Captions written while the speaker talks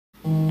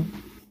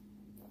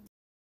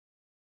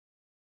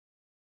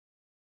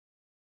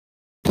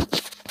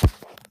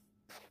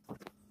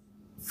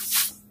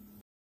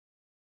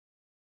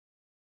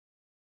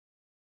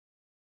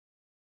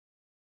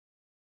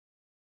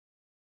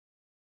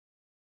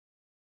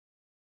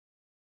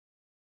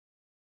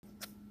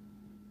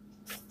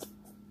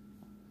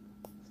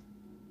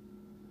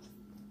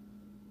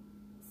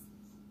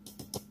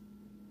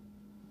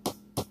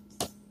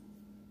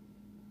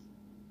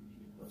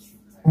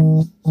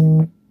Oh,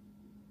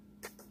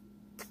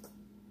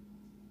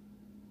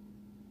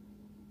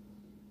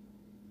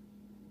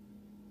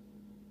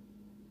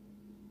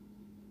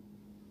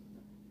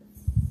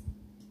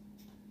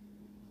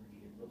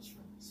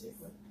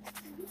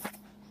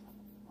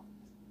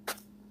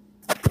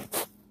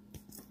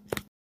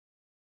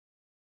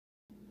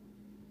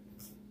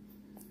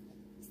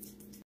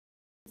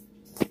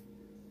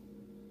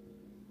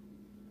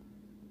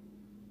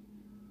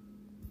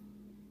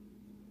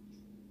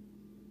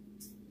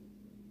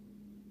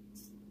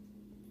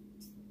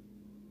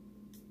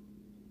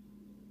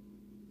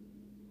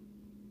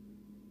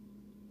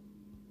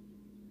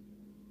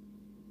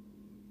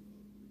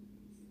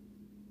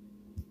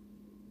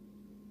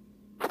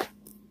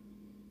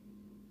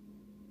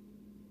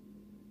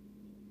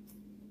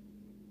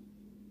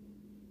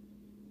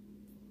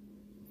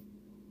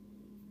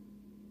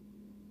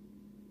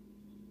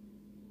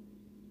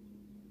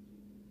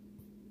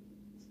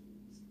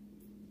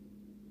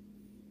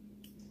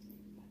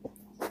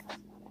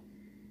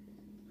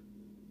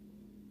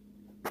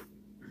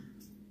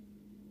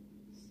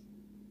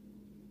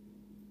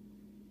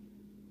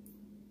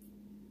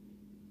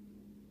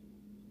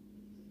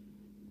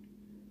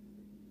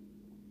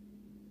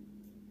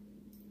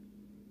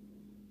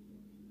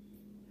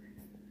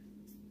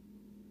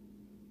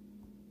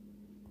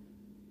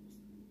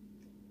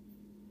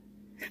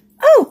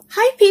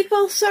 hi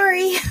people,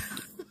 sorry.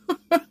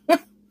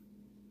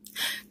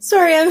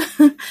 Sorry,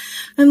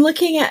 I'm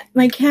looking at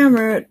my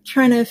camera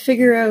trying to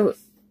figure out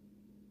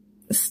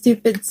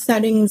stupid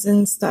settings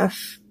and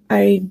stuff.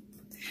 I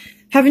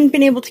haven't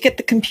been able to get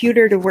the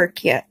computer to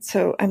work yet,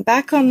 so I'm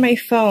back on my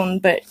phone,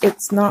 but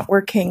it's not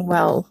working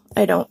well,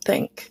 I don't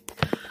think.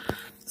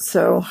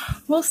 So,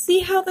 we'll see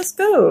how this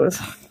goes.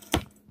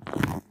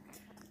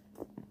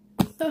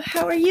 So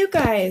how are you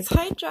guys?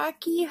 Hi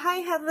Jackie, hi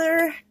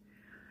Heather.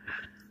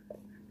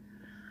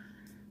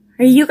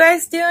 Are you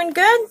guys doing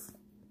good?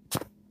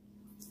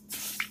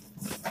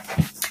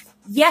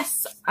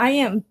 Yes, I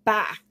am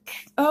back.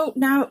 Oh,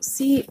 now,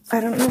 see, I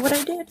don't know what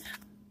I did.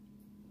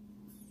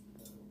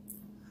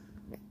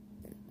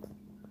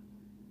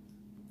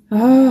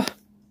 Oh,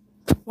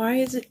 why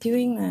is it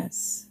doing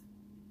this?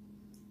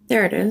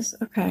 There it is,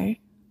 okay.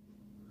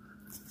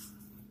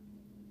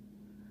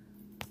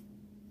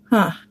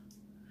 Huh.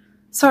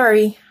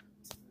 Sorry.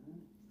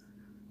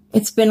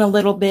 It's been a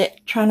little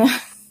bit trying to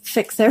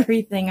fix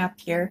everything up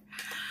here.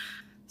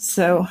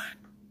 So,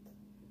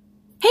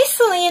 hey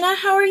Selena,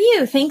 how are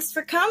you? Thanks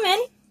for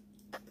coming.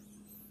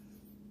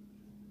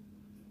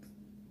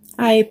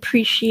 I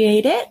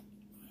appreciate it.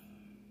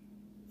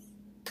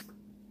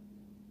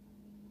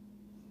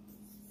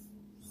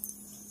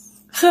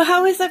 So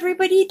how is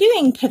everybody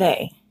doing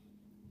today?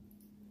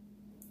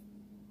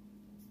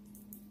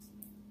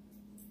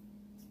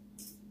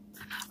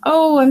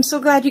 Oh, I'm so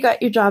glad you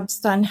got your jobs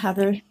done,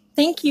 Heather.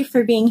 Thank you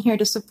for being here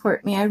to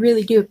support me. I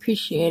really do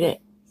appreciate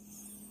it.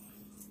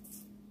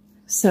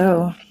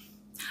 So,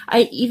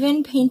 I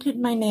even painted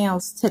my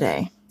nails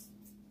today.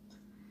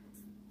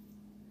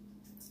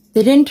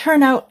 They didn't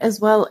turn out as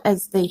well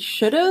as they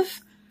should have.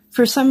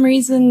 For some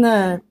reason,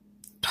 the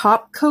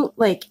top coat,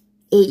 like,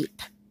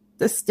 ate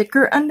the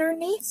sticker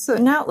underneath. So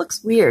now it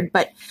looks weird,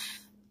 but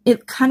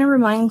it kind of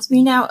reminds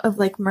me now of,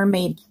 like,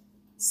 mermaid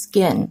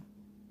skin.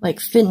 Like,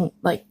 fin,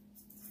 like,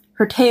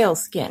 her tail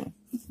skin.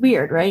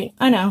 Weird, right?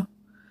 I know.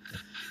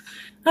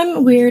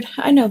 I'm weird.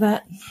 I know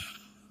that.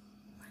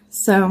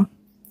 So,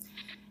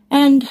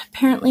 and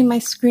apparently my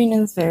screen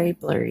is very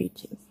blurry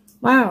too.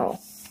 Wow.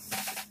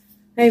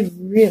 I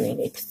really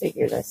need to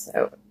figure this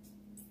out.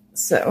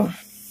 So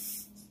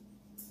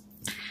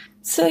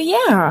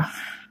yeah.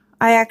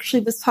 I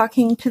actually was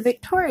talking to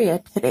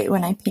Victoria today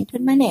when I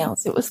painted my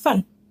nails. It was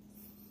fun.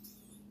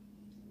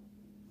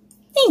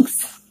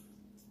 Thanks.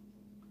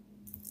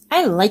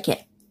 I like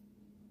it.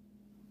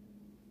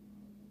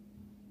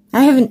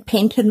 I haven't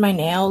painted my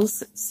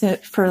nails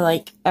for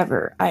like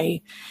ever.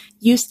 I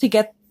used to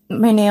get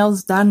my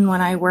nails done when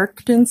I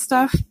worked and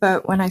stuff,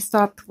 but when I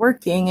stopped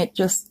working,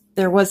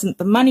 there wasn't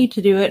the money to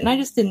do it, and I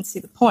just didn't see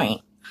the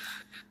point.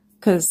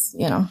 Because,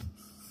 you know,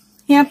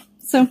 yeah,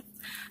 so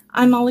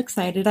I'm all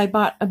excited. I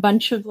bought a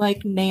bunch of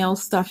like nail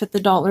stuff at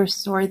the dollar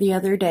store the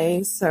other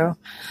day, so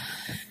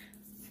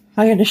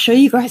I'm going to show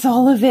you guys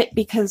all of it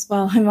because,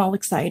 well, I'm all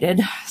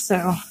excited.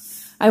 So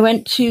I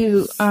went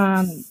to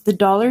the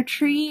Dollar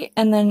Tree,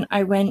 and then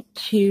I went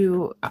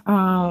to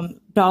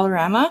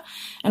Dollarama,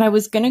 and I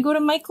was going to go to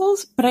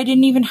Michael's, but I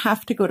didn't even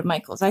have to go to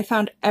Michael's. I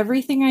found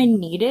everything I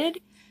needed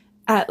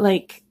at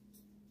like,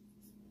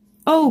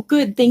 oh,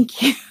 good,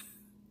 thank you.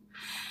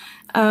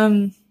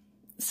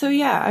 So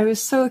yeah, I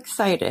was so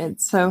excited.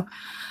 So,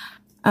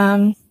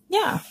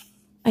 yeah,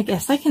 I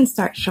guess I can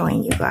start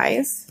showing you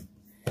guys.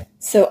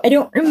 So I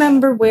don't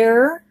remember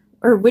where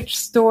or which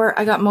store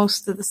I got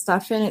most of the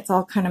stuff in. It's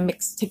all kind of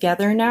mixed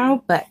together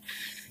now, but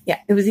yeah,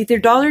 it was either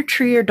Dollar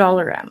Tree or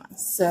Dollarama.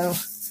 So,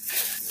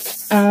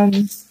 I'll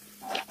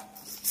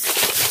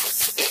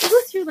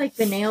go through like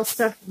the nail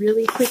stuff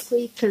really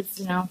quickly because,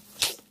 you know,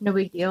 no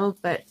big deal.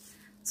 But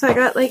so I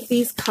got like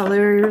these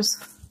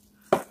colors.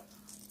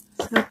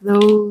 Got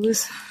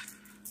those.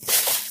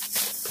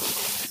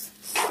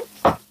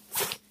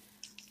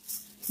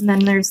 And then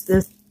there's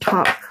this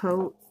top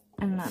coat,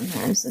 and then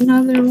there's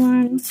another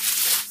one.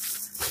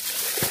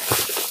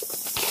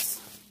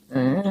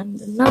 And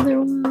another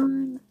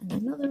one, and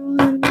another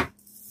one,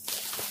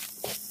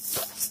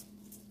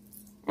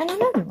 and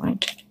another one.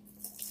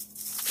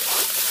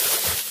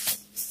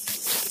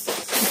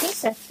 I think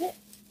that's it.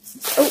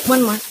 Oh,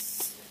 one more.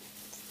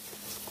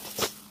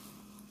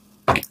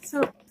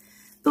 So,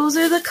 those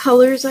are the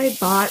colors I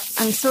bought.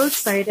 I'm so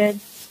excited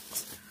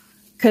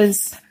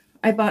because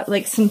I bought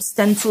like some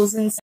stencils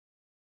and stuff.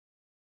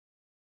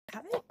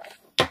 Have it?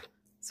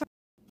 Sorry.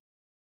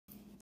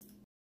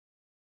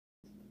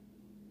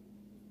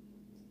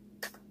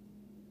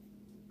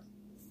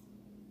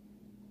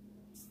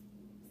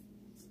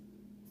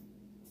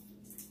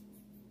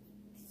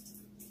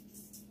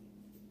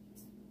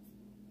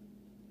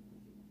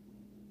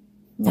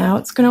 Now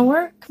it's gonna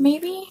work,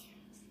 maybe?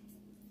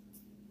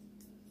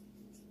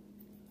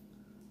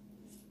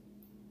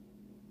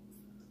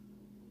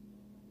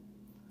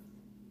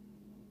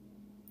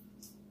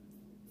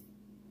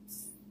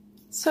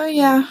 So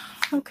yeah,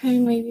 okay,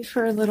 maybe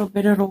for a little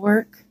bit it'll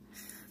work.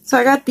 So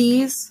I got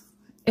these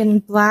in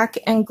black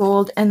and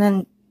gold, and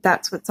then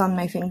that's what's on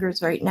my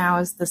fingers right now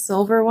is the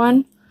silver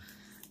one.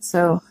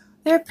 So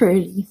they're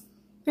pretty,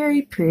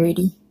 very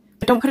pretty.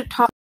 But don't put a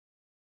top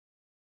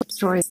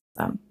stories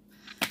them.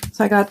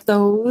 So I got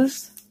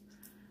those,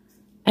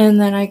 and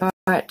then I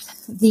got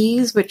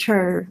these, which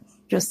are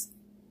just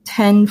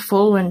 10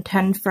 full and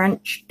 10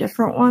 French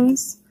different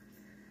ones.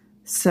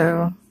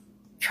 So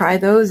try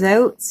those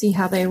out, see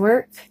how they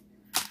work.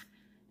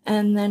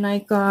 And then I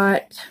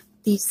got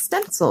these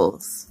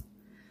stencils.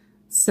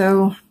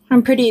 So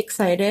I'm pretty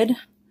excited.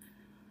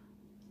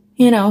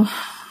 You know,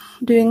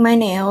 doing my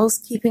nails,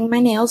 keeping my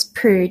nails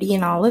pretty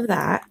and all of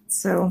that.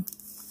 So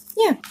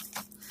yeah.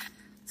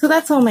 So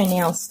that's all my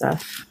nail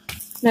stuff.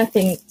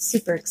 Nothing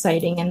super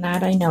exciting in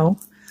that, I know.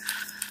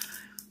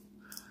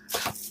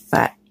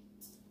 But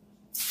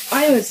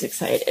I was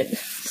excited.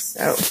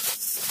 So,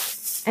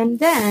 and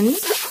then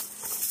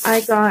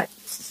I got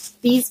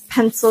these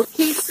pencil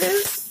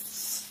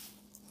cases,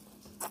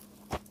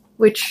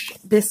 which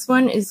this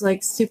one is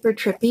like super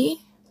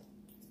trippy.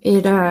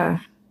 It,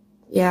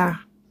 yeah,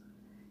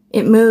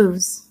 it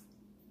moves.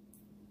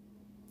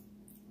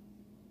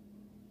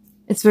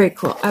 It's very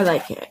cool. I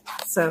like it.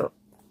 So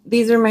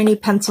these are my new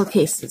pencil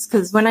cases,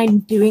 because when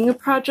I'm doing a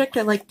project,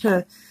 I like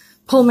to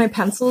pull my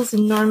pencils,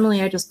 and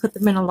normally I just put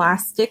them in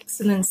elastics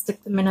and then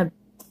stick them in a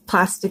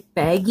plastic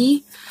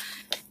baggie,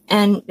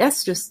 and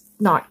that's just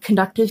not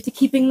conducive to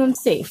keeping them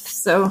safe.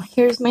 So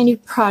here's my new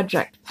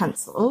project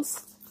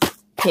pencils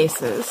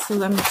cases,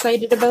 so I'm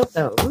excited about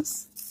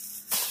those.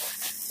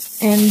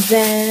 And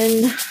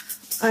then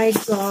I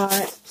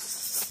got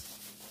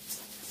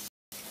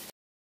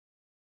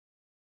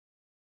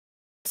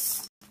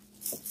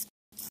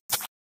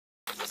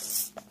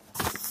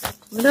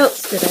what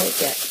else did I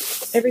get?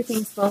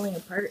 Everything's falling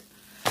apart.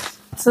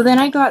 So then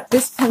I got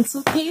this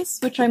pencil case,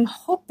 which I'm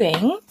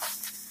hoping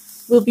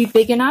will be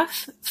big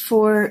enough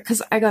for,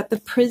 because I got the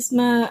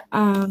Prisma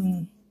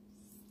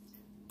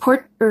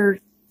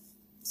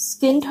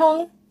skin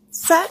tone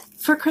set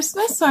for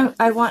Christmas, so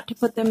I want to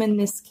put them in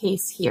this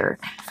case here.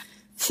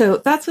 So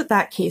that's what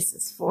that case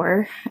is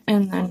for.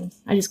 And then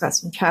I just got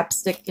some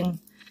chapstick and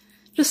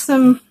just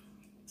some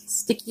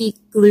sticky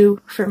glue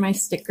for my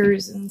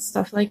stickers and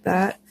stuff like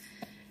that.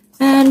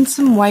 And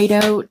some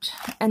whiteout,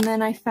 and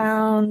then I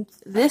found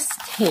this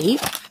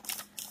tape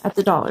at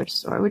the dollar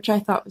store, which I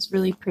thought was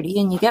really pretty,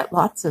 and you get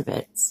lots of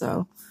it.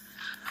 So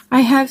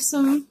I have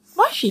some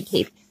washi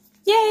tape.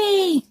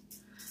 Yay!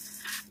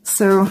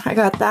 So I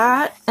got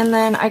that, and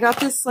then I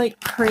got this like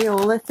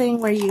Crayola thing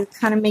where you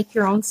kind of make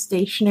your own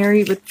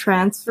stationery with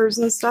transfers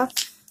and stuff.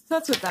 So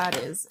that's what that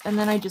is. And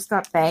then I just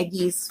got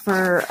baggies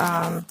for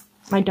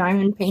my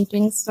diamond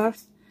painting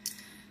stuff.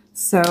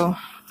 So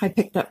I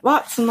picked up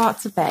lots and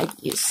lots of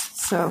baggies.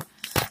 So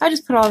I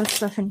just put all this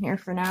stuff in here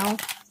for now.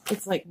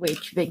 It's like way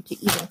too big to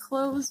even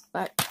close,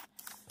 but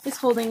it's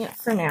holding it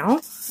for now.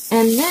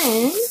 And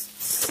then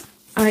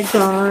I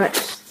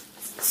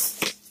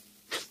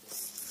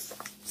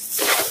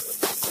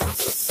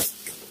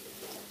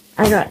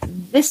got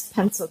this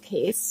pencil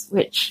case,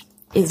 which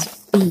is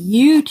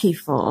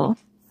beautiful.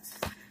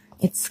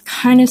 It's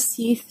kind of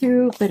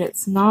see-through, but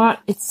it's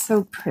not. It's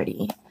so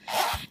pretty.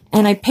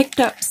 And I picked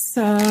up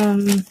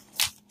some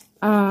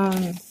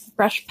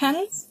brush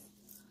pens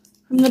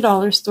from the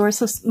dollar store.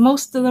 So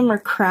most of them are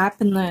crap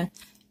and the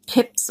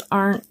tips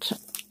aren't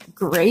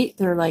great.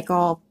 They're like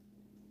all,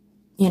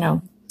 you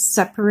know,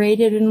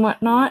 separated and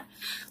whatnot.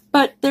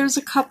 But there's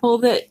a couple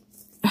that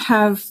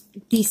have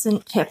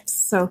decent tips.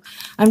 So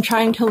I'm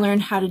trying to learn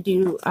how to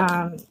do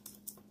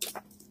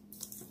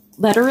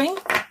lettering.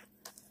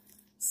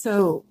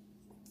 So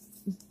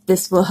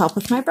this will help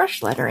with my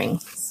brush lettering.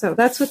 So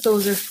that's what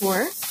those are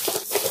for.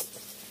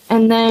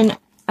 And then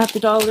at the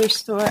dollar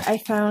store, I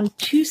found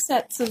 2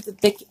 sets of the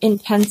Bic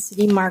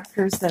Intensity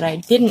markers that I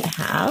didn't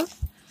have.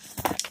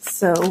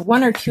 So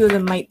one or two of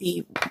them might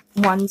be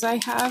ones I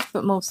have,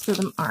 but most of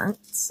them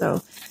aren't.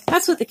 So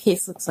that's what the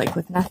case looks like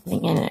with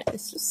nothing in it.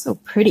 It's just so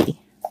pretty.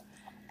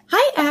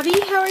 Hi, Abby.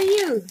 How are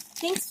you?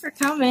 Thanks for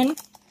coming.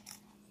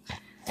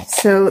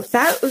 So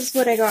that was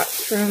what I got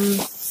from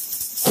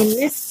in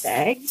this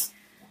bag.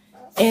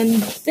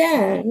 And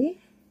then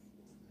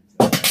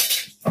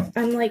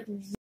I'm like,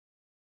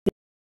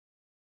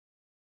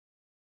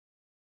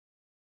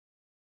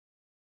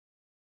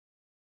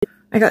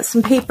 I got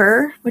some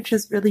paper, which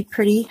is really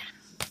pretty.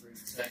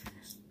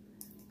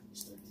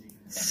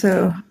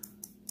 So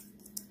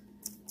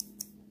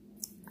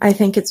I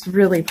think it's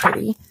really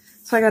pretty.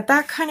 So I got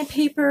that kind of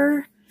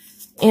paper,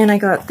 and I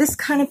got this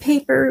kind of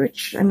paper,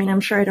 which, I mean,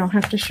 I'm sure I don't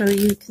have to show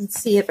you, you can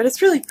see it, but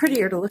it's really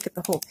prettier to look at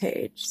the whole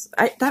page.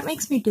 That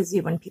makes me dizzy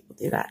when people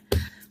do that.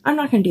 I'm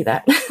not going to do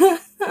that.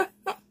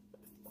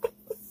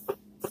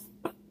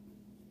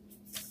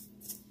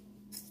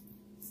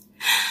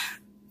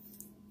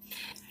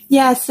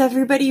 Yes,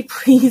 everybody,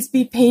 please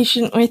be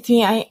patient with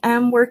me. I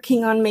am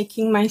working on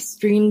making my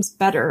streams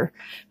better.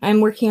 I'm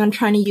working on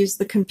trying to use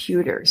the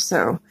computer.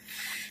 So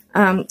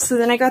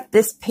then I got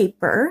this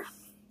paper,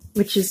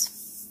 which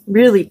is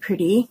really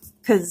pretty,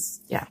 because,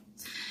 yeah.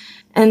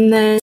 And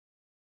then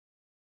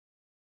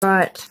I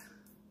got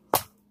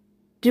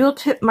dual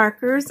tip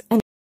markers and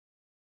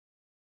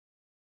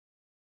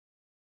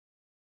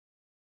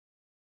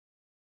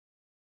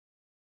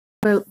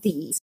about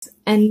these.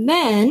 And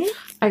then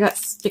I got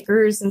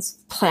stickers and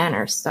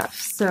planner stuff.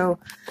 So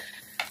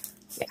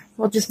yeah,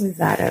 we'll just move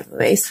that out of the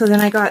way. So then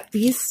I got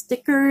these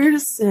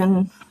stickers,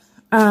 and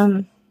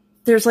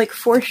there's like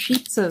 4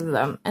 sheets of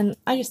them, and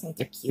I just think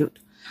they're cute.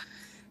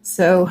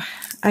 So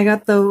I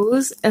got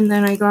those, and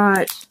then I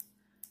got,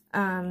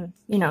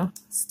 you know,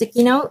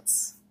 sticky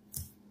notes.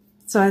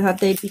 So I thought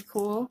they'd be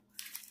cool.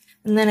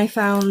 And then I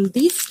found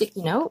these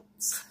sticky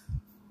notes,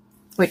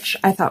 which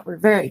I thought were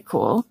very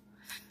cool.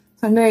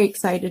 So I'm very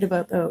excited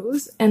about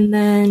those. And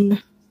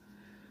then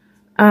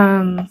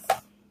I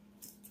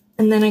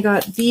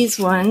got these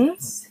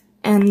ones,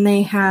 and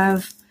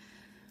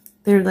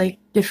they're like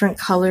different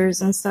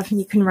colors and stuff,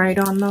 and you can write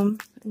on them.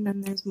 And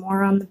then there's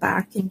more on the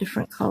back in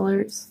different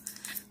colors.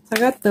 So I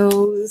got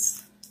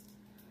those.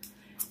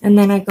 And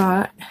then I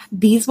got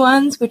these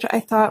ones, which I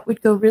thought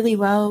would go really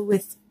well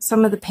with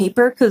some of the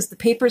paper, because the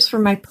paper's for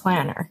my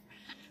planner.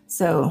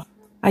 So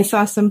I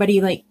saw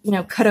somebody, like, you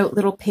know, cut out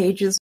little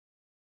pages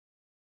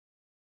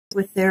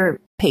with their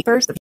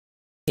papers, the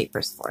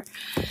papers for.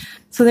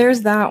 So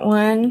there's that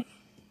one.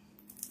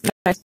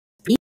 This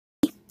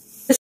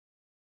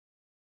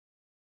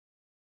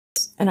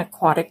an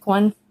aquatic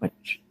one,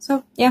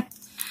 so yeah.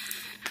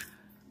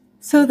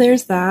 So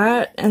there's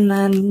that, and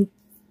then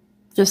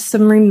just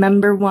some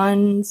remember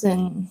ones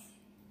and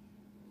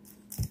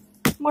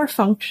more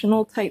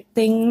functional type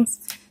things.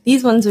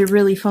 These ones are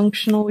really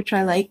functional, which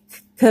I like,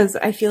 because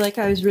I feel like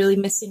I was really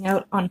missing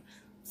out on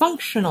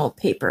functional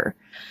paper.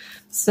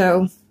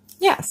 So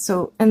yeah,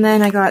 and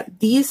then I got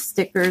these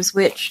stickers,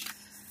 which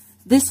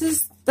this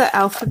is the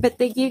alphabet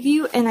they give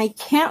you, and I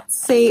can't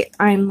say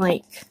I'm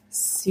like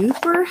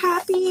super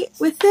happy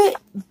with it,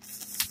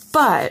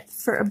 but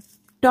for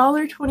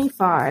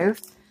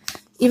 $1.25,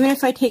 even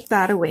if I take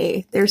that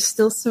away, there's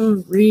still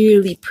some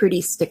really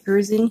pretty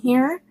stickers in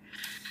here.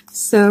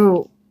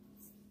 So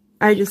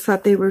I just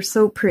thought they were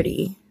so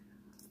pretty.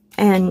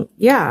 And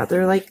yeah,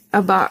 they're like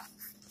 $1.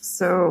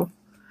 So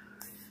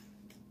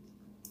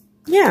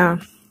yeah.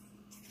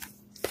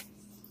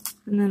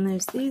 And then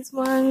there's these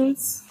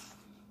ones.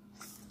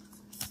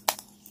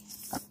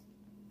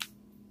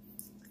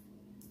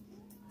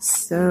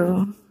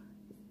 So,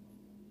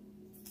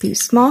 do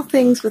small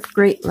things with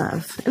great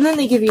love. And then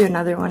they give you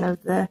another one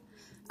of the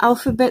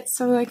alphabet,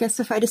 so I guess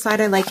if I decide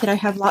I like it, I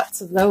have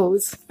lots of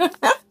those.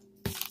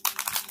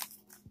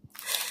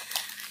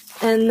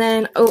 And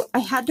then, oh, I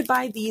had to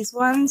buy these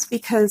ones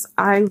because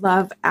I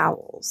love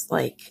owls.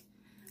 Like,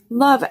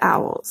 love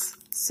owls.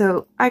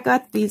 So I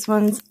got these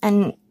ones,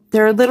 and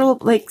they're a little,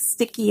 like,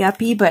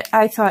 sticky-uppy, but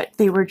I thought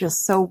they were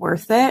just so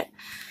worth it.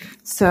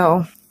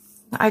 So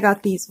I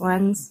got these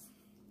ones.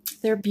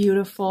 They're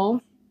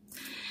beautiful.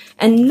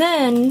 And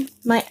then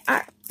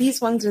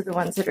these ones are the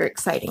ones that are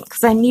exciting,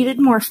 because I needed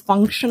more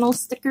functional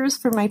stickers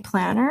for my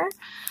planner.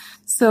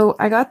 So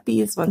I got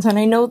these ones, and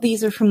I know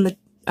these are from the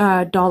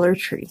Dollar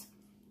Tree.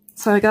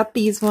 So I got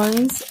these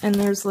ones, and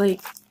there's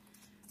like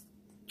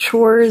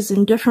chores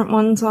and different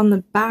ones on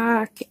the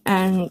back,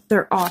 and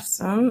they're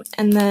awesome.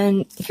 And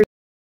then here's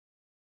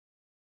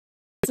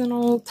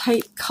seasonal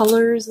type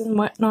colors and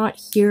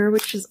whatnot here,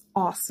 which is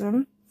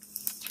awesome.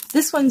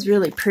 This one's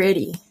really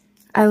pretty.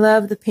 I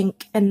love the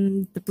pink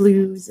and the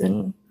blues,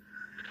 and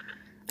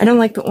I don't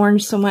like the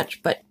orange so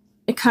much, but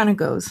it kind of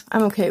goes.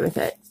 I'm okay with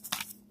it.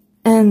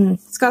 And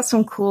it's got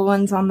some cool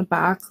ones on the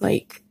back,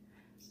 like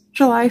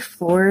July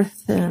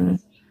 4th and,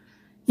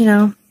 you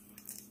know,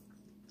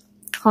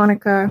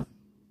 Hanukkah.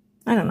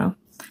 I don't know.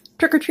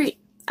 Trick or treat.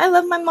 I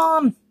love my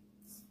mom.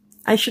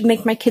 I should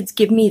make my kids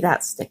give me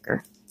that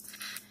sticker.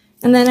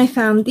 And then I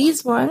found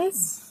these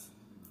ones,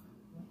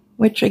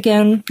 which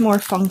again, more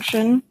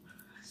function.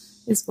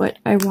 is what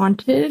I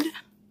wanted.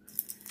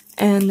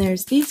 And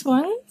there's these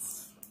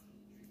ones,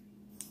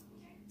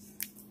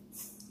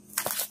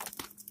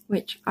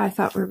 which I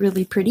thought were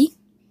really pretty.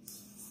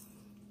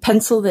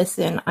 Pencil this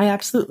in. I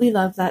absolutely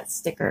love that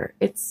sticker.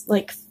 It's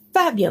like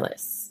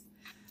fabulous.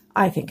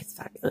 I think it's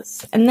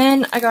fabulous. And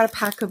then I got a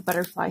pack of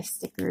butterfly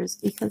stickers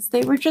because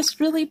they were just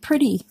really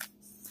pretty.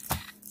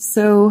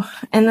 So,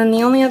 and then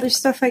the only other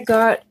stuff I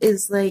got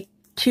is like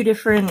 2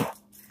 different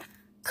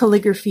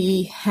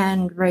calligraphy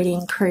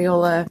handwriting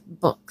Crayola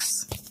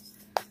books.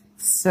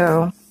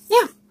 So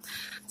yeah,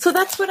 so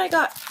that's what I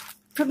got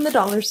from the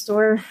dollar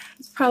store.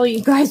 It's probably,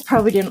 you guys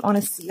probably didn't want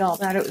to see all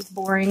that. It was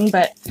boring,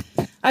 but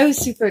I was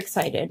super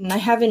excited, and I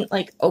haven't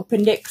like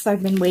opened it because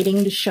I've been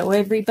waiting to show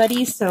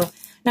everybody. So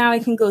now I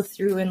can go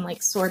through and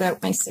like sort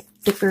out my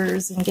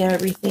stickers and get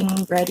everything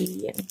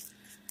ready and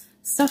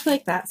stuff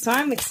like that. So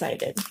I'm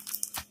excited.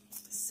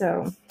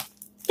 So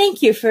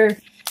thank you for,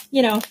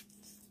 you know,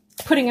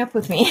 putting up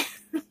with me.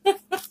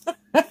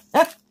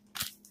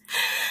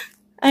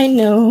 I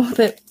know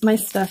that my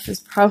stuff is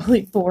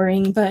probably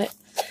boring, but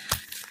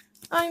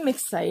I'm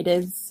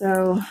excited.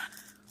 So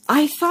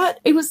I thought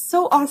it was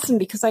so awesome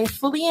because I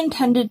fully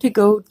intended to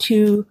go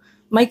to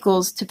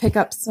Michael's to pick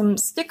up some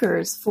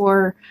stickers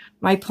for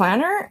my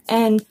planner,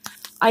 and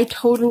I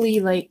totally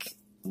like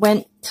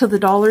went to the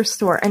dollar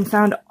store and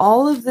found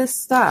all of this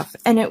stuff,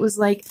 and it was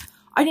like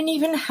I didn't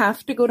even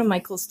have to go to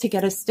Michael's to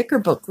get a sticker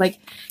book. Like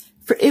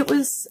it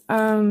was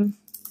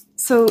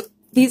so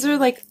these are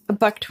like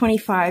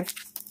 $1.25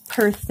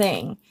 per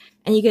thing,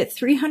 and you get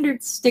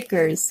 300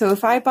 stickers. So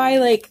if I buy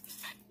like,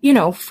 you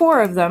know,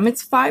 4 of them,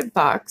 it's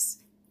 $5,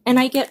 and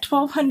I get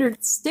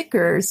 1,200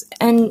 stickers.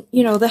 And,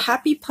 you know, the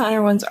Happy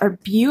Planner ones are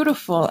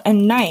beautiful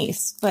and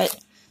nice, but,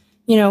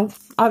 you know,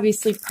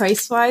 obviously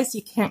price-wise,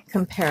 you can't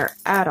compare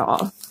at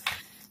all.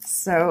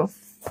 So,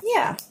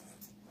 yeah.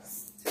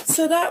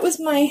 So that was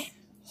my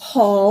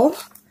haul.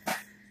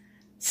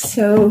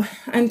 So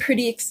I'm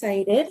pretty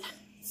excited.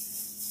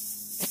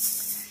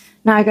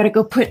 Now I gotta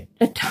go put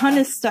a ton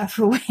of stuff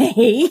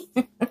away.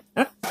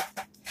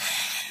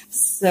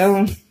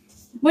 So,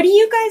 what are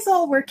you guys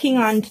all working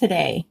on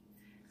today?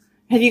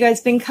 Have you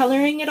guys been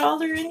coloring at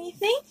all or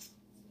anything?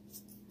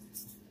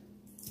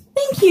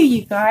 Thank you,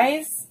 you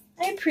guys.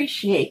 I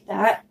appreciate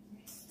that.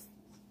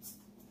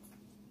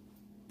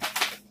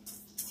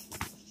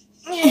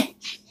 I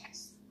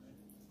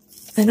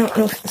don't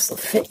know if this will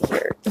fit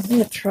here. I'm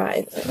gonna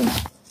try though.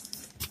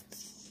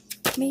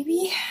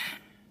 Maybe.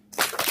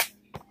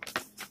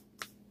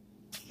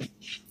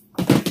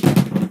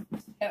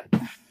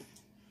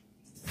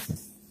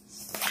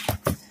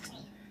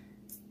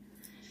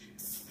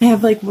 I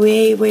have like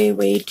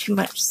way too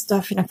much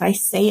stuff, and if I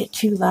say it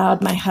too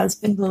loud, my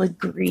husband will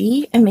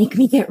agree and make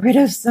me get rid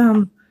of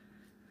some.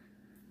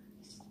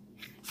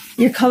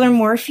 Your Color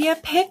Morphia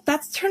pick,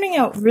 that's turning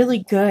out really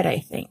good, I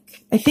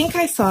think. I think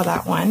I saw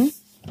that one.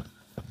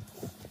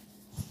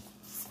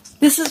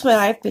 This is what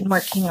I've been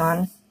working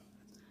on.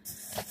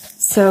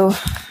 So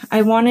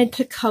I wanted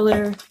to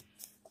color.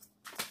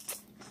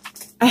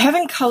 I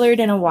haven't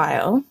colored in a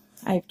while.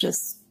 I've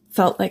just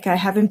felt like I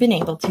haven't been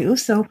able to.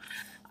 So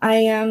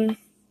I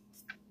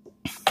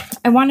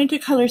wanted to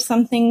color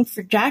something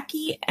for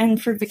Jackie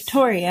and for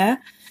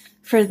Victoria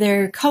for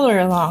their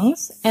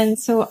color-alongs, and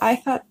so I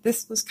thought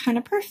this was kind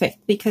of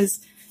perfect because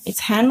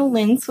it's Hannah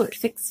Lynn, so it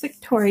fits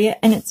Victoria,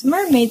 and it's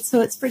Mermaid,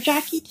 so it's for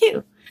Jackie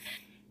too.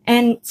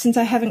 And since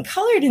I haven't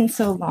colored in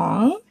so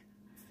long,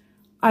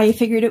 I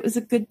figured it was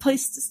a good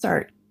place to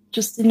start.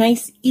 Just a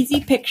nice,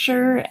 easy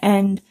picture,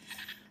 and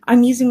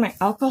I'm using my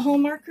alcohol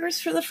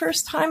markers for the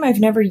first time. I've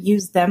never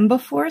used them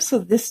before, so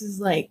this is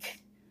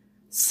like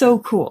so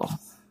cool.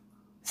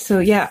 So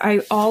yeah,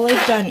 all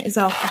I've done is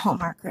alcohol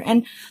marker,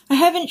 and I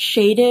haven't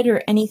shaded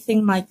or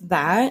anything like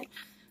that.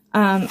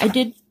 I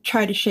did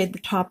try to shade the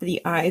top of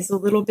the eyes a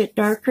little bit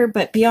darker,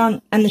 but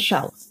beyond, and the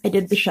shell, I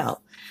did the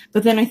shell.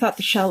 But then I thought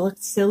the shell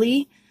looked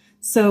silly,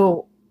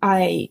 so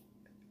I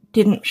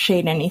didn't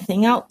shade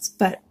anything else,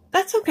 but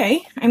that's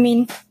okay. I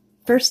mean,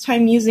 first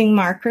time using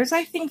markers,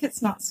 I think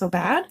it's not so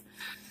bad.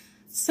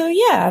 So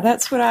yeah,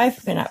 that's what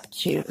I've been up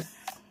to.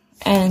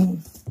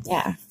 And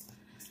yeah,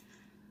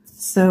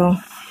 so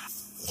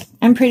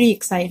I'm pretty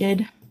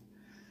excited.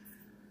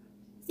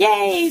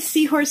 Yay!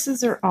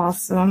 Seahorses are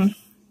awesome.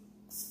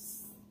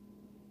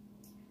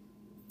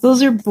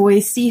 Those are boy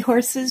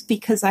seahorses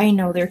because I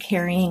know they're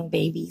carrying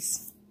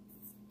babies.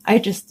 I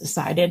just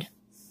decided.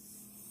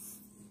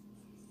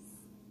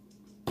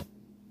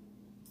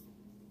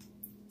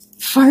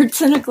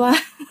 Farts in a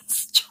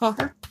glass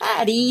jar.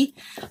 Patty.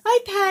 Hi,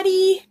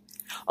 Patty.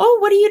 Oh,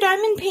 what are you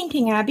diamond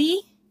painting,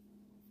 Abby?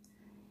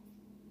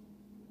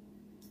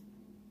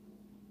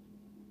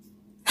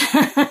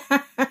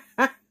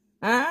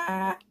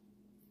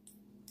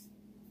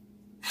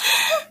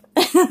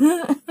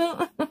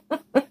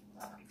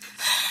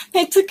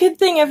 It's a good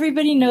thing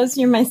everybody knows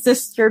you're my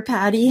sister,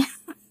 Patty.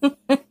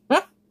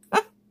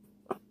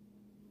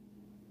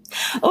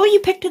 Oh, you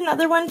picked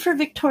another one for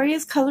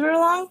Victoria's color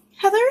along,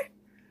 Heather?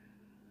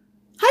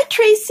 Hi,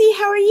 Tracy.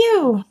 How are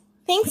you?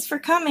 Thanks for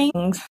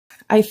coming.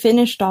 I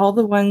finished all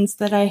the ones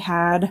that I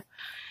had,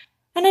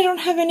 and I don't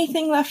have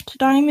anything left to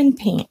diamond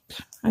paint.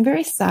 I'm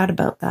very sad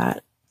about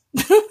that.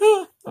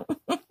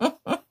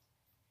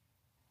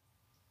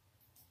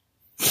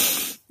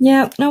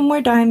 Yeah, no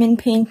more diamond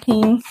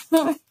painting.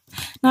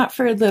 Not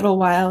for a little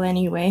while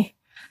anyway.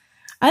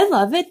 I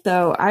love it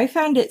though. I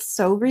found it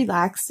so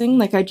relaxing.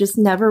 Like I just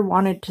never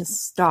wanted to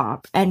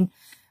stop. And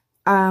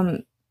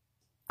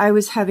I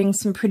was having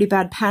some pretty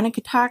bad panic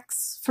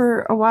attacks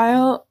for a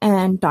while,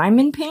 and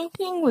diamond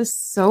painting was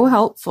so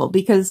helpful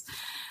because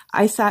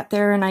I sat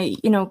there and I,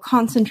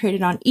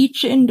 concentrated on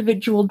each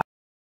individual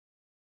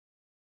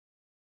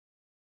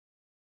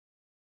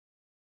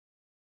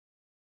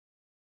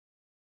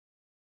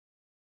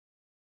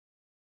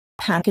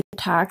panic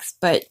attacks,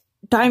 but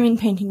diamond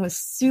painting was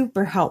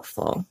super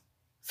helpful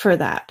for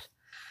that.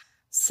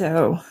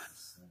 So,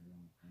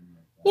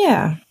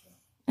 yeah.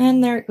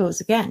 And there it goes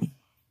again.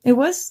 It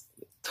was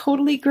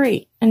totally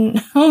great.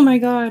 And oh my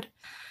God,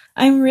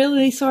 I'm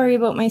really sorry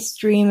about my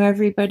stream,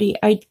 everybody.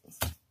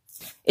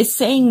 It's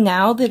saying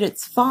now that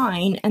it's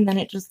fine, and then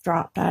it just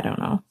dropped. I don't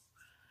know.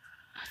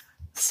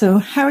 So,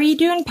 how are you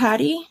doing,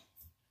 Patty?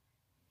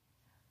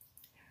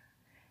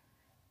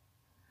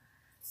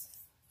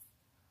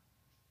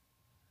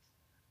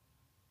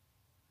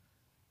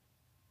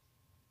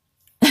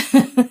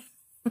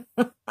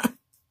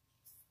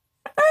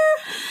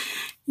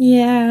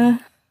 Yeah.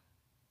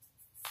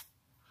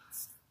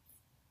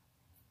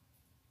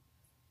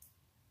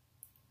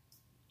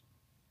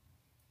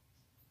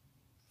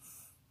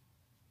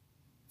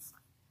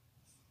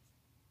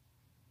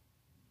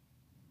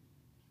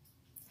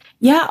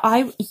 Yeah,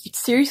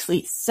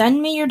 seriously,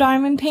 send me your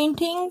diamond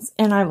paintings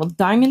and I will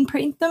diamond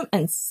paint them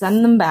and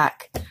send them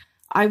back.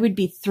 I would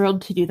be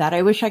thrilled to do that.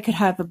 I wish I could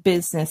have a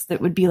business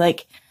that would be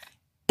like,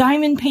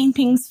 diamond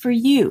paintings for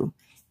you.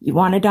 You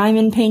want a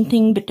diamond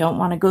painting but don't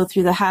want to go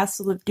through the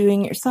hassle of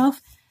doing it yourself?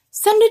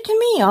 Send it to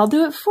me. I'll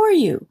do it for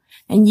you.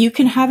 And you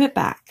can have it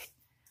back.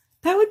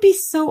 That would be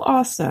so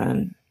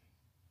awesome.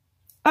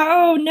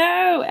 Oh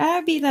no,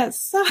 Abby, that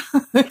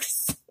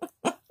sucks.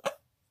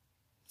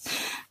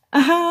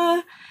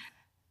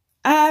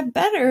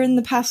 Better in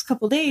the past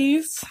couple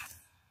days.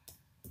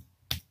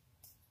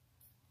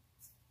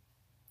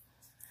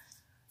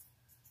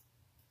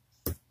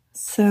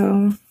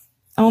 So,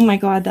 oh my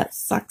God, that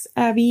sucks,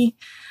 Abby.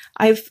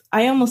 I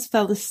almost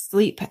fell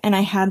asleep and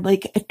I had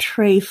like a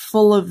tray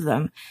full of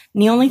them.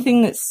 And the only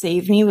thing that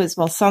saved me was,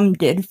 well, some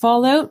did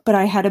fall out, but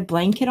I had a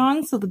blanket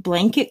on, so the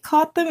blanket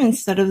caught them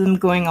instead of them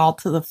going all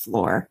to the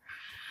floor.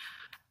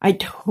 I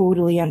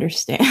totally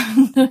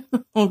understand.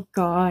 Oh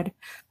God,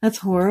 that's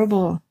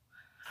horrible.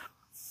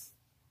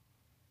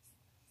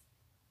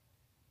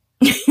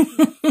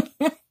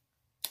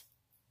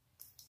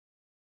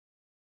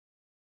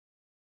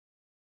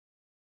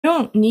 I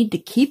don't need to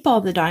keep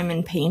all the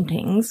diamond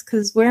paintings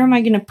because where am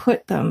I going to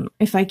put them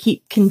if I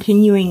keep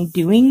continuing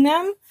doing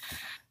them?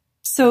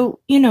 So,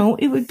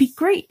 it would be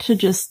great to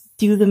just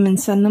do them and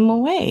send them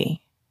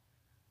away.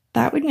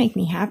 That would make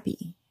me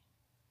happy.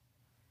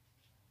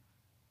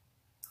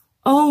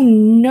 Oh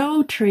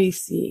no,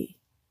 Tracy.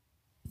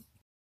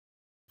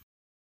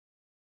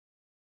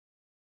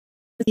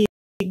 The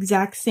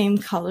exact same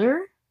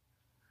color?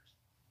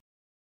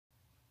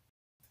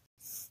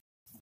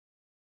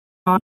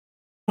 I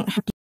don't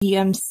have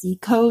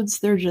DMC codes.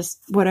 They're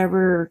just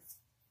whatever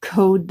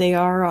code they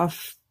are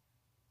off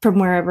from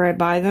wherever I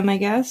buy them, I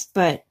guess.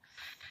 But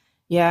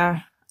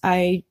yeah,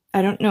 I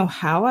don't know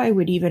how I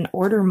would even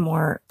order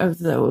more of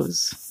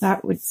those.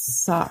 That would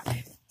suck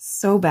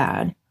so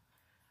bad.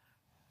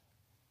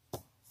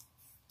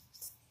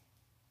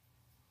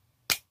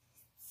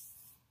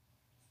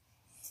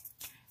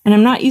 And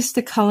I'm not used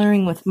to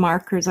coloring with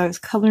markers. I was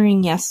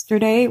coloring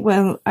yesterday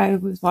while I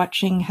was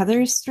watching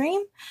Heather's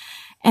stream.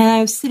 And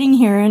I was sitting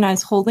here and I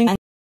was holding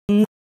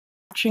and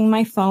watching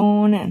my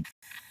phone, and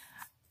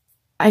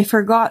I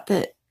forgot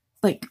that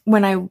like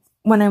when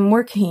I'm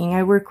working,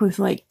 I work with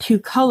like 2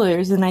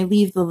 colors and I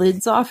leave the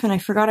lids off, and I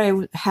forgot I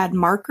had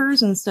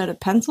markers instead of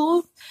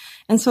pencils.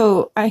 And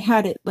so I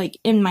had it like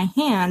in my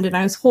hand and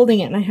I was holding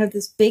it, and I had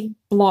this big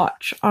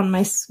blotch on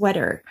my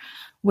sweater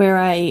where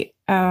I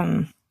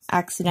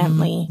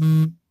accidentally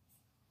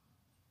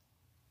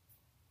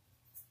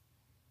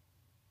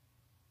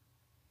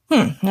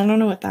I don't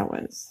know what that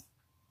was.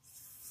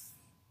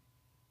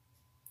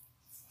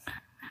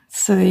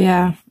 So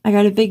yeah, I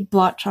got a big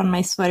blotch on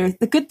my sweater.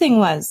 The good thing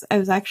was I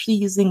was actually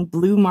using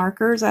blue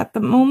markers at the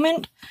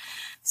moment.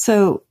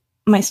 So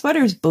my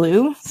sweater's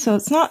blue, so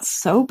it's not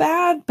so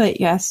bad, but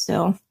yeah,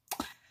 still.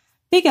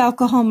 Big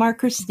alcohol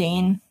marker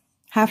stain.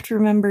 Have to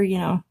remember,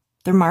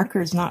 they're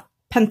markers, not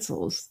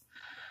pencils.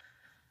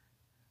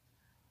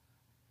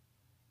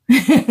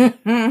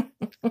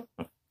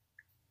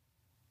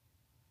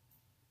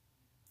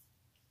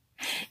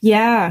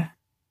 Yeah.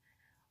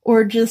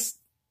 Or just,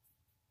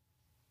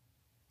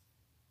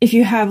 if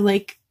you have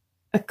like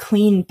a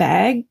clean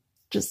bag,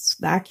 just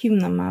vacuum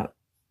them up.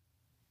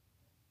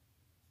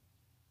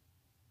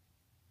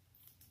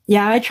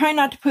 Yeah, I try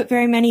not to put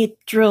very many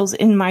drills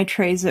in my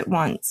trays at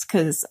once,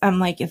 because I'm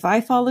like, if I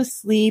fall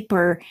asleep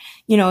or,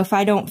 you know, if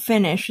I don't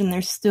finish and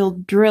there's still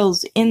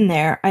drills in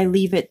there, I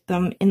leave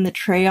them in the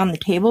tray on the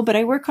table, but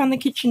I work on the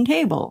kitchen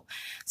table.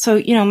 So,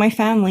 you know, my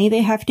family,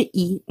 they have to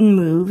eat and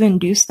move and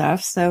do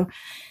stuff. So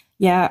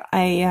yeah,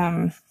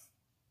 I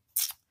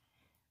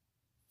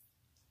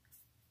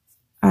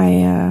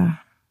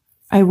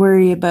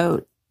worry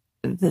about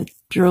the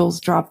drills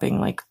dropping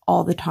like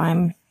all the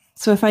time.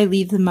 So if I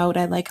leave them out,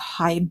 I like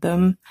hide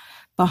them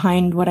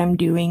behind what I'm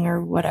doing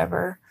or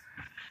whatever.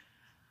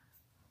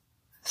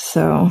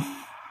 So.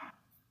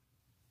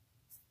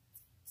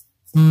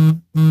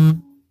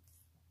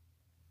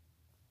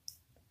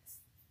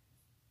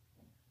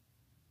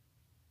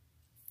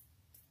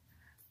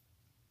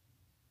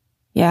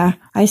 Yeah,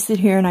 I sit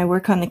here and I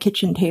work on the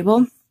kitchen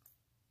table,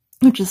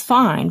 which is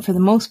fine for the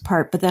most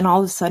part, but then all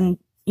of a sudden,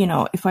 you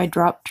know, if I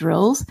drop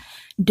drills,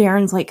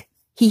 Darren's like,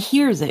 he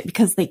hears it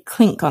because they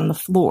clink on the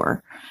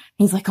floor.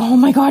 He's like, oh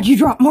my God, you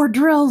dropped more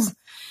drills.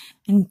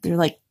 And they're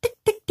like, tick,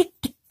 tick, tick,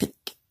 tick,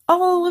 tick,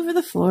 all over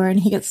the floor. And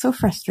he gets so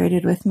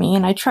frustrated with me.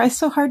 And I try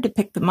so hard to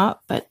pick them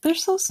up, but they're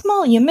so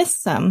small, you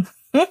miss them.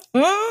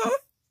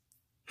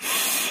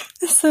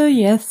 So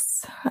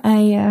yes,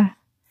 I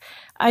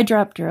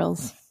drop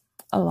drills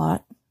a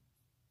lot.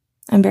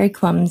 I'm very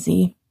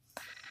clumsy.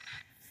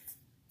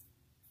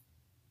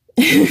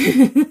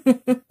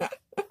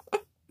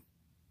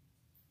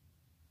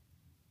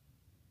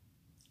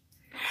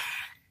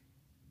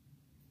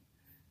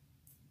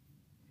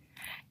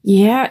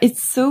 Yeah,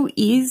 it's so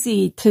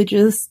easy to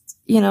just,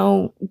 you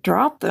know,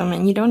 drop them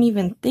and you don't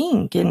even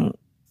think. And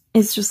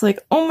it's just like,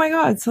 oh my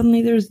God,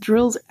 suddenly there's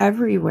drills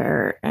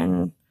everywhere.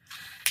 And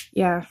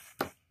yeah.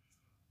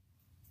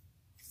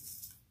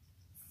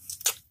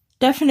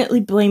 Definitely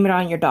blame it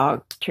on your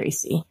dog,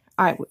 Tracy.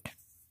 I would.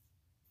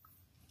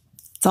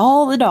 It's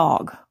all the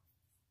dog.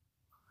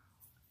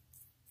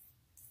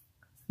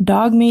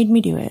 Dog made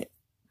me do it.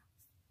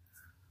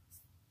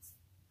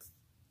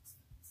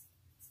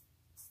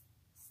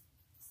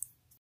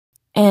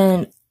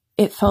 And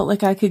it felt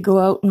like I could go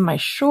out in my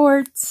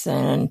shorts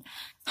and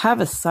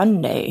have a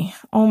Sunday.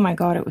 Oh my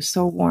God, it was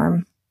so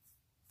warm.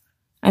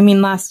 I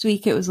mean, last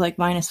week it was like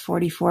minus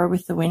 44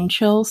 with the wind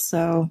chill,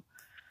 so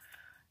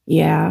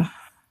yeah.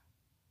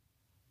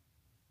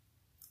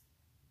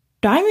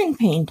 Diamond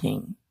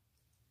painting.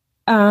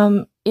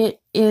 It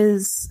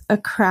is a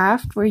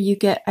craft where you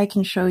get, I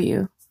can show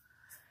you.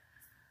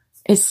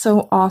 It's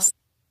so awesome.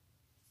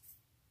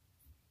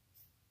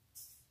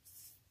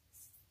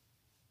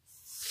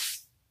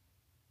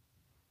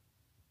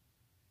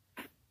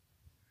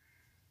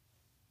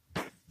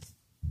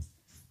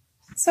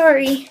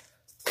 Sorry.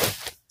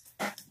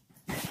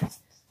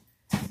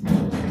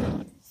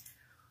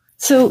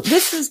 So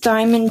this is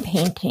diamond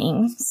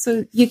painting.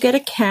 So you get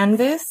a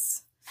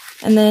canvas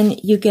and then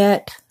you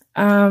get,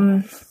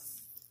 hold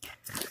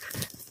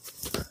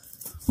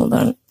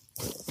on.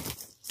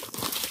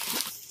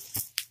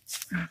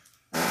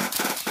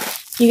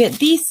 You get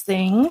these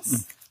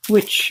things,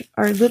 which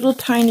are little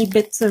tiny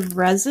bits of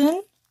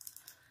resin,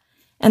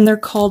 and they're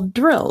called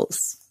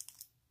drills.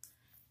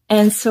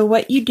 And so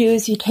what you do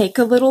is you take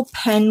a little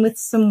pen with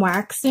some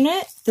wax in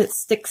it that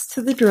sticks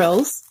to the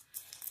drills,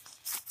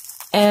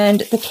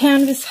 and the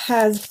canvas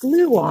has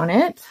glue on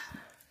it.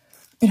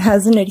 It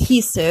has an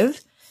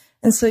adhesive,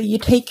 and so you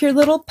take your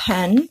little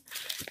pen,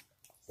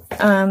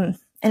 and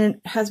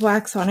it has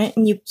wax on it,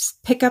 and you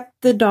pick up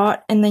the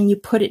dot and then you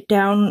put it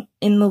down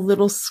in the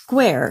little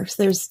square.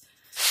 So there's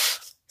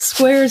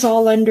squares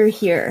all under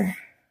here.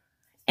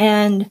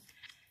 And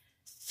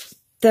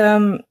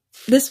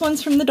this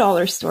one's from the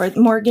dollar store.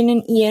 Morgan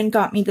and Ian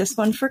got me this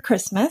one for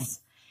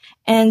Christmas.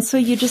 And so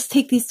you just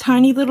take these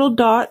tiny little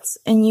dots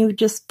and you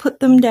just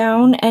put them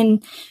down,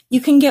 and you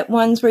can get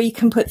ones where you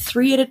can put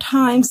 3 at a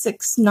time,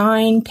 6,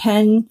 9,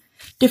 10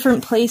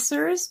 different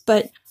placers,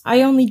 but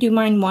I only do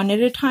mine 1 at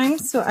a time.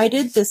 So I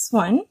did this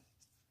one,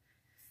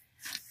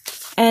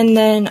 and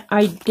then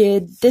I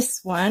did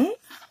this one.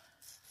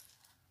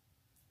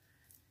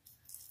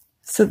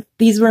 So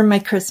these were my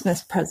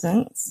Christmas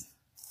presents.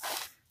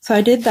 So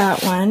I did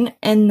that one,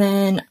 and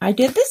then I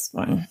did this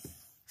one.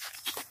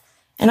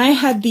 And I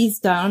had these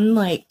done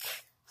like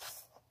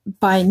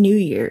by New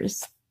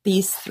Year's,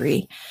 these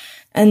 3.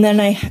 And then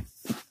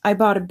I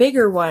bought a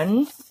bigger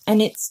one,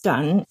 and it's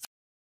done.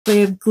 So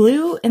you have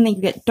glue, and then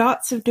you get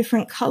dots of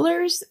different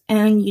colors,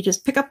 and you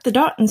just pick up the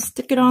dot and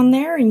stick it on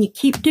there, and you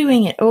keep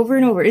doing it over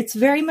and over. It's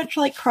very much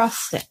like cross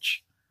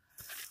stitch,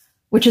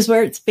 which is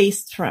where it's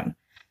based from.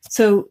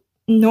 So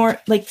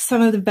like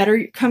some of the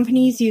better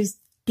companies use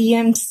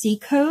DMC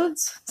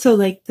codes. So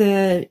like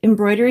the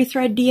embroidery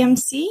thread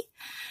DMC.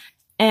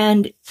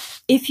 And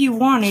if you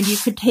wanted, you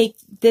could take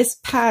this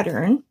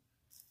pattern,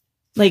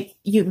 like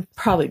you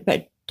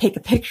probably take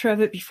a picture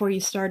of it before you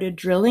started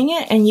drilling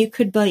it, and you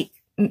could like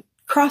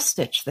cross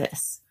stitch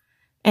this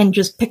and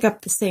just pick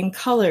up the same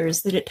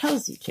colors that it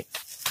tells you to.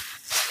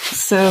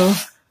 So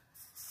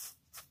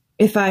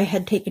if I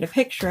had taken a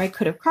picture, I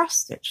could have cross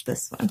stitched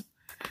this one,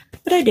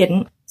 but I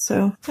didn't,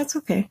 so that's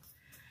okay.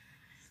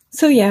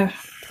 So yeah,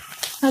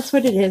 that's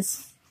what it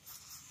is.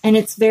 And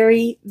it's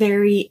very,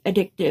 very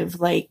addictive.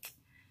 Like,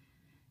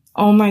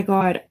 oh my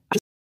God. I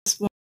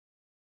just want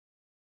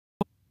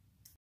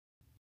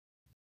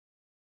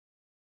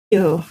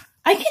you.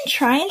 I can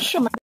try and show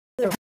my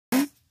other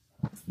one.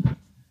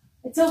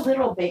 It's a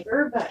little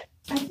bigger, but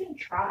I can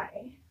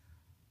try.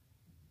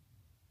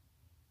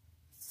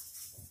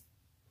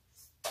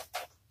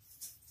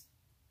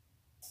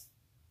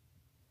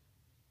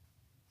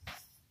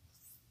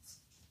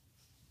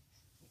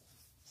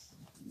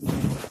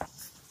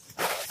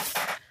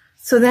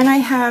 So then I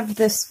have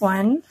this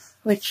one,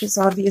 which is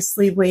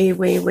obviously way,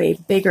 way, way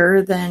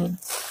bigger than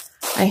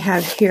I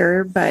have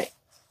here, but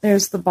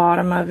there's the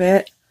bottom of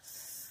it.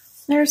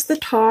 There's the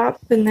top,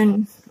 and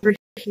then over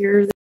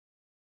here.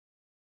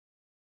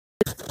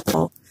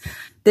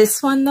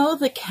 This one, though,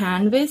 the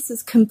canvas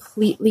is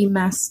completely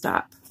messed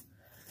up.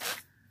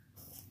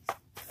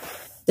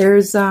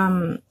 There's,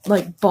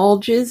 like,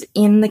 bulges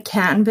in the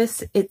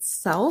canvas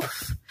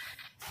itself,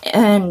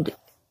 and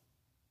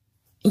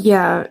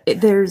yeah,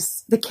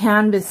 the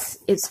canvas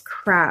is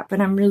crap,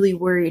 and I'm really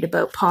worried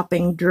about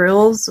popping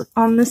drills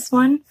on this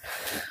one,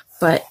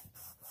 but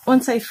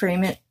once I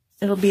frame it,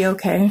 it'll be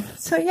okay.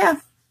 So yeah,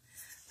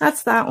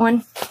 that's that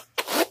one.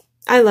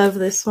 I love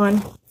this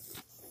one.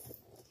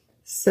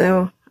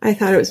 So I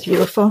thought it was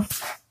beautiful.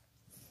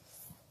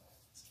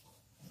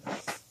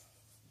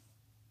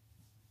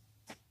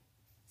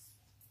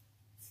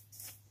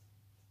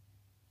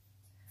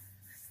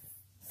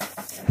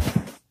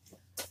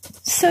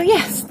 So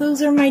yes,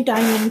 those are my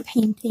diamond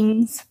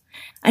paintings.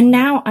 And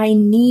now I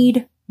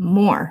need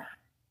more.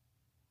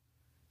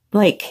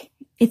 Like,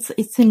 it's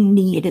a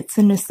need, it's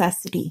a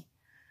necessity.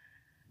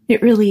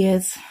 It really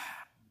is.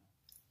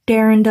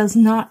 Darren does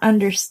not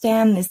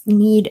understand this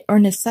need or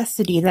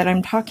necessity that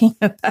I'm talking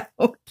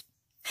about.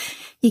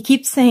 He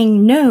keeps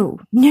saying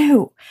no,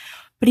 no,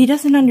 but he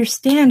doesn't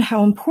understand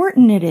how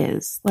important it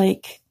is.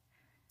 Like,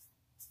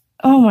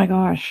 oh my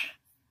gosh.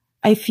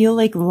 I feel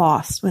like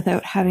lost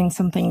without having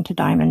something to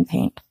diamond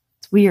paint.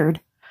 It's weird.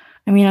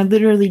 I mean, I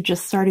literally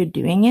just started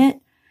doing it,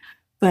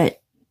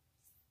 but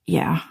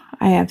yeah,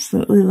 I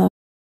absolutely love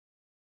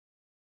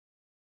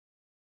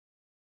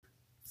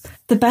it.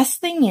 The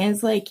best thing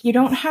is, like, you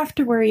don't have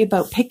to worry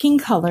about picking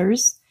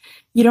colors.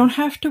 You don't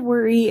have to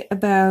worry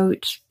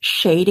about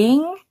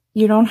shading.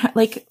 You don't have,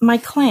 like, my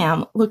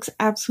clam looks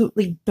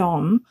absolutely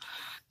dumb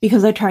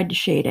because I tried to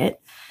shade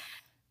it,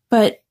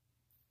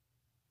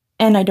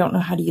 and I don't know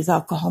how to use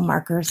alcohol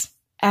markers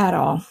at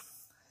all.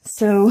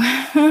 So,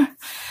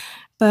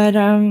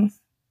 but,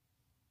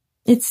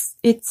 it's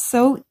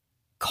so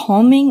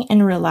calming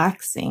and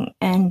relaxing.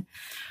 And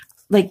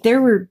like,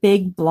 there were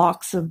big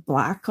blocks of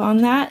black on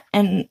that.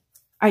 And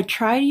I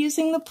tried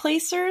using the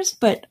placers,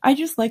 but I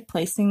just like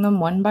placing them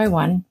one by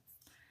one.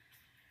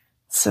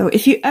 So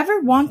if you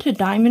ever want a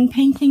diamond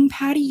painting,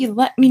 Patty, you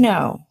let me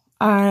know.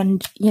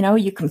 And, you know,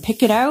 you can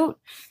pick it out.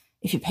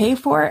 If you pay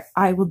for it,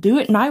 I will do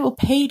it, and I will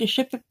pay to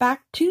ship it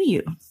back to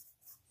you.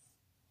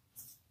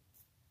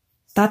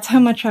 That's how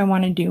much I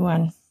want to do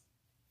one.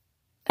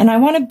 And I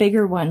want a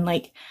bigger one.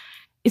 Like,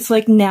 it's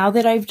like now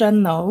that I've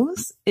done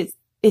those,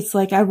 it's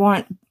like I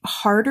want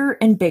harder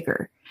and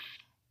bigger.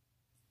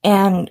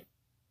 And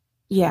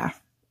yeah,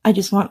 I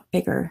just want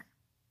bigger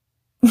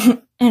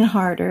and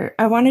harder.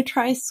 I want to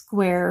try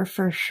square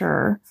for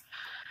sure.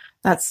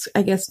 That's,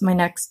 I guess, my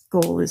next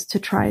goal is to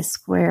try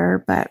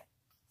square, but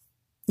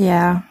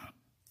yeah.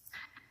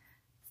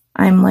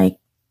 I'm like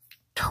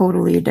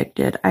totally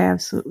addicted. I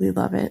absolutely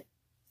love it.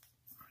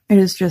 It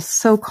is just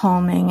so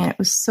calming, and it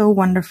was so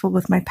wonderful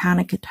with my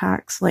panic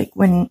attacks. Like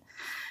when,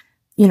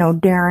 you know,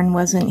 Darren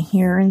wasn't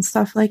here and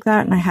stuff like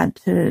that, and I had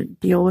to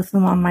deal with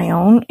them on my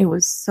own. It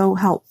was so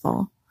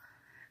helpful.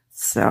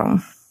 So,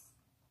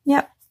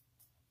 yep.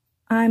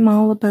 I'm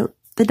all about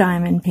the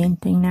diamond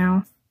painting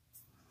now.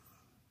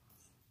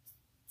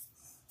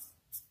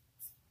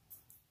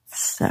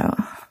 So...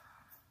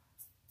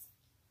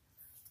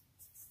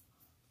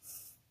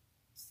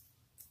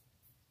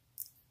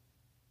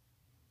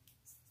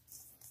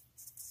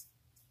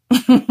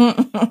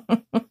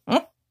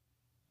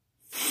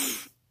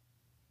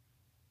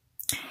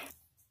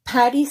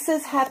 Patty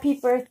says happy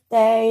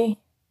birthday.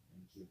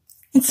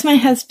 It's my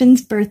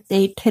husband's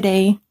birthday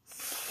today.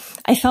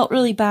 I felt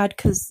really bad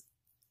because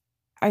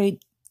I,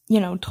 you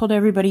know, told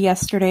everybody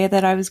yesterday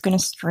that I was going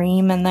to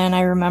stream, and then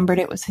I remembered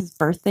it was his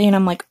birthday, and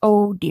I'm like,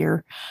 oh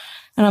dear.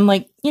 And I'm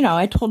like, you know,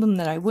 I told him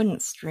that I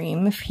wouldn't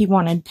stream if he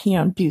wanted to, you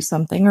know, do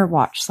something or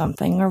watch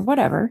something or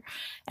whatever.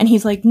 And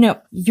he's like,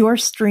 no, you're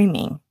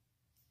streaming.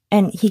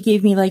 And he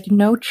gave me, like,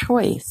 no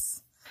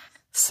choice.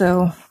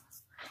 So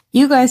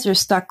you guys are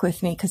stuck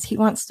with me because he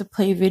wants to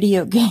play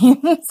video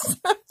games.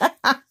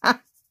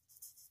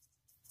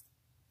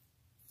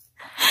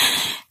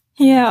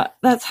 Yeah,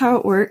 that's how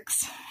it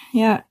works.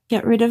 Yeah,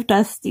 get rid of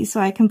Dusty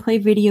so I can play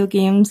video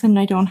games and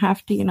I don't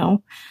have to, you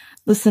know,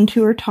 listen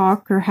to her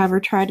talk or have her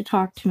try to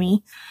talk to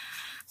me.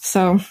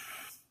 So,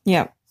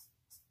 yeah.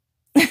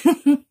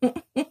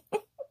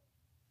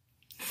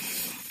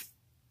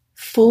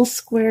 Full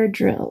square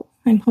drill.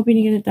 I'm hoping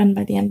to get it done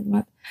by the end of the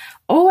month.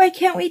 Oh, I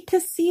can't wait to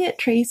see it,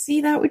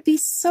 Tracy. That would be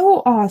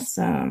so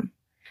awesome.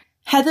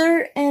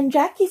 Heather and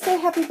Jackie say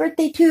happy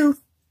birthday too.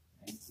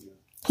 Thank you.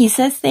 He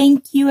says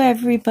thank you,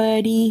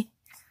 everybody.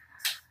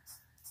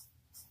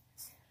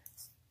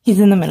 He's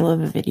in the middle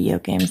of a video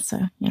game, so,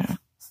 you know.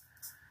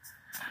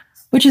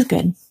 Which is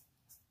good.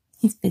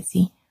 He's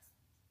busy.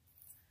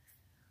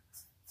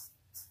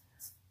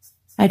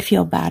 I'd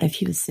feel bad if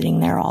he was sitting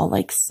there all,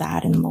 like,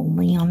 sad and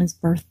lonely on his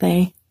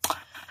birthday.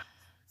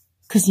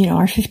 Because, you know,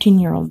 our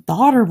 15-year-old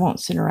daughter won't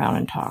sit around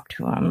and talk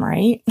to him,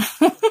 right?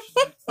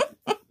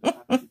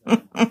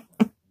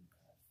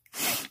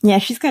 Yeah,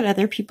 she's got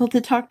other people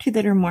to talk to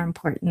that are more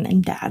important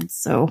than Dad,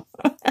 so...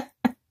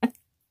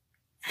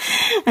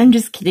 I'm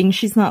just kidding.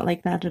 She's not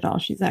like that at all.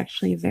 She's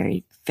actually a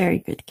very, very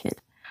good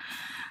kid.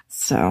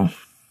 So...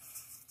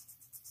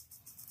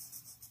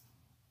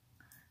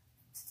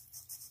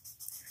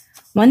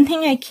 One thing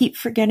I keep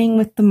forgetting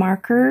with the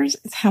markers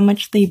is how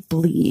much they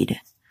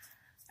bleed.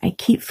 I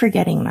keep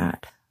forgetting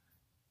that.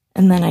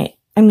 And then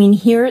I mean,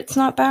 here it's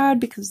not bad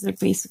because they're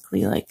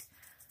basically like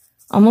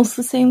almost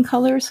the same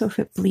color. So if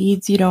it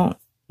bleeds, you don't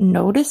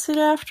notice it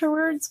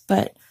afterwards.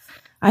 But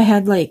I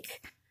have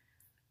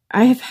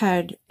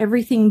had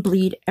everything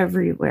bleed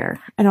everywhere.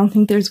 I don't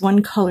think there's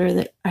one color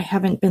that I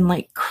haven't been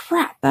like,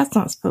 crap, that's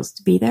not supposed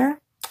to be there.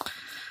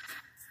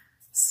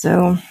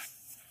 So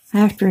I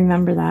have to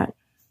remember that.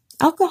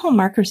 Alcohol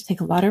markers take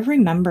a lot of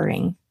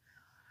remembering.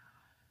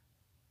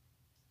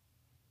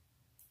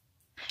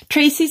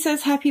 Tracy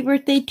says happy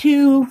birthday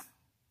too.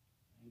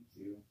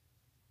 Thank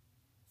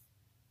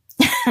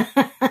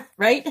you.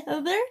 Right,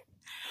 Heather?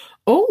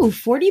 Oh,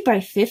 40 by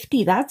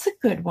 50. That's a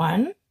good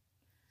one.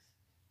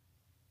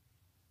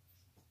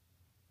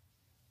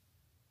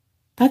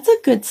 That's a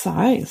good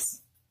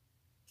size.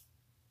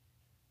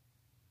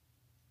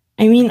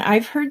 I mean,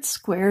 I've heard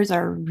squares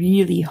are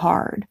really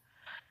hard.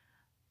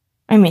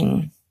 I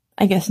mean,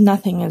 I guess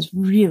nothing is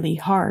really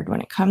hard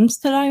when it comes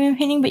to diamond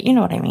painting, but you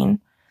know what I mean.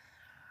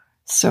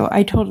 So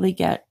I totally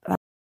get that.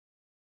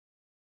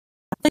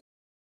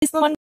 Is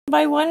the 1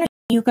 by 1?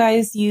 You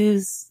guys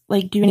use,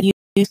 like, do you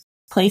use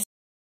place?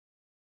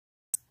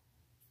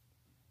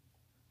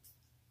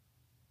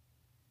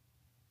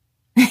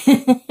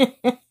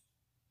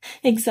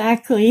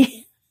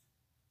 Exactly.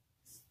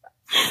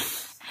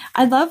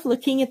 I love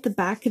looking at the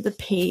back of the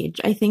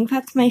page. I think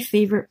that's my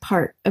favorite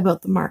part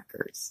about the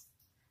markers.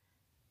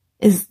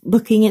 Is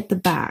looking at the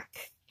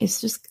back.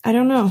 It's just, I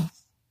don't know.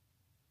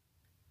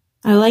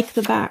 I like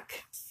the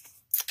back.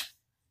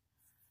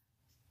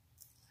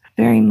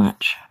 Very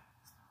much.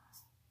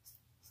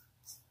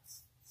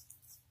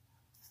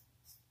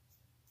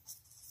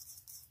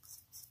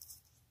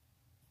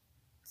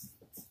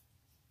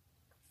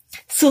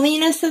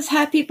 Selena says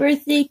happy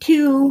birthday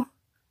too.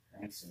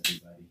 Thanks,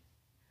 everybody.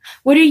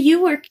 What are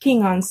you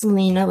working on,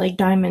 Selena, like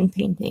diamond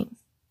painting?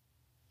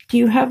 Do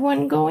you have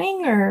one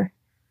going, or?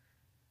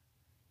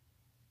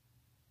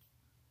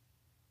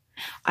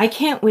 I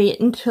can't wait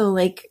until,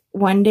 like,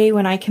 one day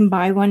when I can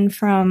buy one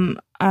from,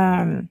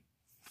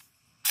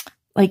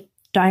 like,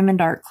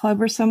 Diamond Art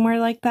Club or somewhere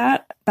like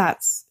that.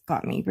 That's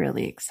got me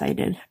really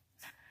excited.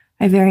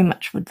 I very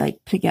much would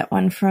like to get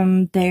one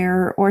from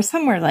there or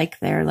somewhere like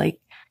there, like,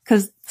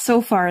 because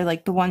so far,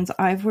 like, the ones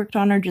I've worked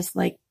on are just,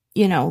 like,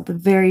 you know, the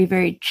very,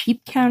 very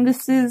cheap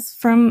canvases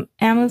from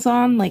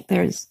Amazon. Like,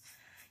 there's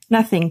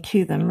nothing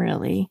to them,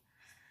 really.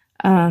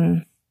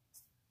 And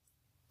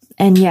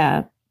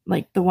yeah,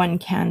 like, the one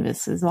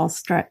canvas is all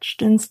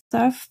stretched and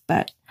stuff,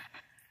 but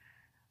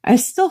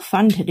it's still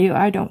fun to do.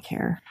 I don't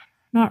care.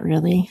 Not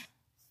really.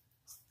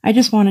 I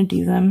just want to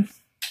do them.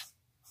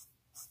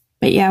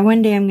 But yeah,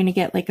 one day I'm going to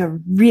get, like, a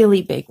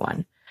really big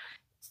one.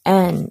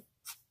 And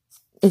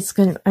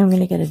I'm going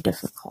to get a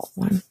difficult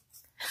one.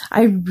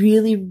 I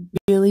really,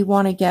 really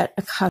want to get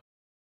a custom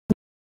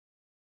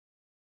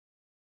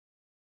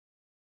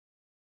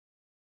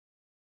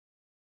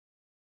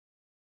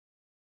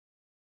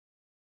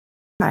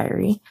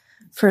diary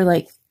for,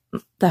 like,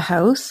 the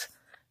house,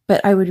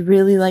 but I would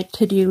really like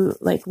to do,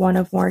 like, one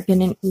of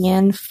Morgan and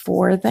Ian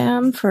for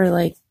them for,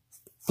 like,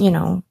 you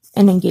know,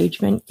 an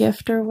engagement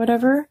gift or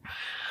whatever.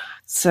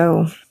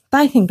 So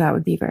I think that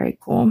would be very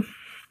cool.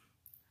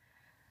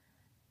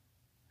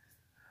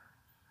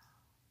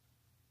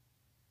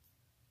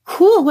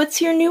 Cool.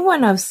 What's your new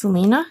one of,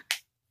 Selena?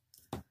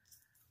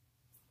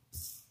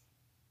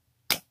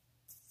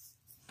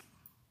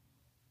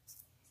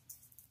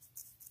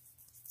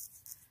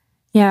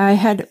 Yeah, I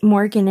had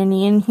Morgan and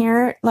Ian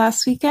here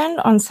last weekend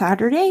on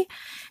Saturday,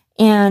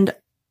 and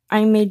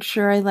I made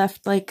sure I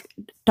left, like,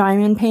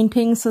 diamond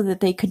painting so that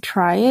they could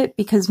try it,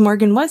 because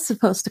Morgan was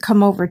supposed to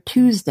come over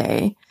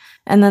Tuesday,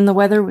 and then the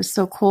weather was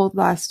so cold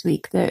last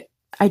week that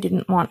I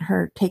didn't want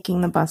her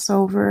taking the bus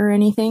over or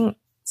anything.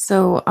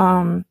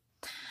 So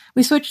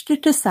we switched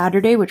it to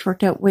Saturday, which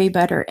worked out way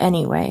better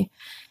anyway.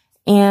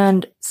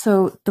 And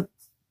so the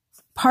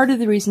part of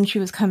the reason she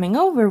was coming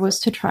over was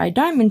to try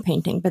diamond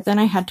painting, but then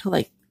I had to,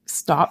 like,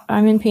 stop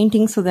diamond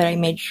painting so that I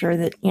made sure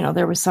that, you know,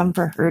 there was some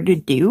for her to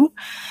do.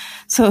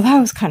 So that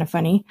was kind of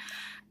funny.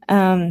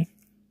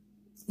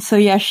 So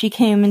yeah, she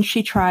came and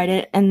she tried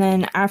it, and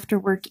then after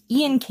work,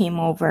 Ian came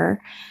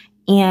over,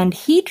 and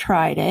he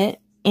tried it,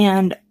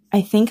 and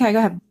I think I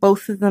got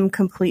both of them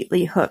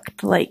completely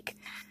hooked. Like,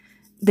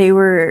 they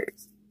were,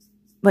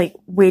 like,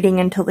 waiting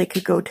until they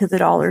could go to the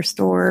dollar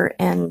store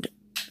and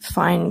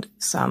find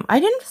some. I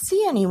didn't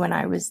see any when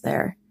I was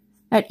there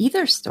at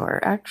either store,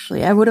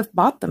 actually. I would have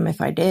bought them if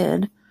I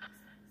did.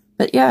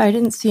 But yeah, I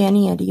didn't see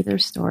any at either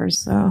store,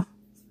 so.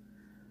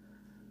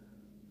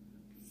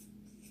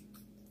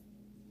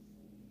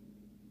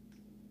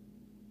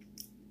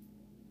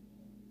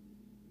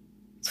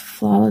 It's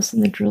flawless,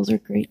 and the drills are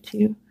great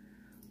too.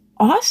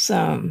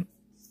 Awesome.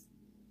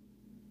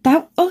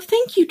 Oh,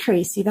 thank you,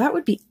 Tracy. That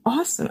would be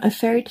awesome. A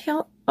fairy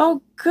tale.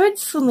 Oh, good,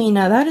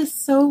 Selena. That is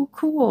so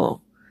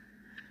cool.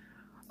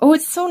 Oh,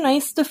 it's so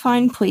nice to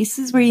find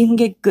places where you can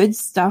get good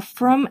stuff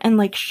from and,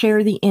 like,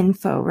 share the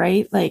info,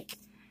 right? Like,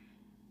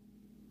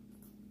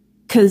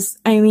 because,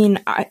 I mean,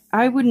 I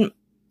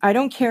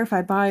don't care if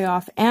I buy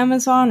off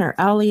Amazon or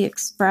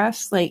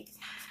AliExpress. Like,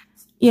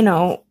 you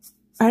know,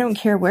 I don't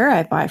care where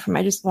I buy from.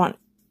 I just want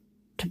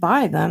to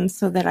buy them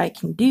so that I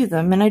can do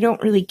them. And I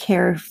don't really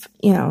care if,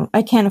 you know,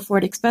 I can't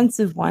afford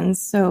expensive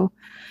ones. So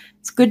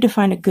it's good to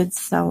find a good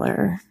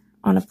seller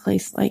on a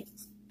place like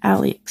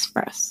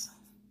AliExpress.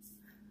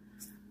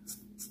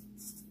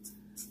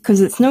 Because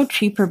it's no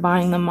cheaper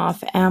buying them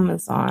off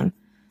Amazon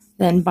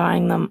than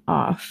buying them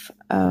off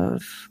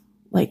of,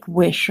 like,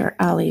 Wish or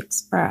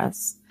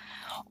AliExpress.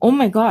 Oh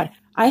my god,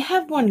 I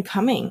have one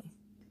coming.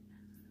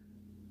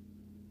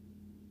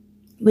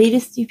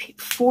 Latest EP,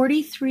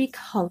 43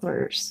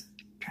 colors.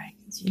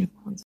 Dragons,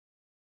 unicorns.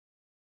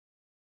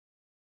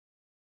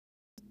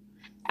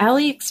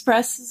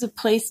 AliExpress is a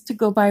place to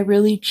go buy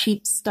really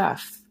cheap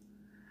stuff.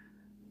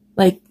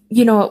 Like,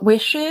 you know what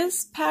Wish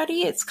is,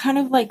 Patty? It's kind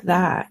of like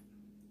that.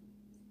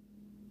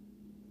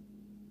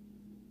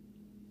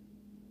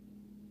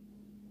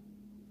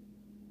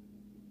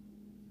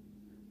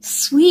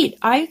 Sweet,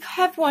 I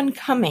have one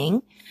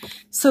coming.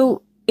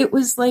 So it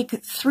was like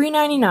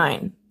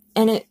 $3.99,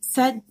 and it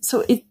said,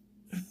 so it,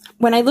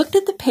 when I looked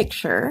at the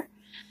picture,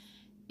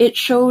 it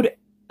showed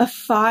a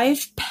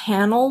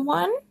 5-panel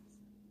one.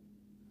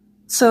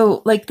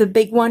 So like the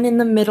big one in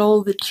the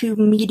middle, the 2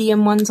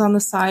 medium ones on the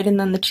side, and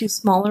then the 2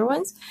 smaller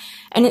ones.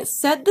 And it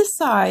said the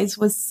size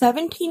was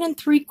 17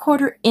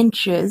 3/4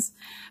 inches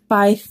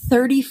by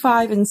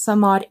 35 and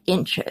some odd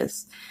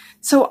inches.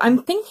 So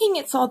I'm thinking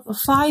it's all the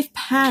 5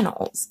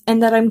 panels,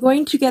 and that I'm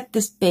going to get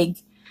this big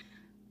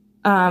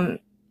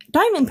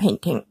diamond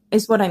painting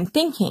is what I'm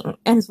thinking,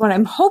 and is what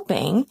I'm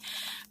hoping.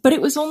 But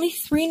it was only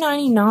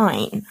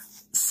 $3.99.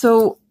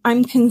 So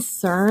I'm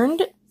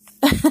concerned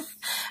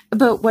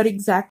about what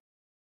exactly.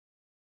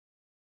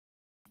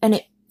 And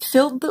it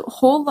filled the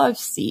whole love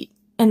seat,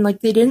 and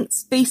like they didn't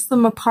space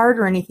them apart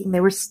or anything.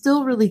 They were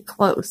still really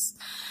close.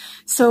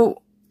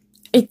 So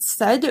it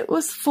said it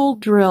was full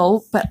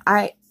drill, but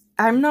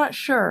I'm not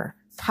sure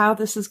how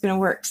this is going to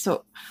work.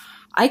 So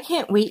I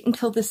can't wait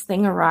until this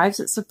thing arrives.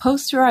 It's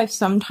supposed to arrive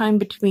sometime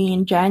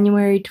between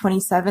January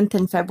 27th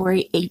and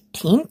February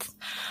 18th.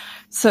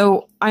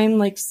 So I'm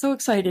like so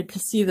excited to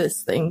see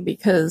this thing,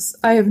 because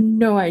I have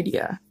no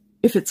idea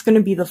if it's going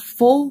to be the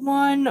full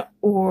one,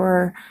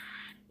 or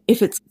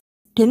if it's,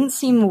 didn't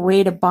seem a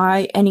way to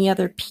buy any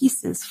other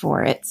pieces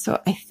for it.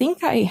 So I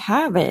think I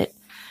have it.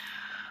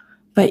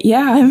 But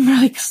yeah, I'm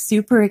like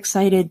super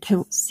excited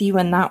to see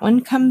when that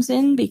one comes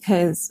in,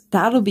 because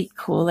that'll be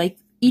cool. Like,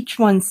 each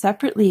one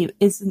separately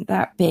isn't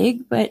that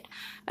big, but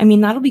I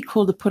mean, that'll be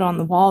cool to put on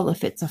the wall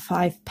if it's a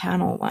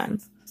 5-panel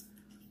one.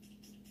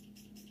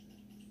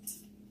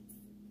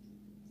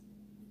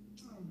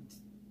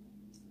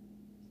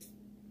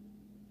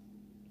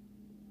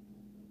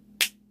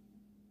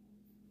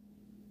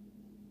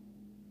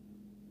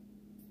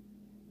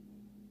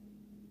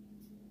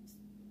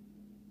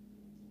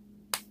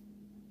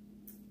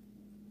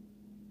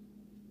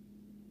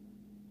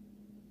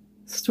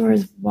 Store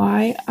is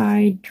Why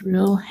I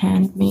Drill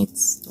Handmade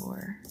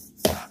Store.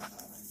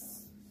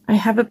 I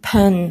have a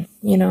pen,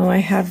 you know, I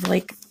have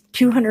like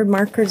 200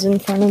 markers in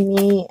front of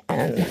me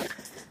and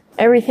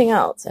everything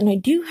else. And I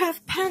do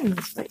have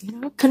pens, but you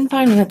know, couldn't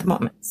find one at the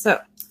moment. So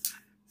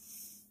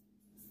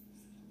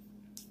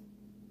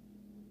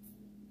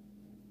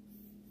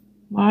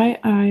Why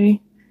I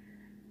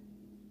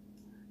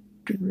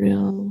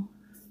Drill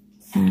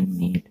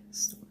Handmade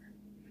Store.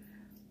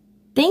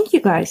 Thank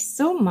you guys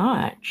so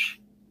much.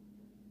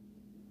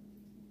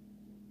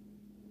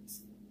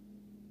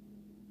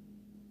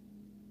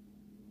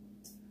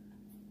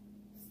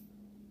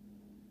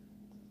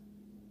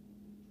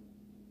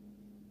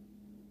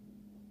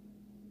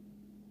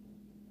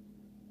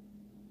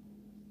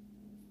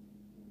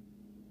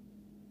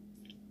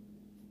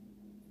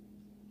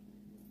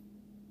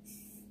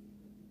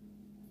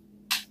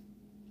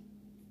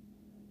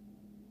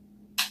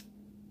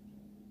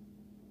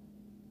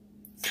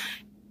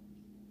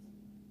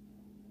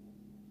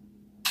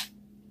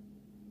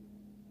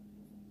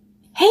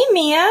 Hey,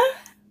 Mia.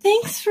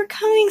 Thanks for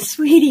coming,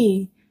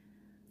 sweetie.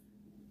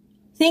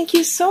 Thank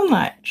you so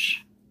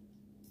much.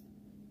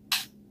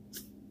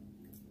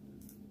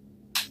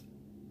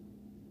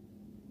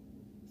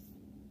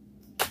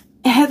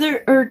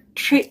 Heather or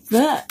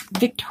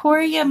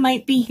Victoria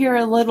might be here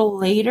a little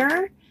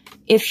later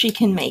if she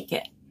can make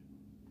it.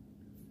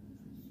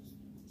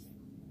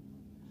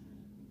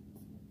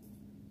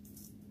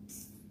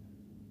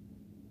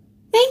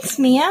 Thanks,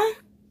 Mia.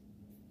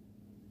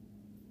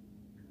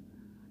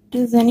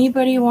 Does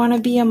anybody want to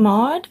be a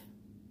mod?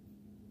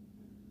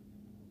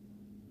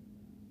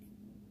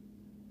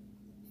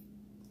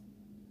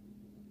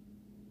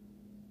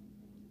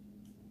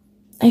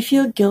 I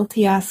feel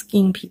guilty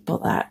asking people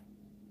that.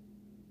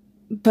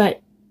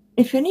 But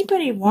if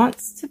anybody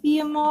wants to be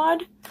a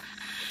mod,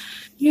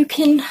 you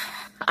can.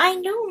 I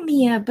know,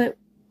 Mia, but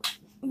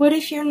what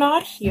if you're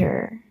not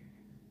here?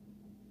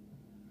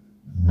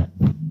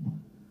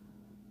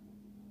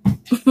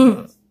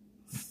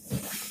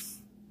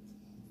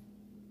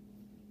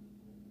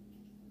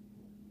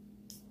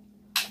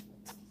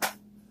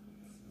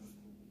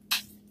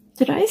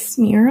 Did I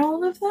smear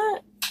all of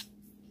that?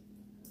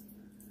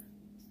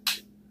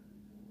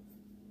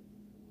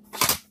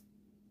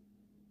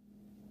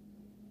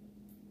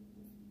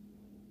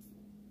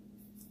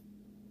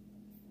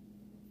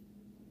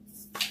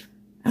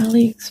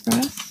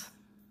 AliExpress?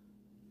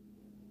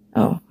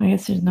 Oh, I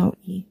guess there's no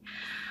E.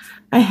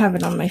 I have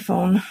it on my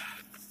phone.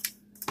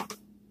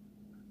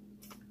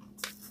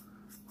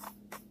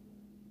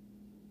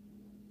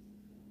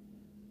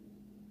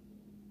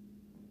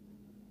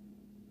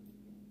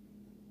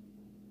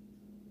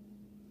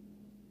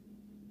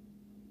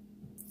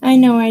 I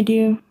know I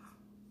do.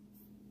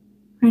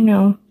 I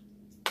know.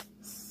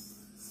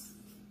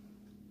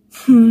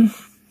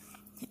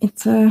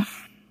 It's a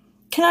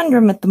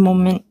conundrum at the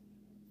moment.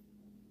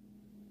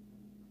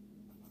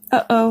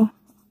 Uh-oh.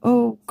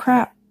 Oh,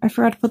 crap. I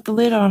forgot to put the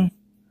lid on.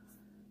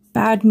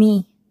 Bad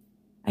me.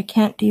 I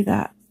can't do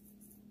that.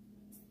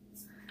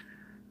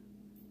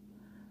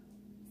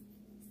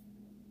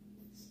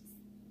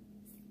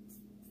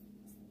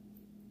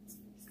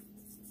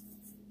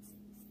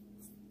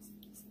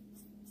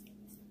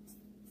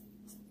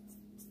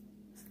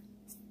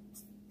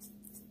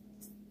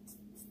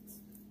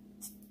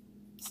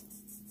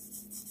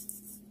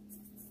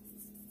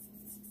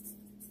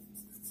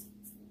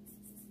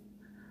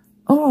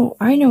 Oh,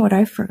 I know what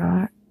I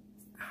forgot.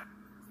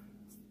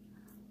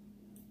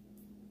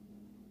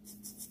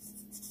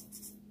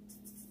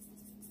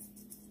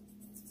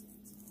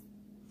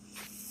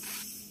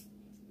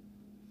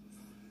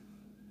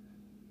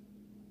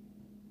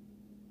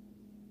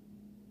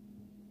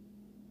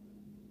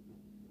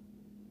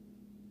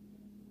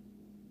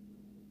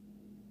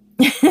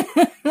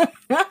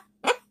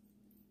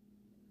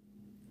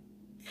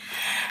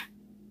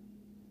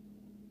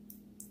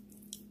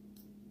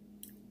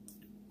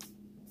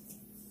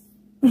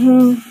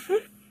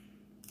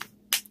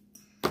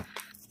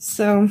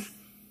 So,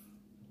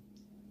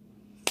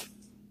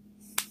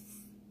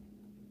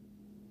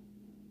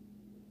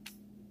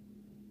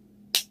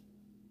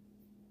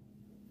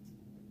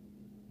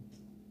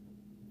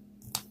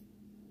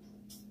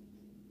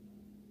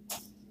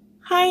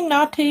 hi,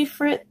 Nate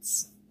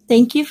Fritz.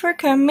 Thank you for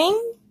coming.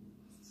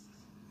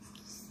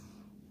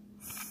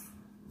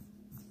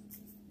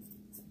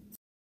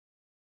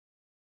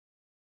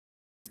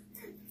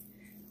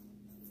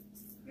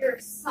 Your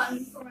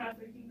son from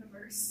another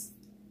universe.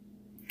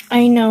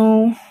 I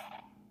know.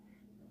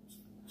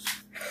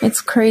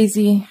 It's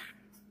crazy.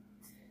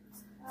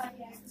 Yeah,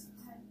 I just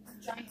had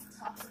a giant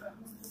talk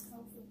about mental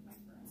health with my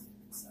friend,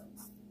 so.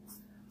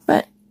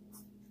 But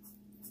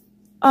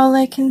all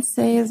I can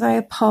say is I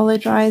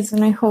apologize,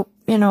 and I hope,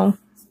 you know,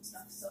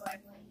 Stuff, so I'm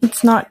like,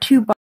 it's not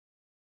too bad.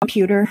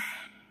 Computer.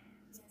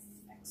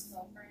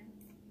 ex-girlfriend.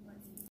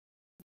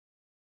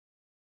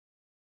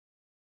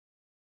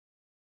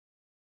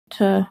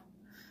 To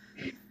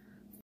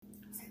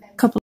a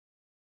couple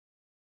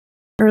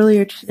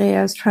earlier today,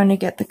 I was trying to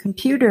get the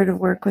computer to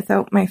work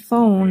without my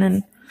phone,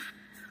 and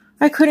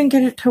I couldn't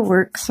get it to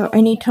work, so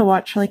I need to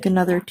watch like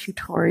another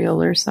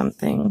tutorial or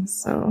something.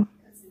 So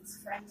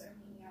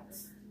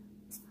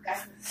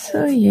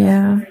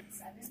yeah.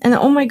 And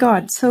oh my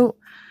god, so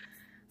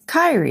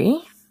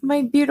Kyrie,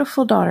 my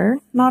beautiful daughter,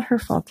 not her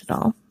fault at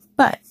all,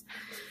 but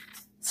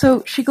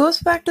so she goes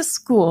back to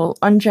school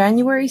on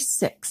January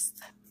 6th.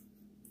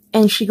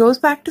 And she goes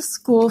back to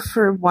school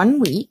for 1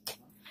 week,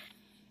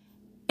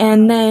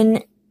 and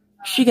then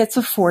she gets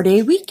a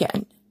 4-day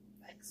weekend.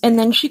 And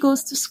then she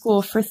goes to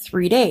school for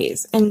 3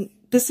 days. And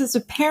this is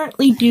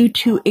apparently due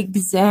to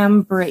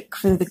exam break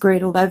for the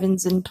grade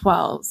 11s and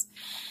 12s.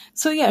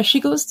 So yeah, she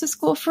goes to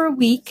school for a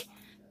week,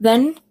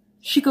 then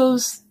she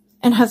goes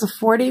and has a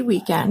 4-day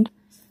weekend,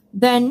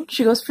 then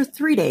she goes for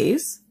 3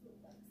 days,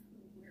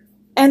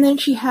 and then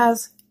she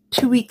has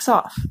 2 weeks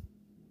off.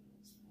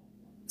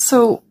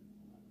 So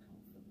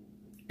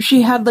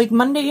she had like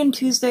Monday and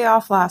Tuesday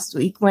off last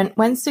week, went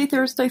Wednesday,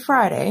 Thursday,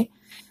 Friday,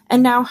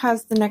 and now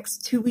has the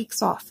next 2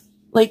 weeks off.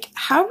 Like,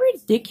 how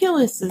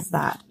ridiculous is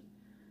that?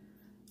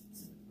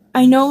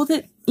 I know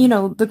that, you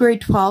know, the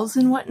grade 12s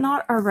and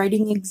whatnot are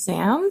writing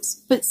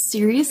exams, but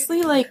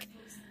seriously, like,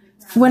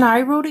 when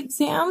I wrote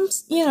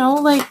exams, you know,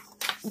 like,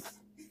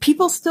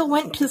 people still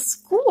went to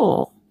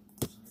school.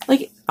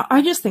 Like,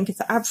 I just think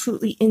it's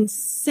absolutely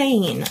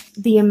insane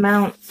the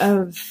amount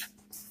of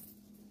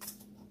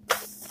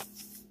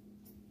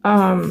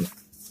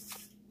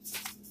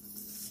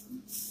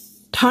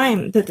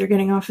time that they're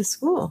getting off of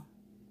school.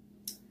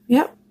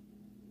 Yep.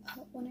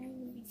 When are you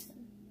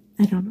leaving?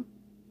 I don't know.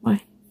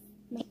 Why?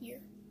 My ear.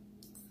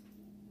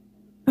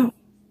 Oh.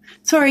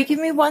 Sorry, give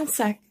me 1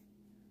 sec.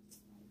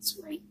 It's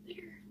right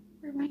there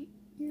where my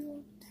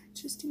earlobe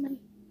attaches to my...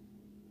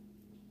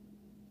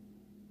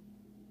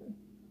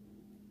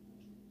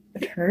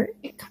 It hurt?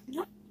 It comes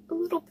up a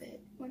little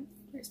bit when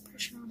there's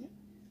pressure on it.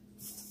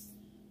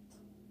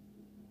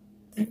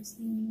 There's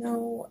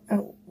no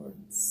outward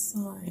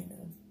sign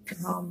of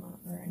trauma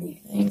or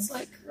anything. It's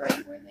like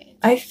right where they...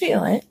 I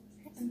feel it.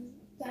 And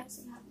that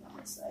doesn't happen on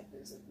this side.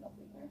 There's like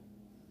nothing there.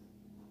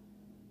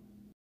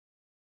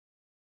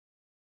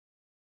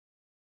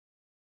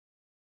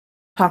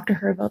 Talk to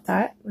her about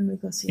that when we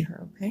go see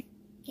her, okay?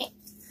 Okay.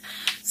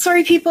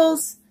 Sorry,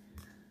 peoples.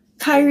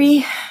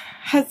 Kyrie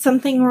had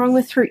something wrong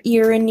with her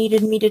ear and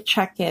needed me to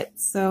check it,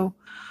 so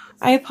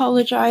I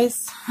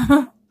apologize.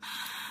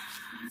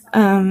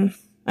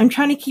 I'm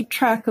trying to keep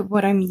track of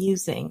what I'm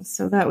using,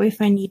 so that way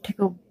if I need to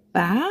go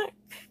back,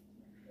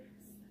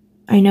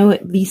 I know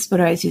at least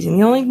what I was using.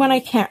 The only one I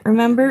can't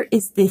remember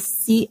is this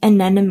Sea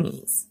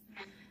Anemones.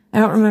 I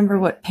don't remember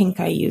what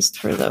pink I used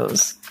for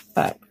those,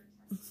 but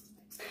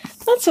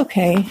that's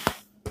okay.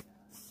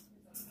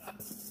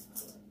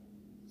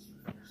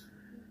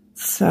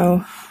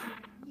 So,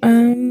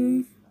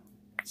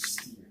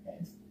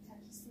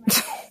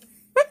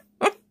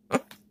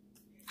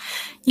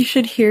 you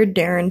should hear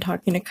Darren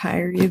talking to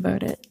Kyrie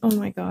about it. Oh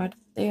my god,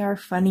 they are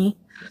funny.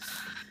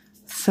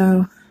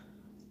 So,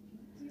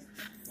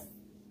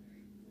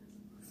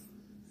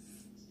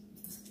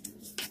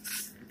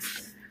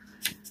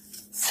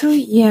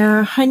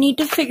 yeah, I need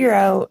to figure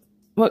out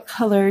what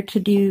color to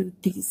do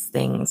these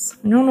things.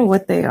 I don't know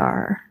what they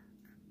are.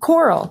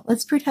 Coral.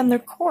 Let's pretend they're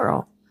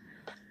coral.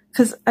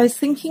 Because I was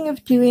thinking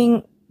of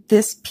doing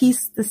this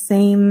piece the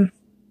same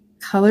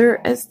color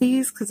as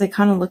these because they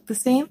kind of look the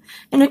same.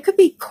 And it could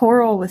be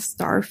coral with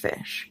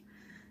starfish.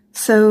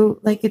 So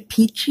like a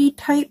peachy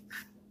type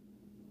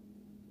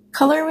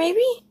color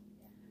maybe?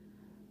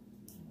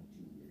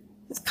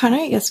 It's kind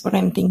of, I guess, what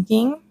I'm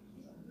thinking.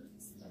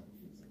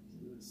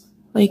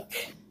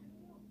 Like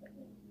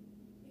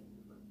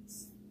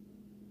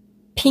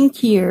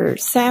pinkier,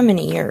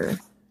 salmonier,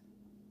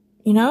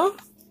 you know?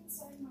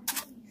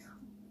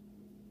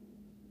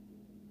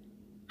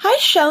 Hi,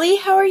 Shelly.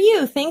 How are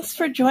you? Thanks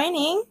for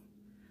joining.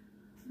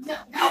 No.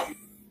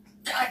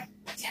 God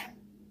damn.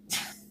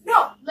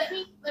 No, let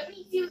me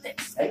do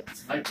this. Hey,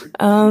 it's my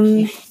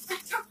birthday.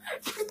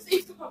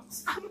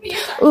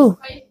 Ooh,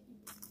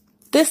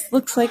 this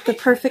looks like the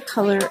perfect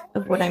color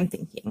of what I'm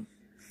thinking.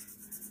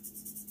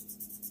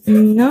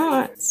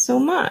 Not so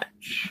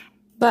much,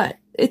 but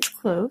it's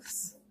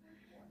close.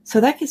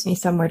 So that gives me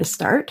somewhere to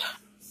start.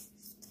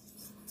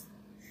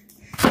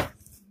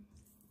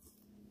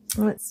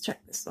 Let's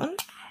check this one.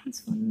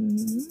 This one.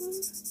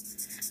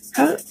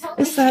 How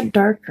is that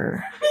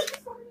darker?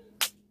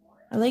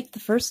 I like the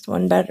first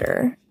one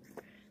better.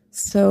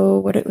 So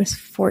what, it was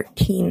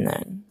 14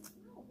 then.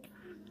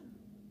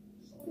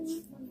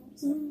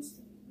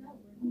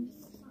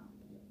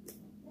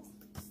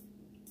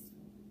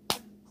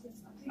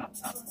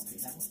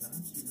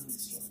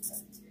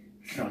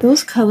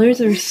 Those colors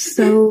are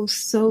so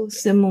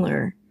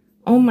similar.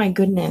 Oh my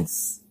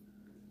goodness.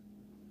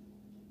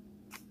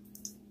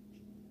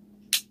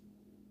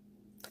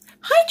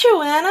 Hi,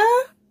 Joanna.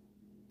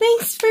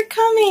 Thanks for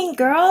coming,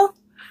 girl.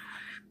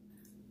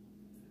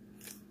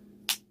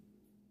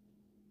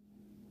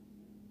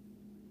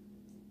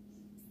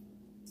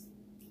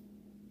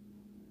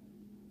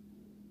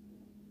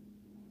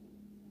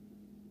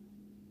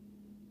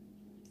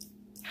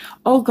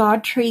 Oh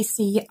God,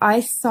 Tracy,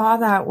 I saw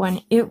that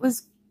one. It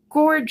was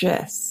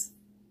gorgeous.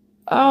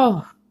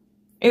 Oh,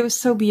 it was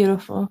so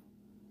beautiful.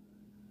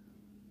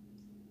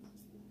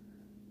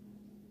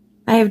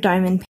 I have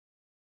diamond paint,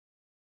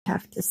 I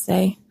have to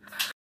say.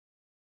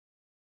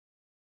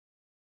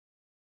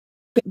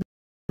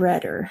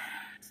 Redder.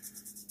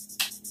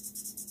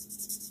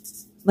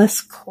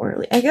 Less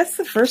corally. I guess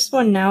the first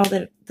one, now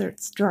that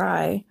it's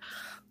dry,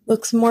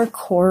 looks more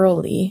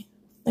corally,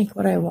 like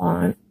what I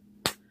want.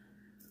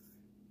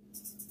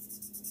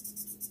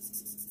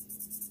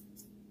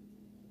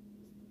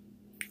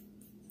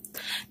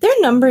 Their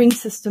numbering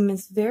system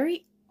is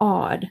very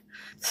odd.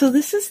 So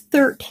this is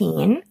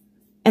 13,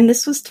 and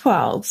this was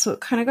 12, so it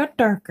kind of got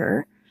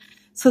darker.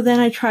 So then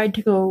I tried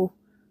to go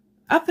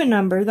up a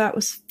number. That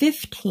was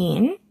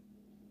 15.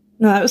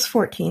 No, that was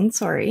 14,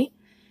 sorry.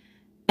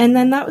 And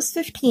then that was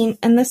 15,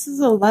 and this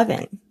is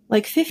 11.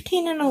 Like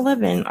 15 and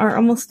 11 are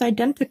almost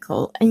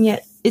identical, and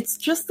yet it's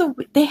just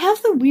they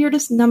have the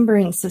weirdest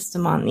numbering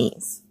system on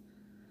these.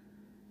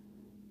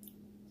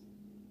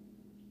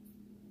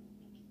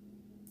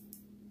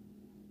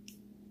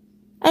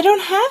 I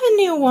don't have a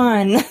new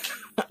one.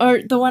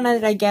 Or the one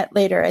that I get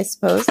later, I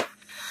suppose.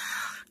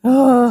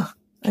 Oh,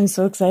 I'm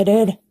so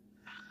excited.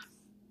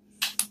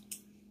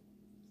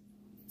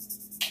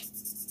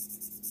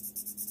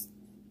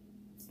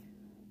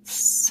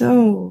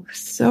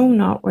 so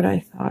not what I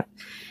thought.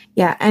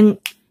 Yeah, and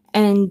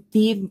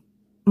the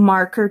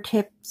marker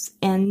tips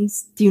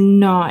ends do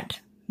not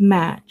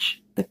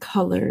match the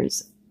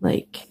colors.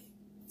 Like,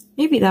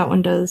 maybe that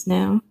one does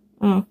now.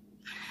 Oh.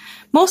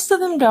 Most of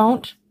them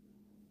don't.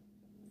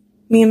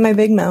 Me and my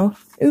big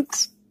mouth.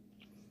 Oops.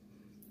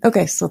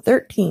 Okay, so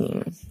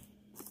 13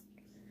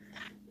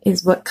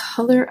 is what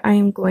color I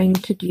am going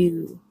to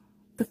do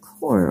the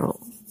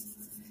coral.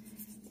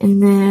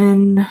 And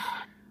then,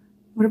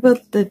 what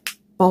about the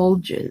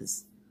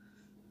bulges?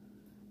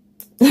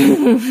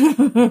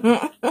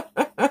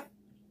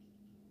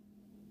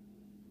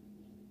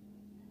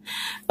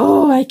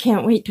 Oh, I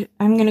can't wait to,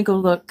 I'm gonna go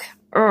look.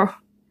 Oh.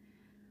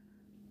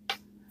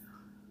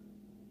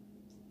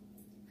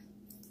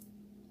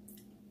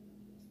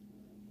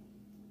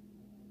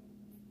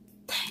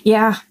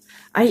 Yeah,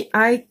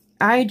 I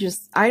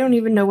don't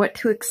even know what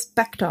to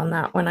expect on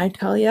that one, I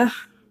tell ya.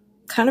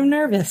 Kind of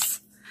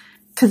nervous.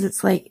 Because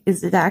it's like,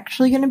 is it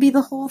actually going to be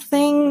the whole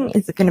thing?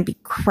 Is it going to be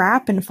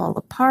crap and fall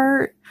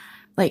apart?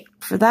 Like,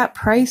 for that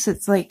price,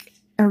 it's like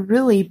a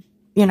really,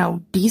 you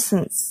know,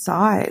 decent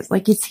size.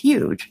 Like, it's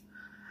huge.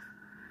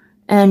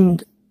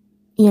 And,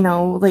 you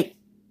know, like,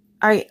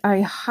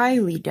 I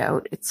highly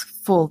doubt it's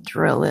full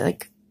drill.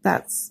 Like,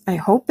 I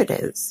hope it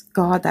is.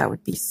 God, that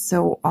would be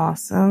so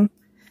awesome.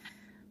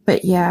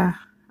 But yeah,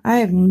 I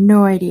have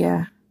no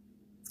idea.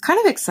 It's kind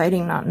of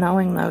exciting not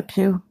knowing, though,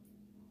 too.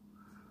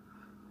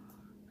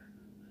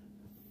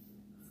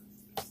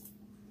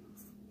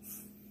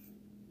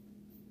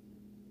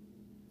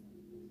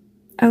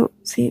 Oh,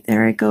 see,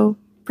 there I go,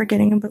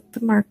 forgetting about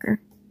the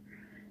marker.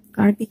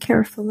 Gotta be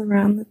careful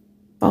around the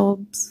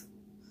bulbs.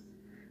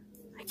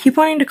 I keep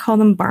wanting to call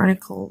them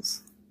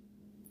barnacles.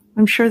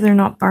 I'm sure they're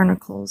not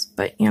barnacles,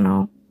 but, you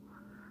know,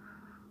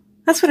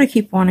 that's what I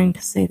keep wanting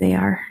to say they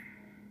are.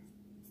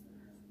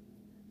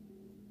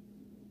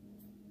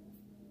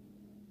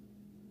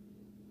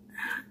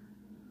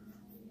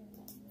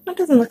 That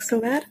doesn't look so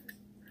bad.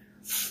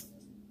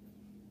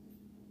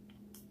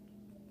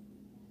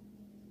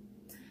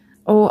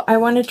 Oh, I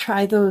want to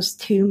try those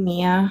too,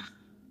 Mia.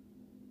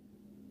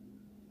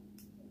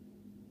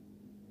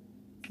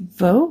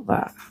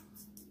 Vova.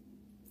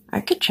 I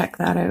could check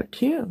that out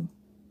too.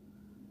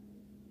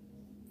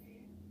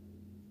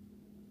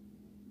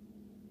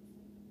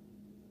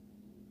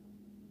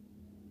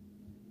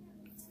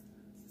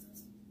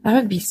 That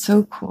would be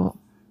so cool.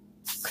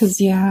 'Cause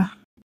yeah.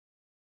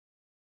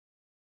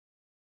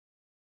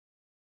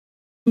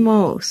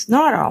 Most,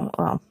 not all,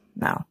 well,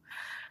 no.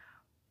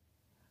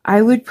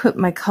 I would put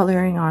my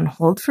coloring on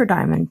hold for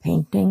diamond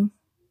painting.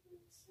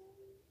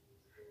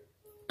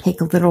 Take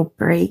a little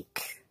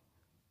break.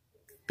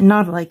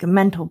 Not like a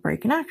mental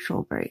break, an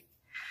actual break.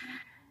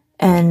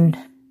 And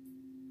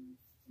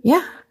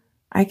yeah,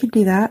 I could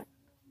do that.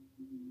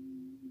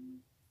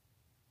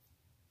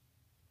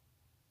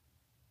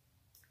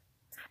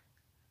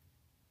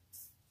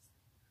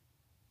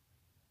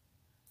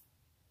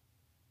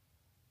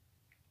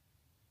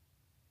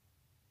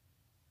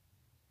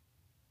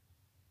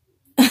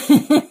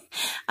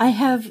 I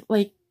have,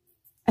 like,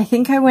 I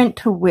think I went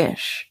to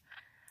Wish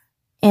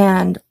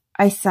and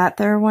I sat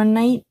there one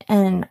night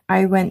and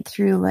I went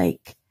through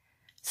like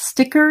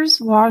stickers,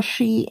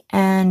 washi,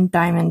 and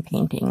diamond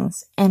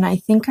paintings. And I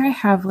think I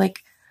have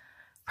like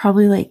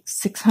probably like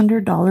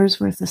 $600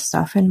 worth of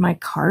stuff in my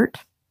cart.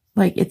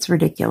 Like, it's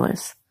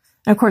ridiculous.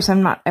 And of course,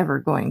 I'm not ever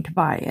going to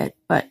buy it,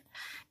 but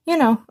you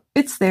know,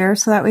 it's there.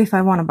 So that way, if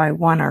I want to buy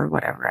one or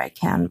whatever, I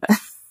can.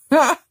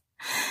 But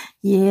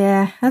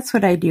yeah, that's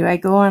what I do. I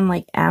go on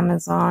like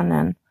Amazon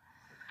and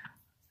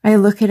I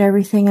look at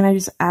everything and I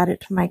just add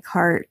it to my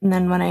cart. And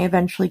then when I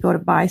eventually go to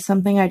buy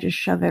something, I just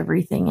shove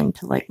everything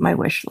into like my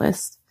wish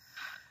list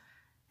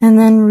and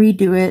then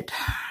redo it.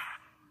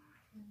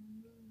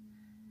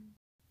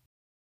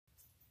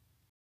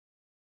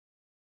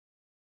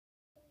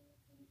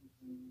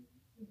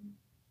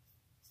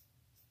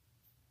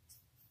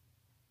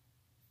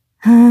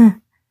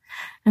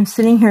 I'm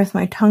sitting here with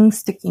my tongue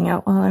sticking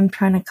out while I'm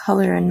trying to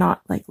color and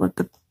not like let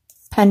the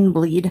pen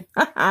bleed.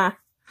 Hi,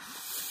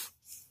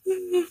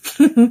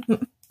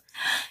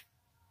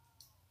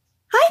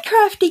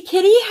 Crafty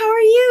Kitty. How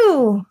are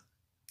you?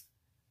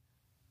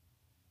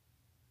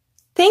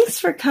 Thanks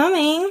for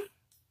coming.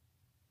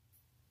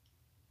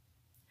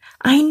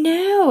 I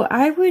know.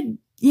 I would,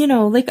 you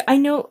know, like, I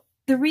know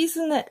the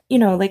reason that, you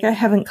know, like I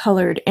haven't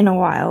colored in a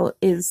while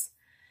is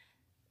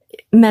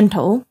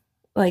mental.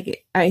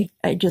 Like, I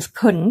just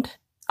couldn't.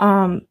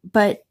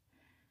 But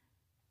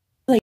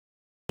like,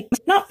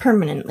 not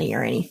permanently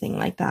or anything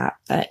like that,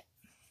 but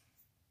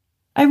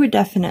I would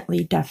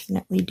definitely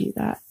do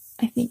that,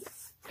 I think.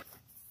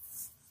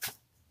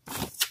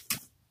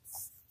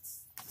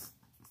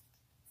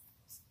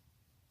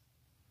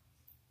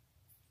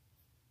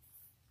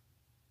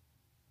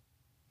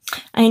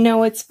 I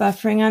know it's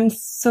buffering. I'm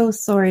so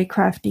sorry,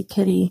 Crafty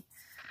Kitty.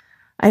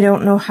 I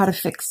don't know how to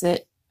fix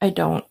it. I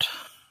don't.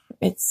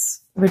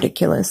 It's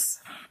ridiculous.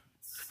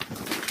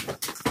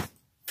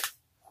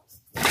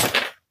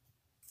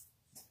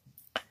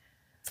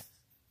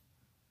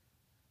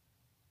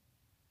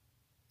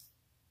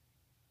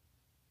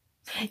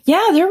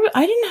 Yeah,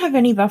 I didn't have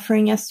any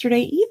buffering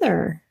yesterday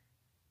either.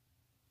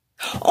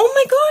 Oh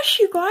my gosh,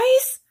 you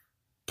guys!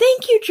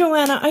 Thank you,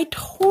 Joanna. I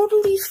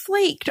totally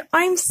flaked.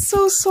 I'm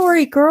so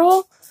sorry,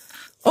 girl.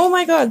 Oh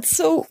my god.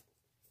 So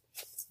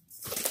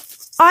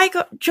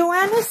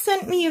Joanna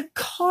sent me a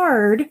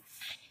card,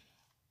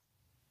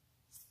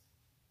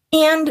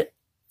 and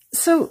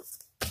so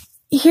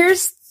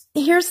here's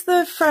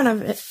the front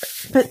of it,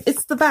 but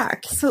it's the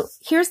back. So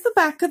here's the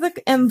back of the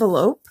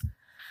envelope,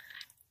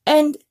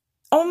 and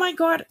oh my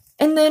god.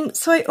 And then,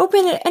 so I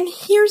open it, and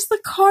here's the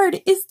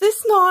card. Is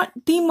this not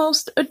the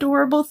most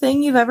adorable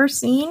thing you've ever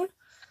seen?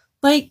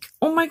 Like,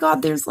 oh my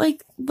god, there's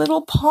like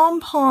little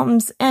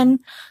pom-poms and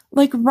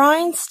like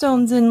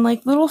rhinestones and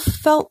like little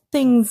felt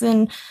things.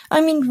 And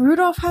I mean,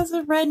 Rudolph has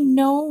a red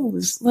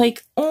nose.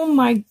 Like, oh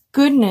my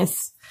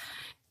goodness.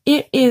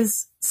 It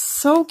is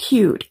so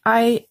cute.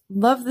 I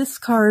love this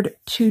card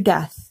to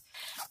death.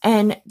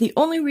 And the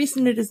only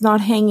reason it is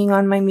not hanging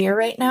on my mirror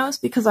right now is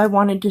because I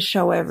wanted to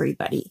show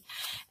everybody.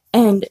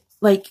 And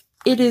like,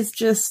 it is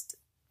just,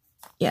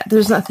 yeah,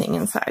 there's nothing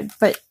inside,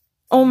 but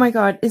oh my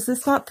god, is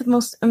this not the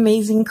most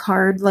amazing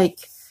card? Like,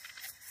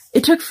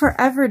 it took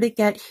forever to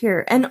get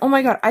here. And oh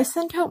my god, I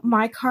sent out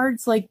my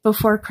cards like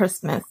before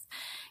Christmas.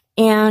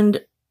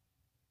 And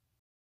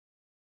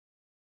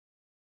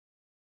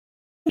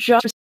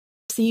just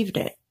received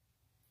it.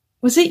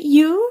 Was it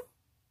you,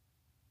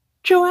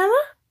 Joanna?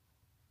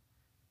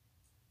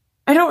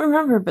 I don't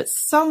remember, but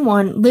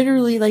someone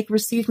literally like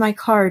received my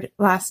card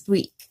last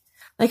week.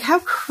 Like, how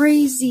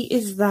crazy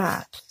is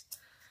that?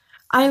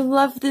 I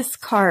love this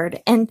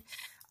card, and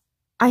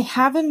I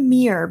have a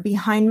mirror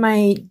behind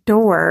my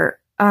door,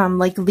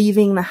 like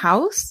leaving the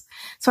house.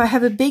 So I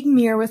have a big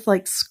mirror with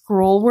like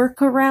scroll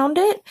work around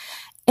it.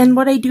 And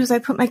what I do is I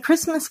put my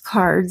Christmas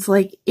cards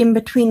like in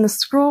between the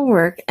scroll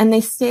work, and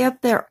they stay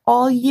up there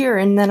all year,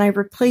 and then I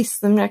replace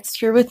them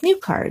next year with new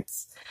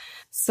cards.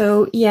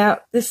 So yeah,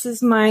 this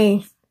is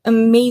my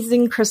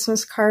amazing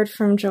Christmas card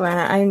from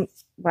Joanna.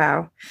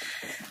 Wow.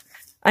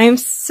 I am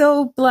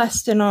so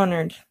blessed and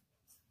honored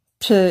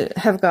to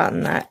have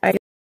gotten that. I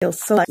feel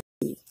so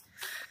lucky.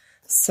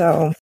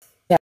 So,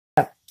 yeah.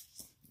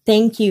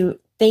 Thank you,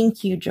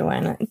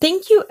 Joanna.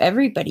 Thank you,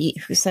 everybody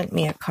who sent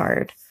me a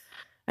card.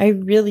 I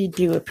really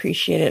do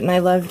appreciate it, and I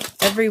loved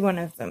every one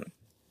of them.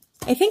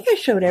 I think I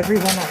showed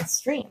everyone on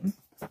stream.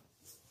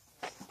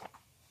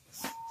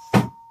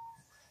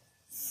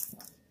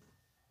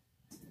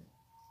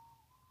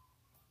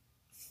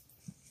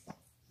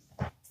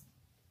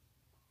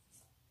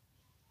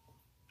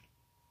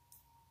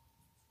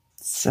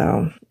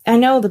 So, I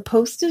know the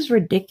post is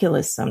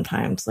ridiculous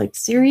sometimes. Like,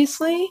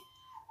 seriously?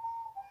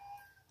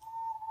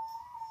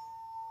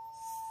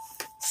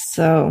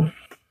 So.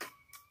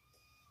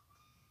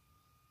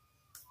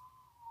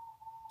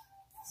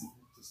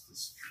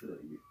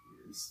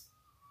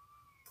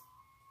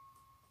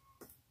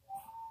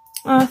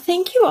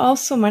 Thank you all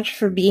so much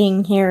for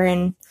being here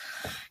and,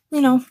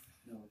 you know,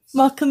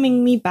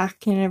 welcoming me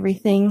back and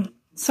everything.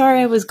 Sorry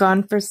I was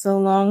gone for so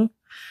long.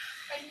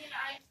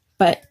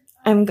 But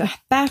I'm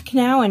back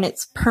now, and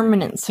it's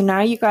permanent. So now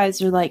you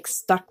guys are like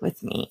stuck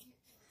with me.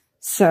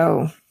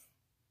 So,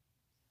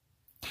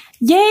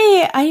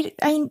 yay! I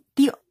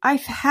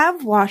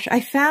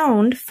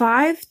found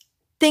 5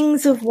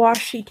 things of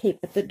washi tape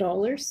at the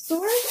dollar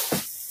store,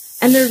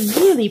 and they're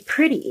really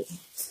pretty.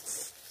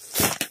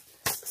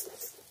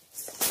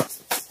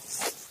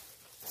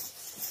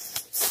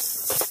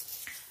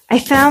 I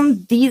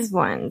found these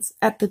ones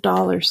at the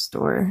dollar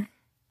store.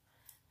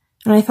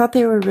 And I thought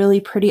they were really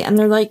pretty. And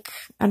they're like,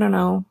 I don't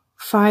know,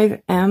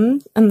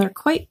 5M. And they're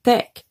quite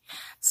thick.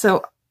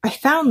 So I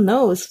found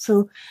those.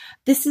 So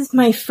this is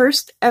my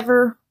first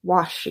ever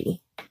washi.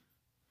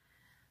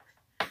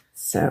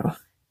 So,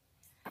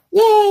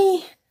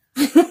 yay!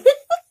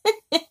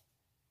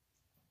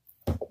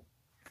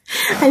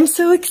 I'm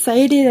so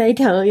excited, I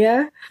tell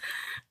ya.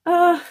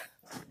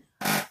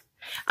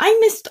 I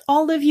missed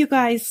all of you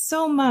guys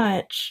so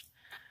much.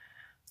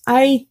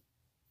 I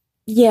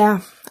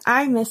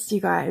missed you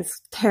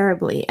guys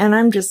terribly, and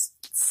I'm just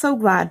so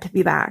glad to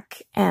be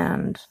back,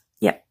 and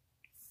yep.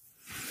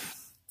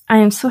 I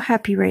am so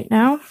happy right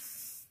now.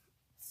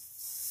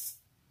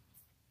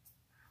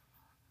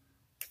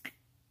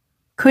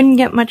 Couldn't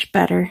get much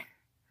better.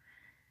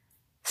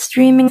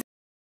 Streaming,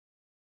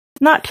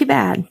 not too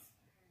bad.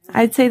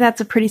 I'd say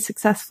that's a pretty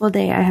successful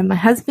day. I have my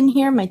husband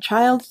here, my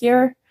child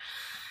here.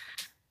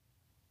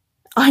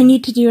 I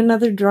need to do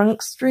another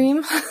drunk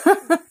stream.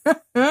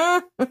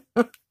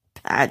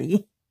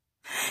 Patty,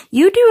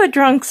 you do a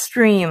drunk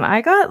stream.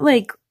 I got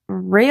like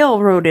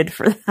railroaded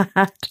for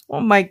that. Oh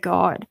my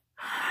god.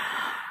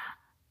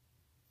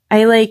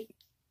 I like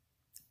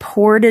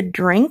poured a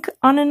drink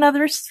on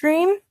another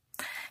stream,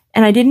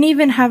 and I didn't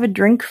even have a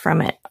drink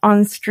from it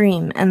on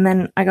stream, and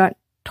then I got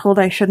told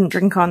I shouldn't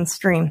drink on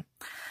stream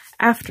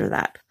after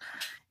that.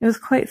 It was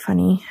quite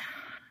funny.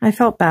 I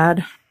felt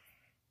bad.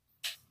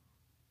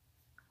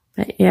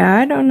 But yeah,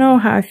 I don't know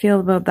how I feel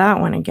about that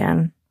one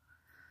again.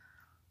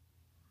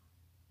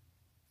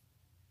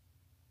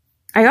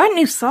 I got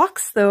new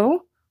socks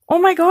though. Oh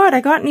my god,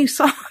 I got new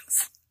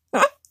socks.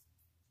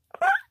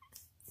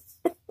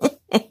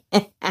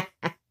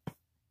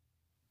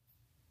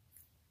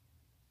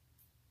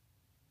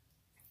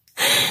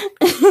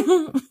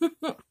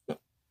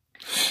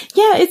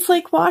 Yeah, it's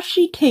like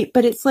washi tape,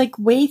 but it's like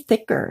way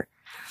thicker.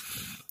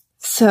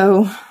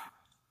 So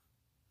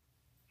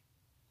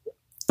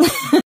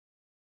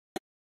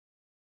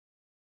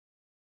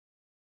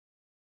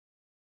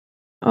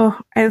oh,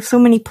 I have so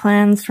many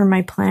plans for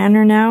my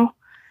planner now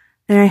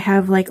that I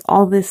have like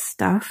all this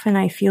stuff, and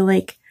I feel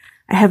like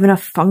I have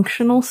enough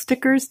functional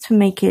stickers to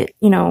make it,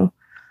 you know,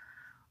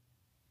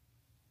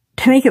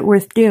 to make it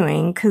worth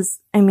doing. Cause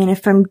I mean,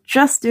 if I'm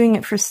just doing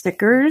it for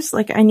stickers,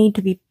 like I need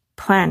to be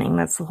planning.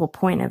 That's the whole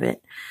point of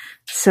it.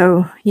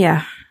 So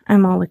yeah,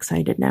 I'm all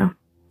excited now.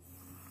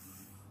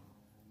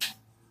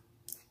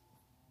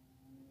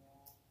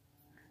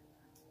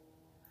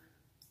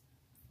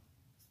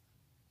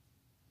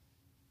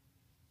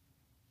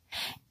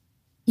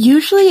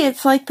 Usually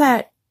it's like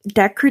that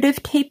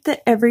decorative tape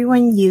that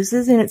everyone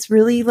uses, and it's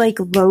really like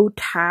low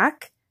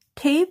tack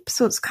tape.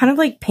 So it's kind of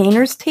like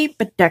painter's tape,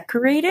 but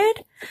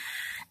decorated.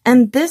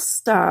 And this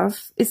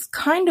stuff is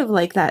kind of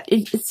like that.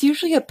 It's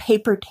usually a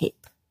paper tape.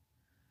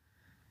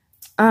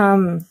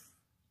 But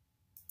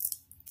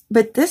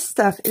this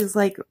stuff is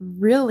like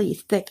really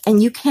thick,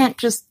 and you can't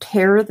just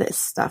tear this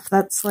stuff.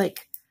 That's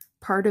like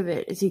part of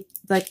it is you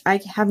like, I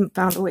haven't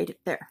found a way to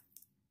there.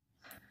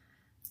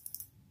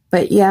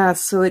 But yeah,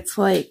 so it's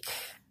like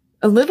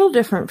a little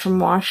different from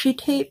washi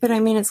tape, but I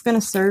mean, it's going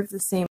to serve the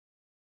same.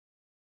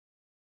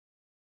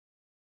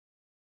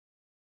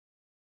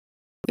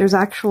 There's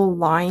actual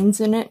lines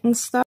in it and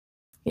stuff.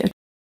 Yeah.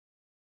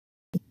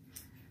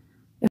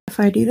 If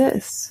I do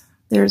this,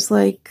 there's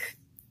like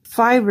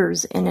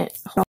fibers in it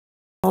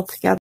all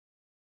together.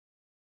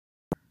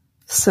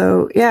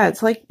 So yeah,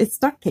 it's like, it's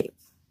duct tape,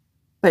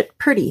 but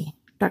pretty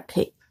duct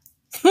tape.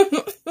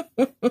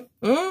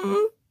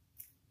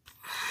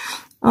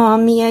 Aw,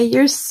 Mia,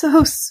 you're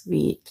so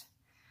sweet.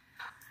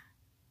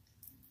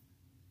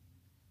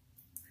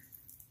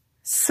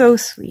 So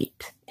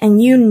sweet.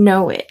 And you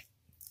know it.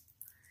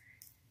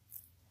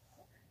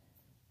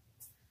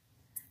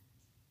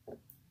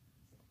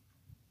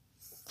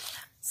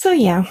 So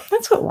yeah,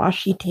 that's what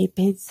washi tape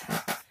is.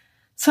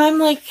 So I'm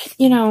like,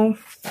 you know,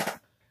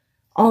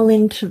 all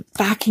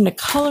back into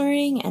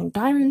coloring and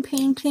diamond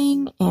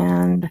painting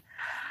and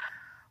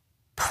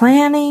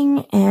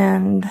planning,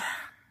 and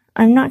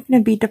I'm not going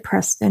to be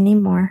depressed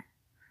anymore.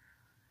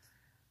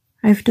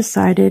 I've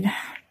decided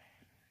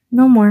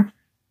no more.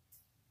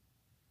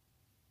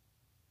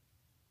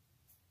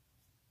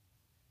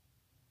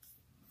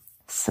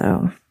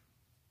 So,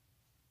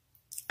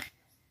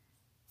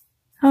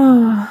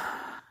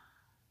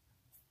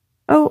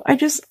 I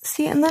just,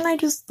 see, and then I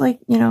just, like,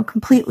 you know,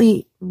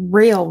 completely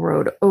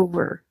railroad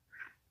over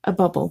a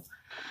bubble.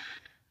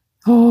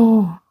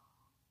 Oh.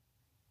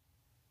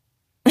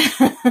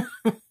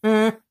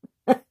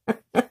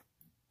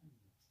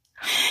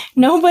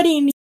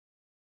 Nobody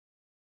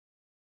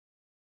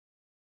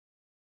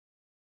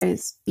needs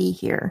to be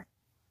here.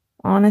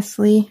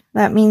 Honestly,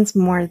 that means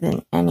more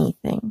than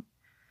anything.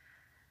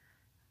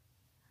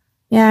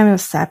 Yeah, I'm a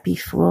sappy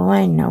fool,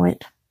 I know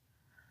it.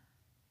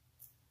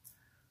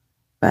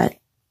 But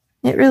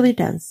it really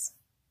does.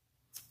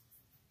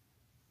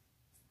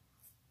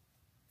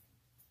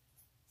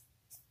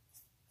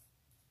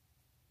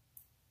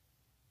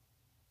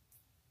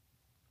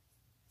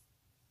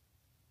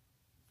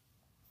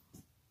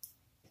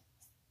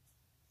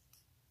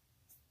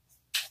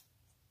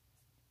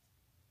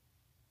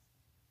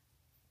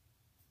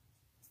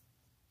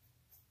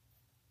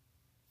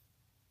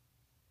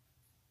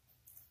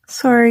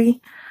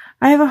 Sorry,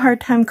 I have a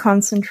hard time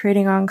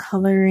concentrating on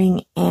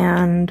coloring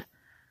and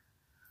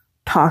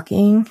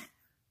talking.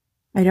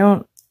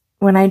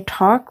 When I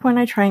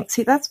try and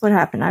see, that's what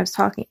happened. I was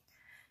talking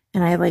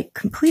and I like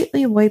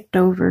completely wiped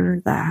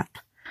over that.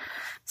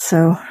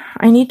 So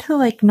I need to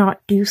like not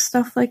do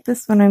stuff like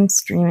this when I'm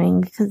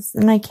streaming, because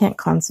then I can't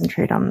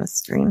concentrate on the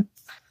stream.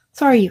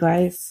 Sorry, you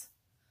guys.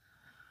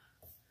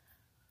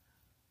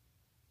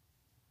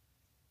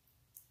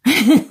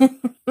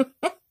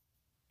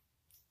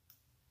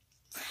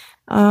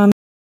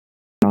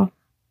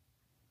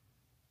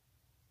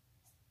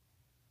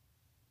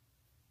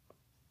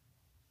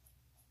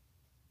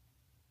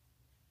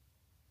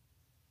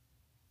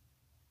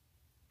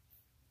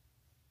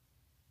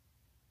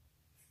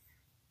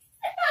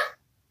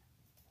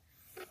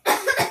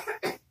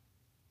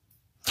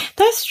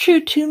 That's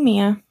true too,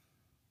 Mia.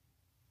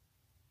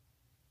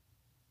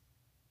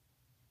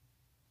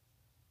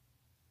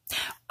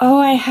 Oh,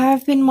 I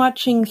have been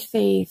watching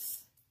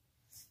Faith.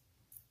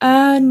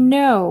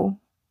 No,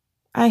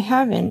 I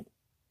haven't.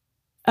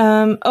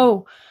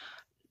 Oh,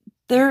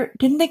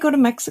 didn't they go to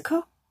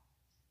Mexico?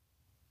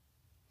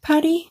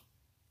 Patty?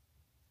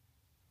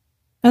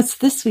 That's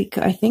this week,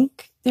 I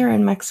think. They're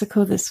in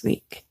Mexico this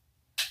week.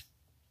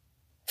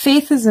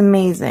 Faith is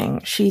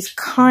amazing. She's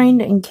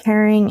kind and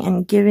caring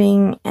and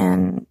giving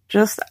and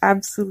just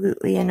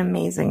absolutely an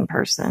amazing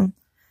person.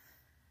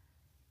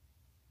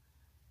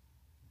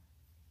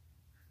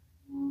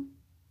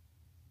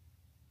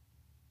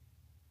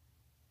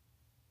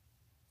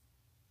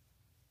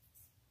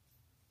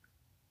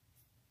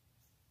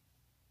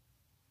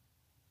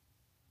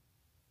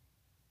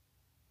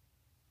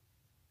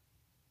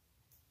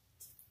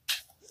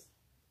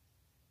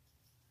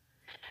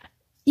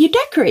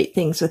 decorate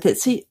things with it.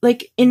 So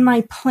like in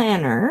my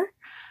planner,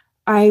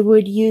 I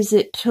would use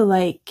it to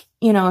like,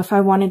 you know, if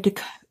I wanted to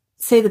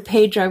say the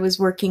page I was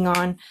working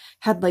on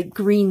had like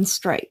green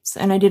stripes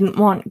and I didn't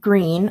want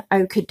green,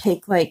 I could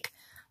take like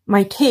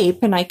my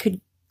tape and I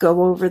could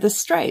go over the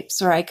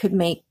stripes, or I could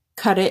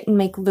cut it and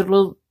make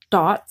little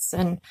dots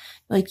and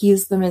like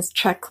use them as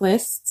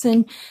checklists,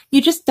 and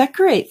you just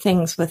decorate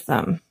things with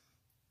them.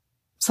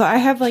 So I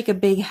have like a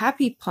big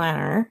happy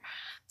planner.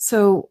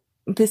 So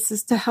this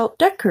is to help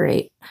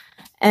decorate.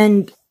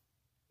 And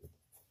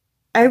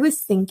I was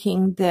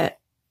thinking that,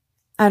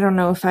 I don't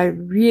know if I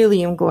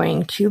really am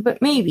going to,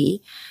 but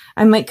maybe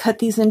I might cut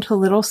these into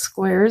little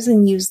squares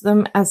and use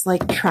them as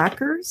like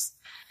trackers.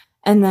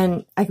 And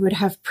then I would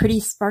have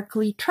pretty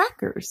sparkly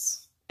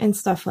trackers and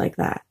stuff like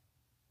that.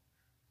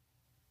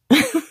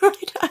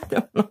 I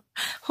don't know.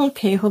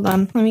 Okay, hold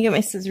on. Let me get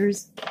my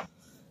scissors.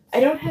 I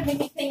don't have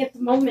anything at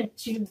the moment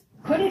to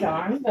put it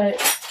on, but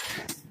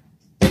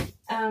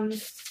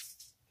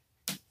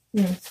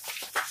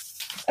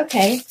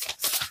okay.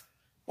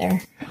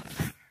 There.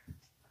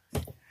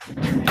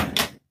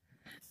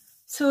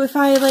 So if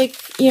I like,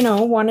 you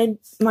know, wanted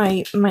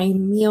my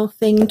meal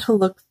thing to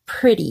look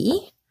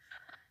pretty,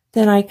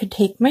 then I could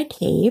take my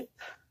tape.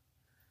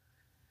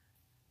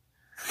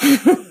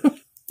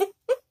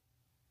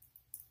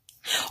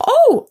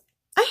 Oh,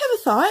 I have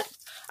a thought.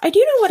 I do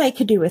know what I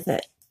could do with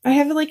it. I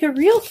have like a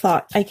real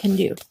thought I can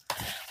do.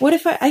 What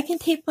if I can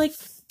tape like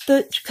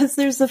because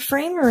there's a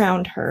frame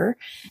around her,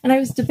 and I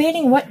was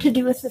debating what to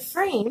do with the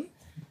frame.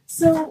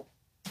 So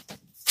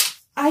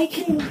I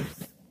can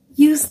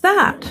use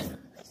that.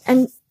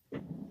 And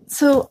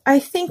so I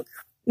think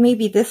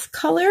maybe this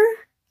color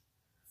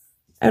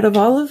out of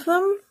all of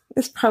them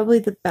is probably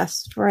the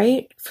best,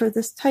 right? For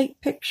this type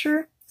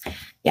picture.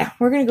 Yeah,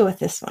 we're going to go with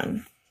this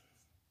one.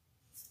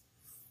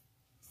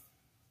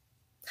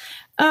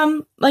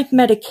 Like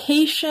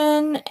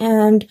medication,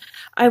 and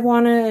I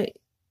want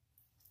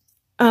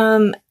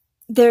to,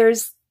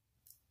 there's,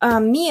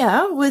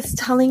 Mia was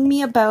telling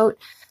me about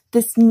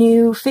this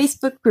new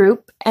Facebook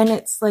group, and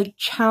it's like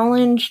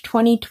Challenge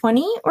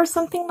 2020 or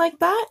something like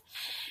that.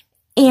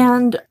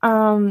 And,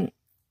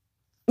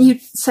 you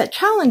set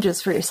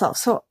challenges for yourself.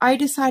 So I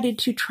decided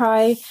to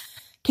try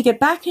to get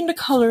back into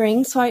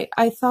coloring. So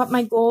I thought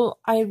my goal,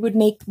 I would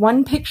make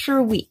one picture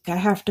a week. I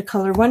have to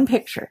color one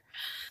picture.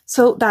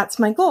 So that's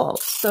my goal.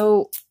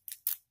 So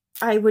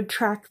I would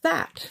track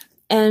that.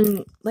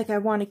 And like, I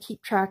want to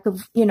keep track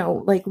of, you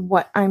know, like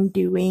what I'm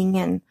doing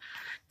and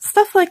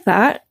stuff like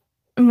that,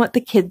 and what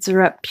the kids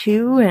are up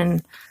to,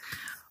 and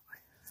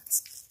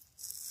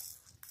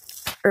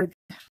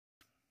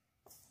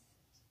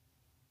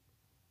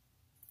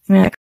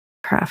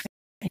craft.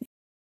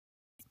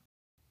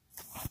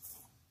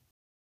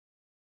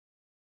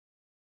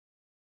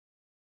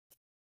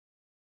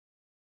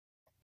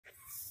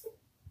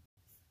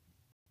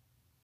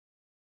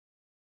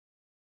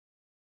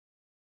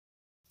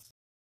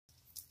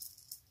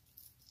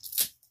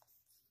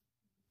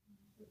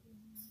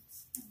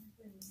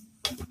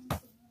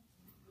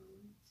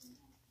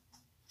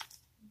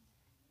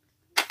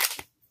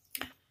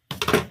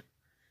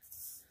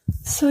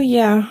 So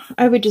yeah,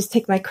 I would just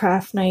take my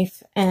craft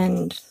knife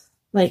and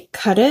like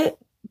cut it,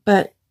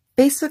 but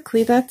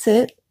basically that's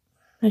it.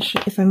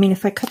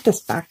 If I cut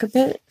this back a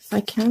bit, if I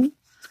can,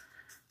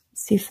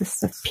 see if this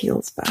stuff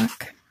peels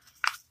back.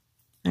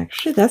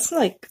 Actually, that's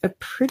like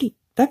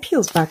that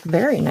peels back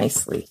very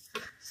nicely.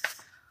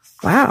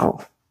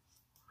 Wow.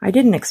 I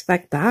didn't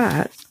expect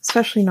that,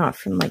 especially not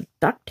from like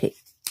duct tape.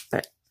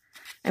 But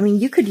I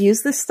mean, you could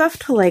use this stuff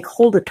to like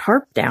hold a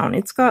tarp down.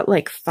 It's got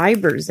like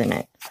fibers in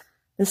it.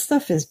 This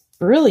stuff is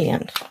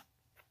brilliant.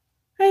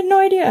 I had no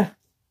idea.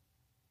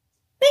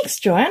 Thanks,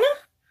 Joanna.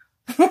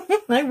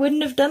 I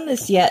wouldn't have done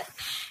this yet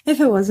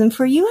if it wasn't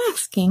for you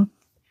asking.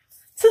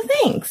 So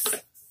thanks.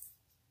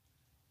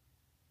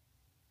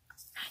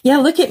 Yeah,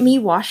 look at me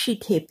washi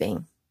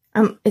taping.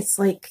 It's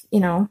like, you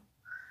know,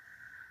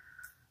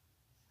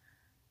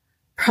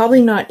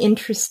 probably not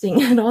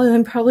interesting at all.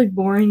 I'm probably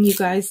boring you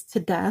guys to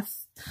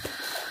death.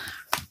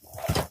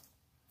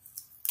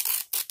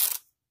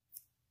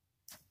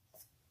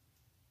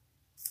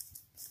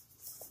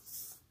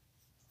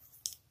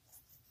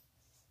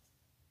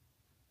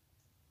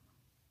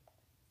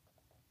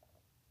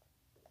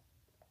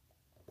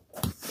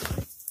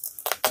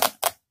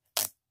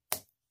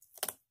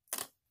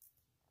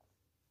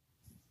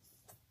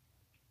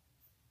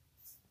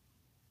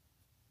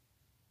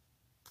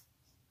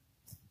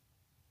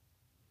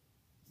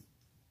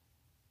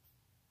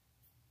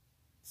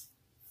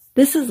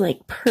 This is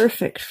like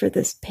perfect for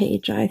this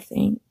page, I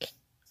think.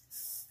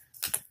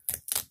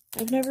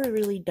 I've never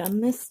really done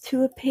this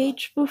to a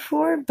page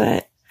before,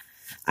 but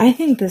I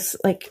think this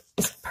like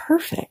is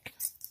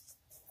perfect.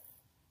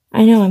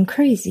 I know I'm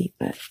crazy,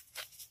 but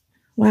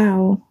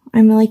wow,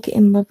 I'm like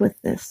in love with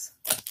this.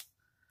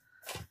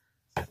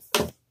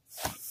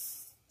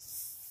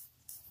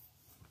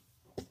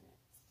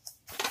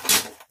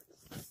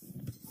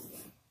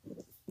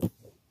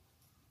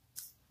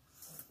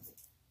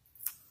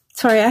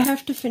 Sorry, I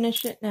have to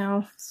finish it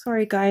now.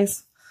 Sorry,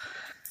 guys.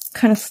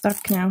 Kind of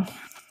stuck now.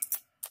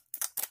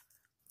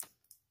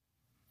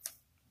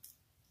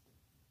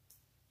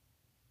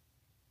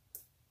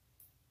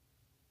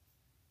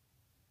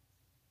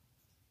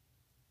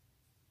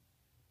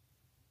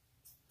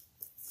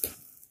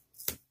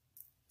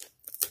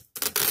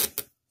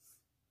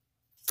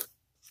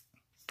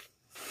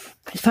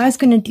 If I was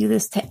going to do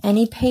this to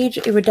any page,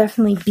 it would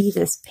definitely be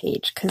this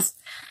page because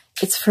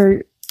it's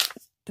for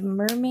the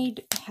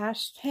mermaid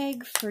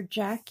hashtag for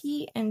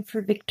Jackie and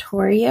for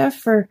Victoria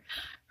for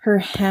her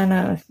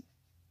Hannah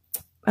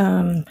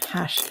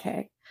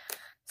hashtag.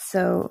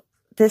 So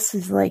this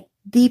is like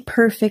the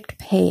perfect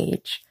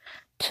page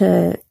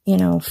to, you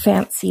know,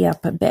 fancy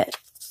up a bit,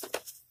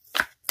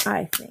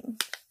 I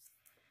think.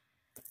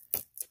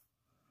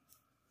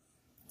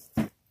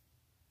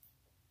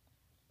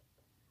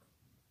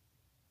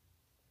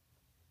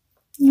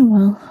 Oh,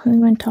 well, I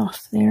went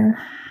off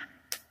there.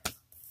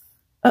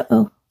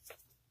 Uh-oh.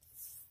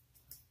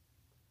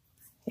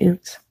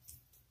 Oops.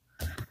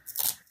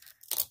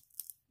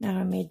 Now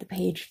I made the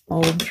page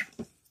bulge.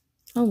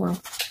 Oh,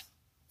 well.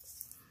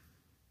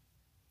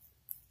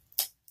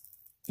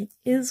 It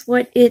is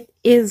what it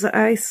is,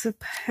 I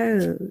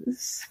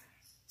suppose.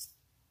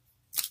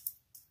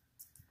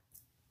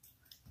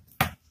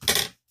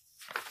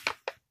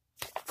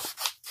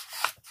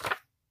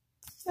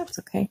 That's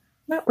okay.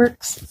 That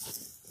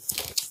works.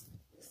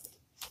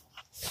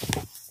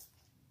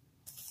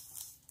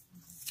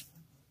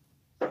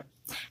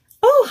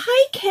 Oh,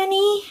 hi,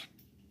 Kenny.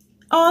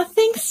 Oh,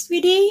 thanks,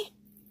 sweetie.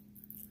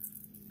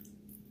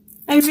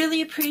 I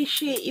really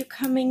appreciate you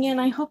coming in.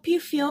 I hope you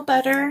feel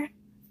better.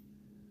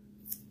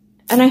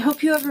 And I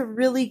hope you have a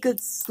really good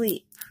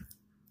sleep.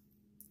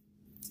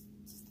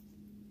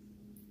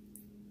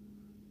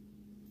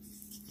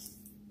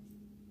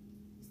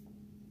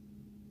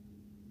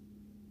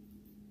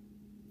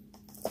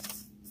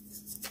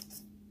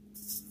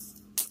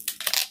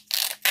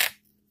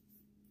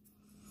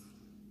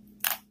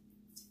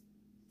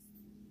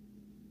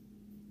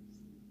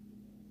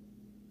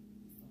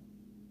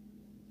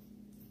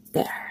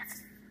 There.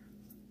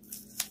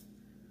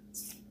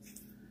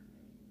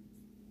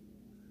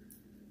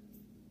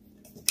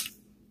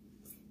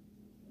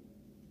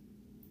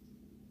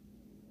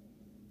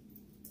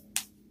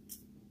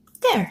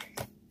 There.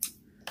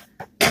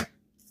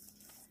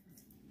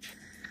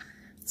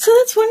 So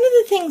that's one of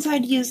the things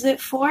I'd use it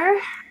for.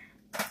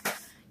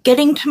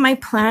 Getting to my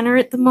planner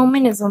at the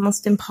moment is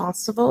almost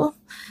impossible.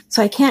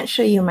 So I can't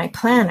show you my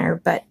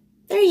planner, but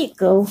there you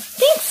go.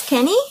 Thanks,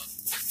 Kenny.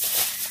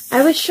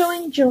 I was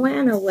showing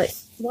Joanna what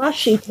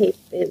washi tape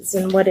is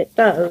and what it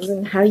does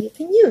and how you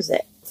can use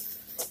it.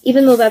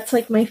 Even though that's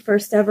like my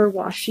first ever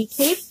washi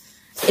tape,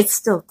 it's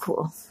still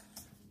cool.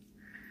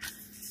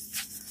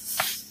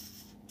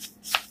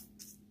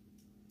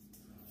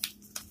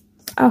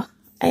 Oh,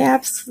 I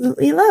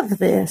absolutely love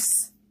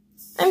this.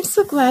 I'm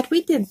so glad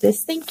we did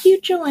this. Thank you,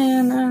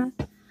 Joanna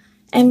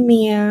and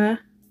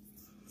Mia.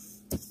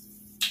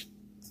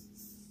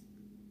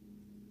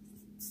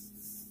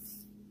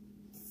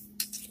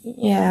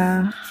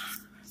 Yeah.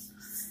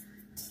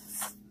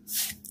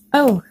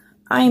 Oh,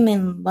 I'm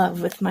in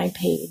love with my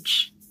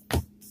page.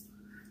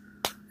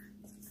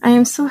 I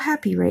am so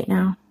happy right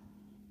now.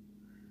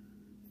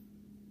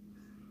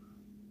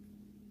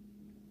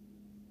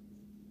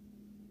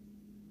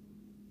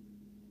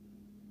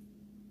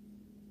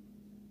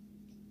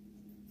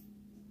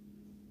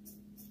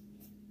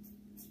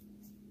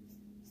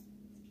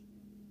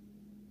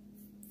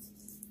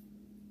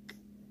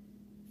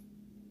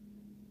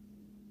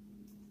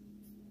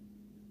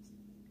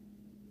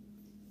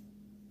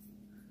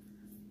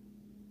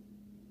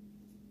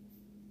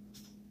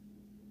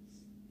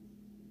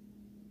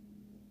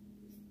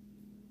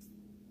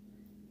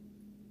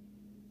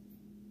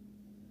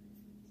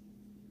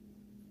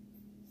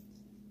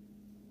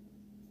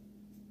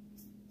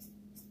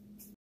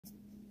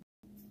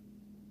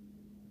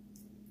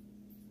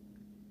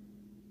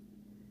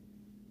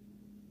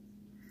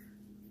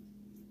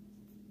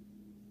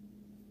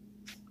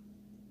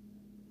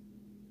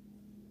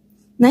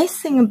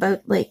 Nice thing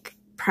about like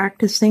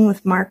practicing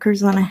with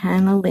markers on a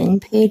Hannah Lynn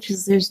page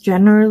is there's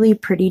generally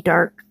pretty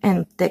dark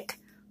and thick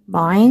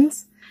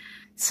lines.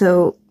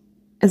 So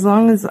as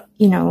long as,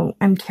 you know,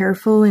 I'm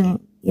careful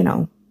and, you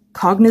know,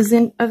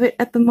 cognizant of it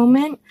at the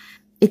moment,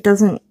 it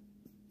doesn't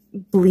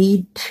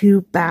bleed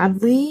too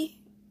badly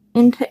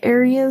into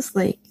areas.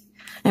 Like,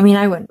 I mean,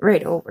 I went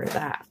right over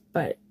that,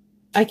 but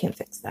I can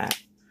fix that.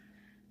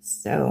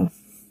 So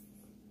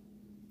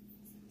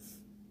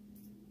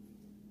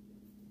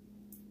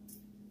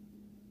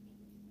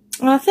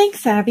well,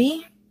 thanks,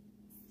 Abby.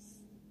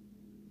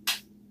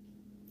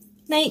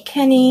 Night,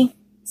 Kenny.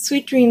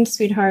 Sweet dreams,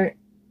 sweetheart.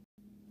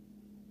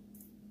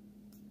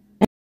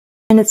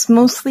 And it's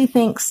mostly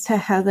thanks to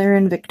Heather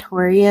and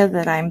Victoria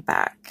that I'm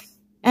back.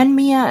 And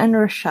Mia and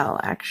Rochelle,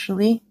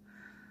 actually.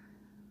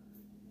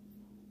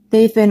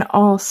 They've been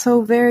all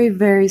so very,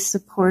 very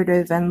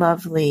supportive and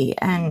lovely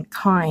and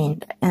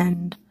kind.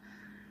 And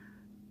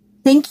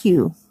thank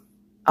you,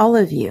 all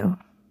of you.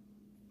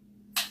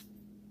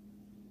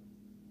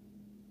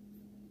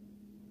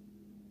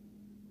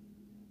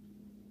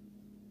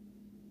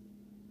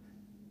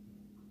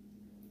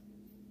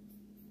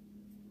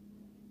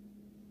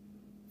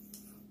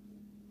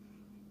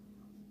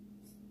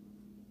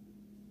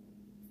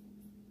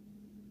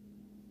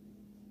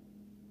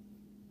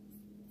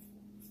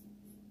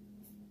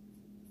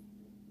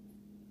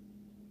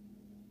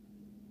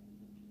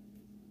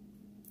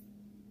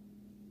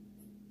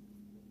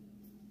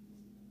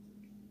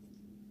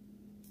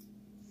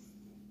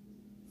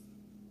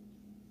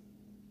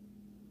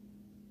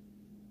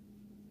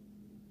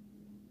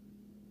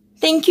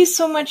 Thank you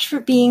so much for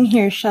being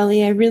here,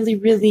 Shelley. I really,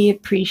 really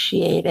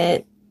appreciate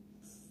it.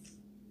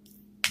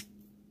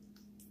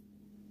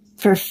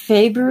 For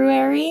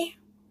February?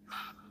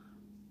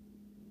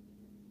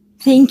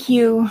 Thank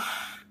you.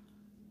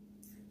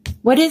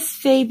 What is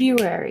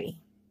February?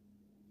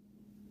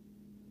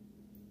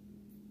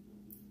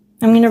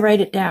 I'm going to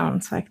write it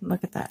down so I can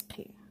look at that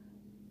too.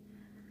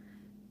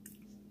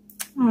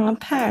 Aw,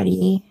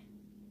 Patty.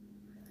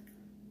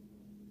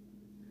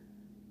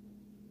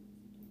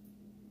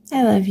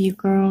 I love you,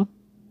 girl.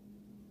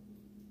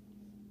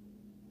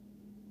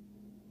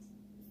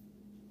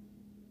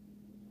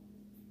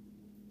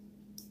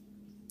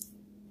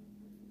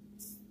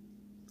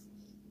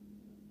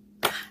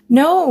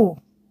 No.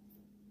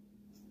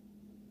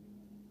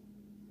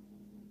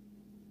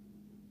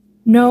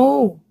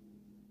 No.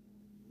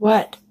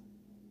 What?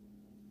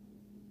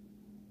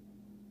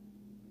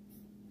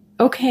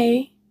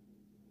 Okay.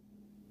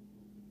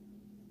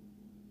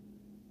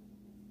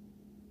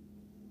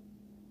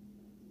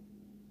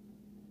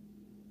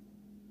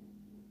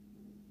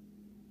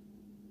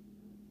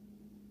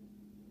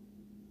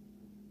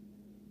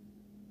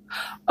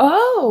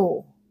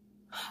 Oh.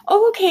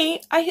 Oh,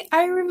 okay.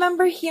 I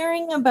remember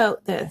hearing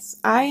about this.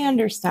 I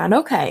understand.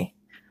 Okay.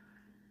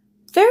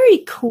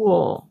 Very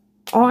cool.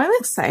 Oh, I'm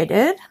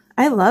excited.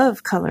 I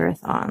love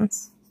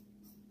colorathons.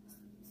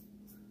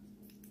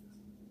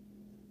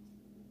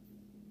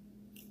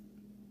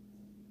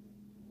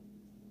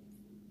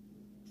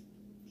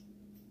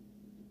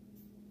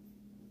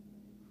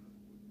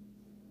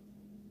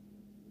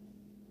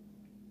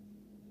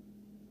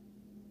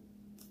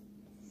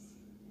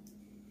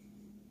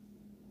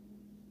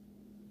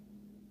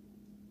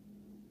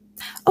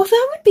 Oh,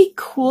 that would be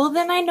cool.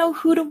 Then I know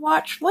who to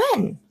watch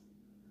when.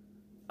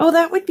 Oh,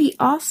 that would be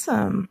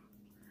awesome.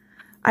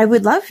 I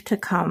would love to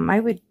come. I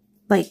would,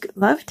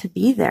 love to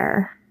be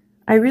there.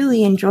 I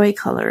really enjoy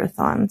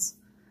colorathons.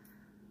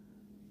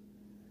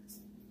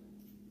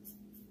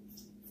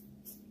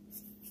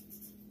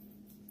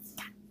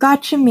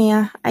 Gotcha,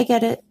 Mia. I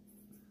get it.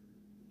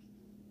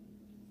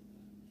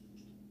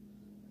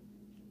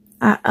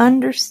 I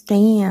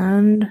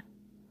understand.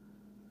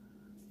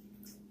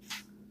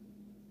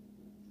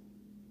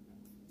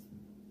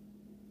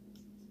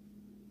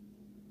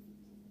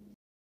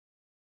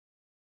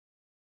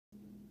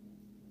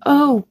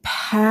 Oh,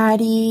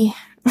 Patty.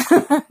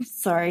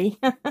 Sorry.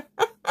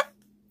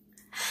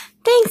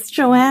 Thanks,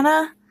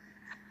 Joanna.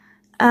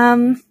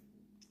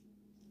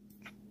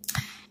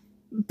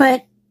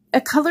 But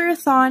a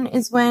colorathon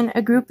is when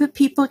a group of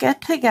people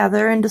get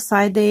together and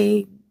decide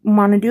they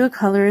want to do a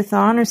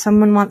colorathon or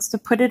someone wants to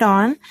put it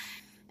on.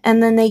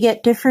 And then they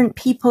get different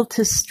people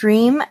to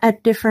stream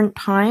at different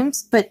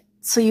times. But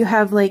so you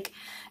have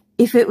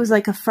if it was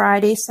a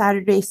Friday,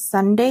 Saturday,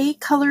 Sunday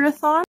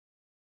colorathon,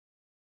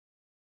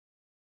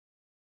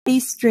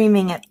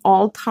 streaming at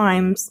all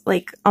times,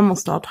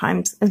 almost all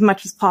times, as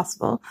much as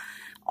possible,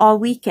 all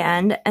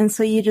weekend. And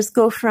so you just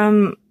go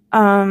from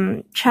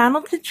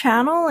channel to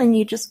channel and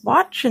you just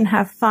watch and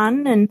have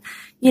fun. And,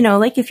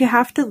 if you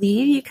have to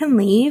leave, you can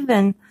leave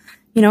and,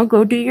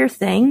 go do your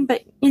thing.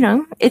 But,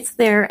 it's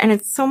there and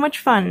it's so much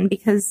fun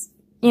because,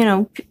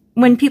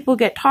 when people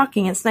get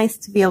talking, it's nice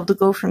to be able to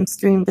go from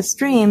stream to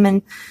stream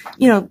and,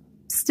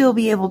 still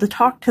be able to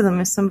talk to them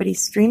if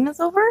somebody's stream is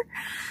over.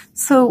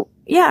 So,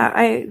 yeah,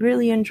 I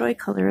really enjoy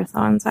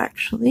colorathons,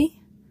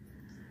 actually.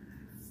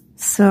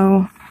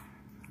 So...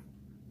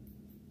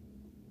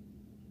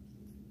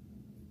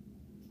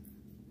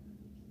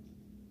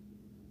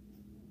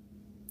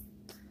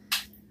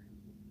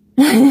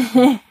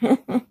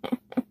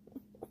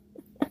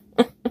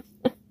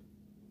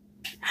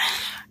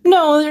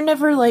 No, they're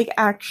never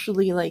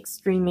actually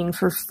streaming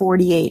for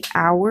 48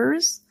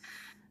 hours.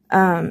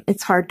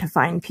 It's hard to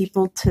find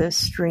people to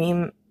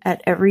stream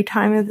at every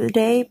time of the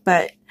day,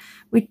 but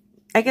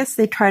I guess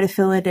they try to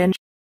fill it in as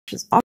much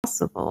as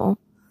possible.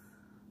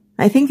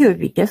 I think it would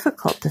be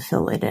difficult to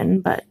fill it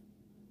in, but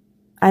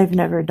I've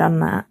never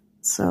done that,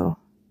 so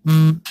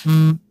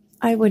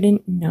I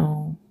wouldn't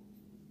know.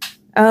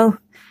 Oh,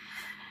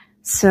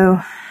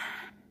 so...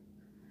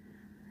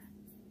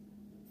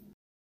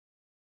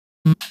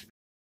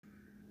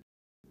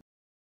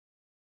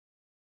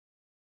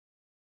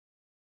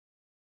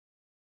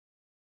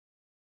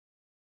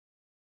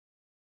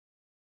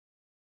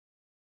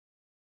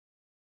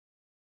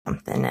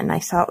 something, and I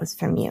saw it was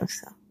from you,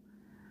 so.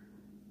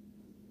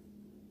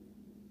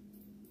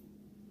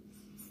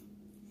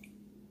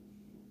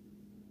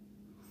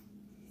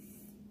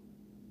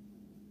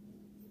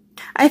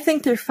 I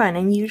think they're fun,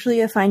 and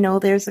usually if I know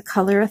there's a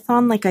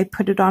colorathon, I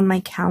put it on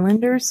my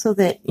calendar so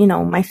that,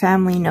 my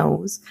family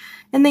knows,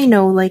 and they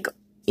know,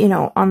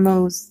 on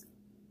those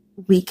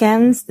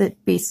weekends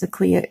that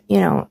basically,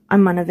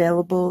 I'm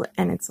unavailable,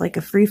 and it's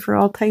a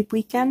free-for-all type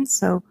weekend,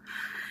 so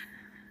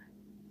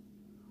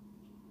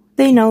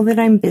they know that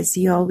I'm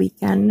busy all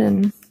weekend,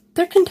 and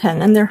they're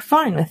content, and they're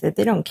fine with it.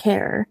 They don't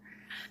care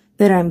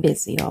that I'm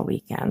busy all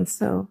weekend,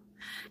 so,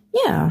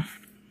 yeah.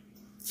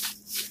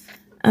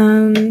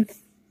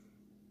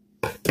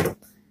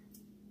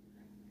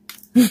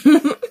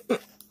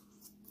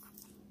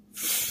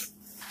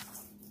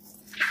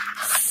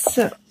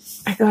 So,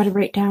 I gotta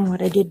write down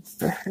what I did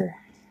for her.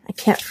 I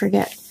can't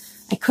forget.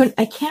 I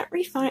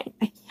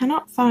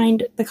cannot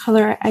find the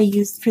color I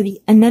used for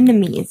the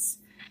anemones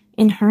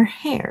in her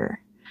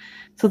hair.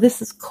 So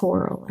this is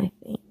coral, I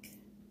think.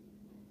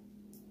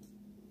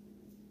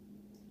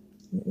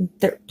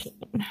 13.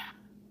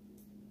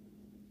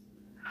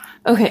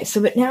 Okay,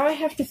 so but now I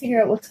have to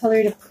figure out what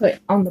color to put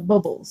on the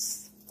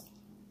bubbles.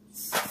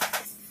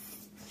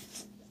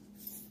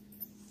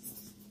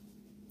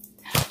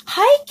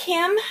 Hi,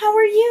 Kim. How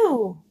are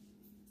you?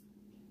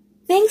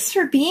 Thanks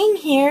for being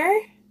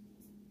here.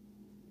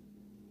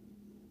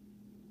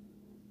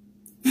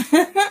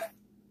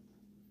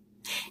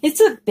 It's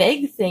a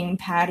big thing,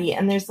 Patty,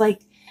 and there's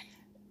like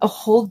a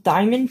whole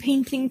diamond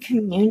painting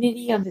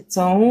community of its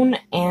own,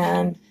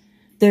 and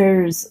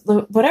there's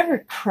whatever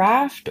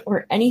craft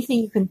or anything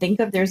you can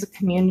think of, there's a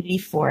community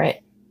for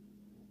it.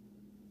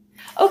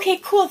 Okay,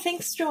 cool.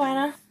 Thanks,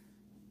 Joanna.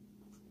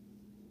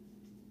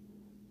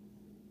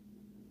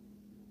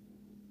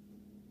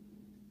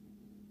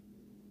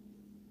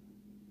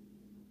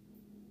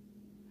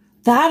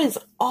 That is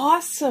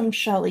awesome,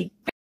 Shelley.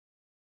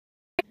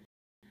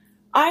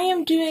 I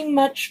am doing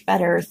much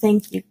better.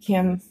 Thank you,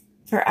 Kim,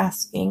 for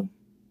asking.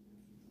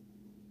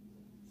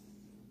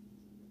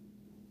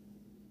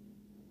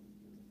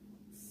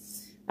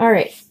 All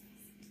right.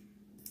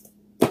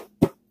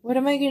 What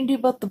am I going to do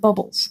about the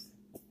bubbles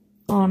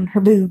on her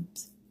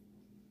boobs?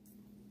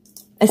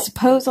 I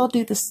suppose I'll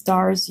do the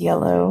stars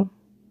yellow.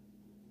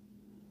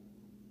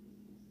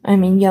 I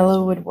mean,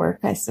 yellow would work,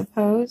 I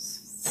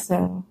suppose.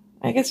 So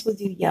I guess we'll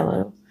do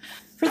yellow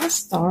for the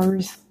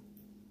stars.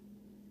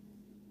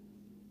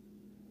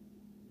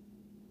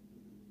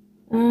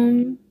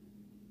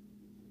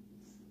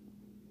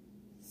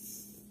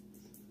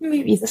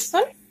 Maybe this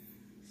one.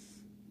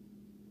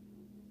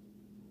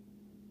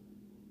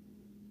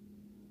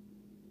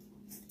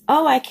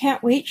 Oh, I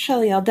can't wait,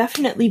 Shelley. I'll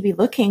definitely be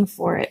looking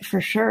for it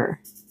for sure.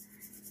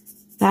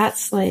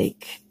 That's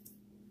like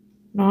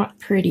not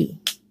pretty.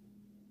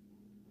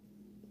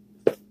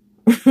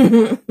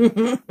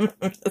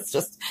 It's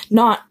just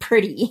not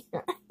pretty.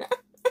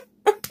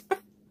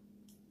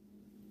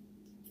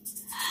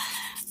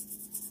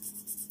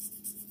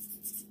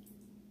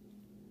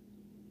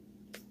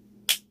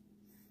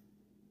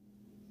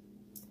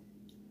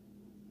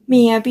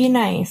 Mia, be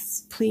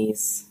nice,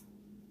 please.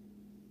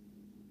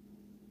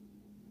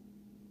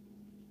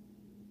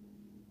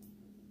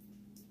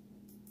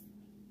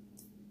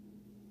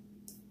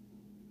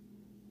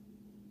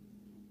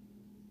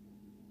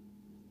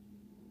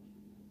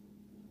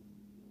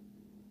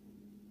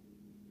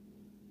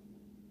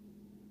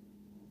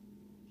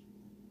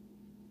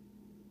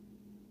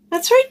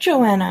 That's right,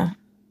 Joanna.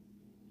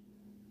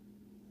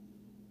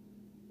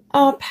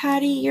 Oh,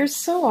 Patty, you're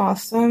so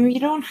awesome. You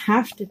don't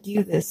have to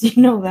do this.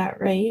 You know that,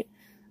 right?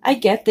 I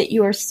get that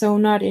you are so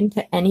not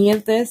into any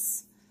of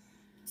this.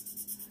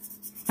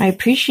 I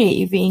appreciate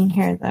you being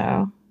here,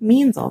 though. It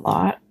means a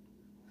lot.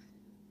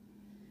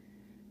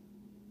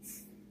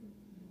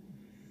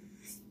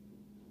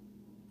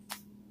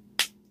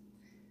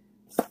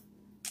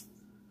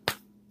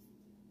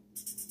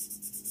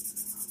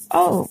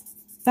 Oh,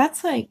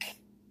 that's like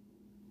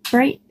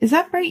bright. Is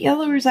that bright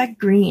yellow or is that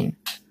green?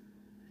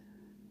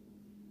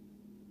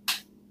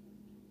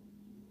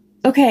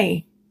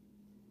 Okay.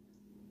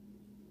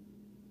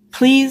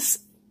 Please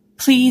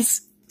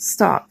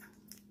stop.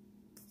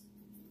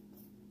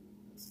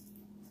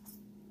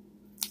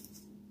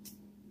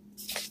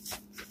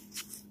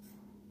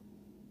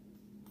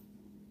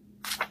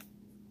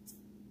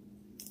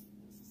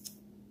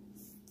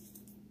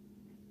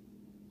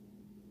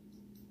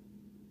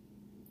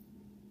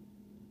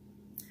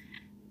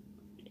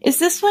 Is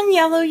this one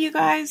yellow, you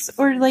guys?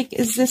 Or, like,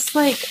 is this,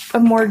 like, a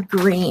more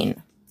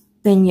green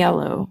than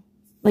yellow?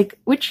 Like,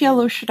 which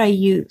yellow should I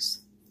use?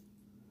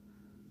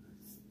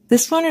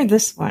 This one or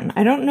this one?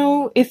 I don't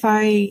know if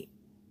I,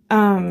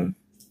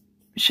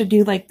 should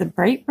do, like, the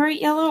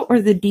bright yellow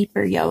or the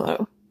deeper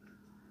yellow.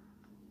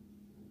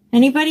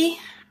 Anybody?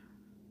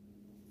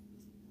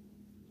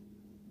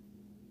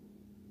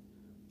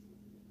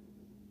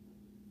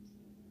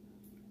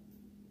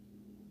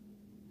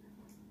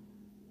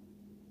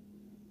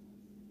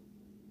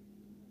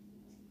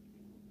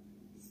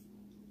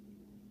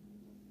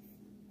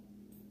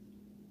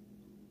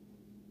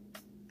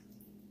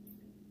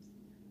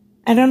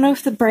 I don't know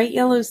if the bright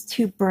yellow is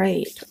too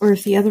bright or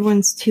if the other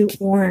one's too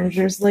orange.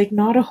 There's like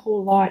not a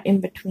whole lot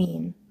in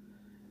between.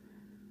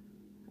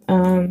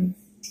 The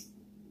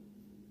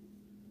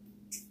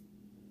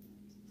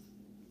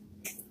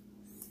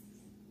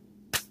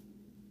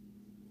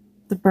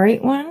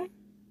bright one,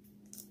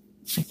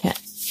 I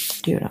can't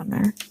do it on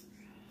there.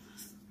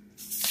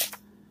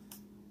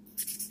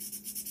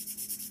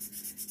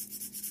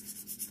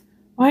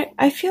 Why?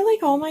 I feel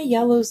like all my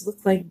yellows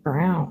look like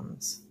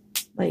browns.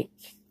 Like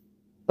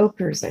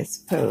ochres, I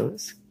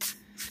suppose.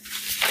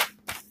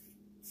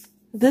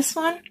 This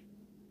one?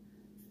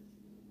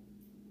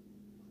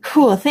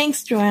 Cool,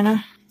 thanks,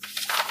 Joanna.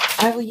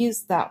 I will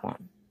use that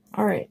one.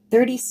 Alright,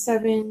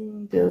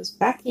 37 goes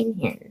back in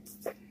here.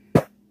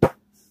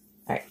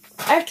 Alright,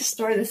 I have to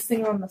store this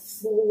thing on the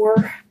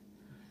floor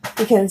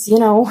because, you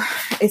know,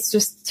 it's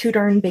just too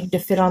darn big to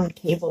fit on the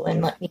table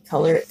and let me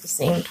color at the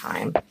same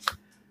time.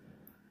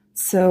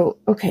 So,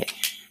 okay.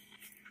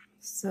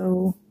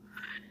 So,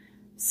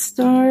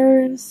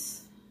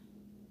 stars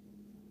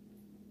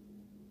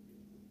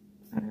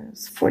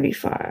is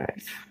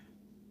 45.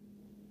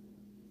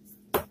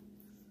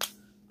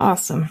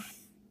 Awesome.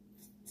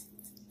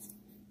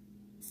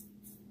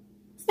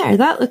 There,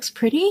 that looks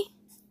pretty.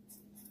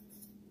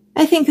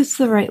 I think it's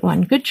the right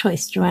one. Good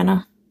choice,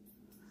 Joanna.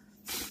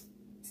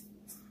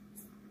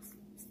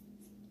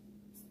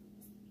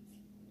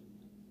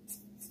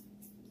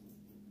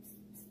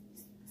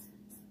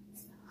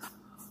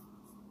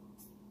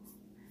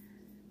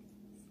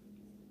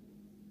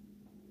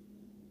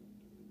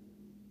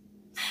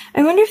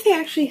 I wonder if they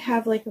actually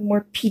have like a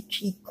more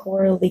peachy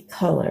corally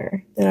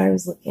color that I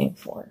was looking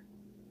for.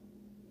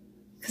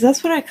 Because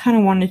that's what I kind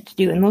of wanted to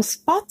do. And those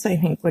spots I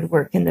think would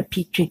work in the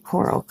peachy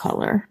coral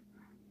color.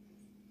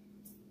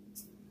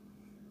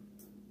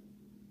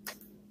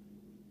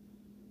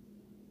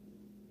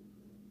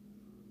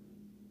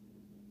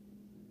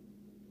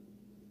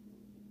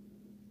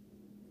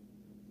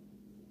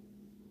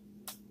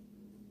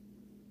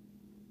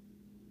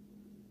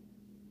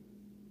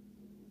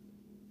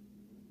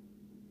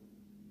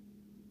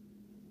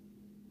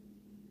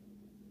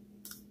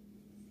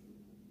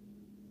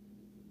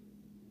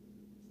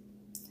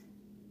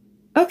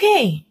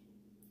 Okay.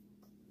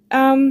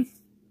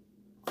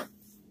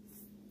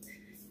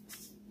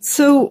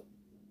 So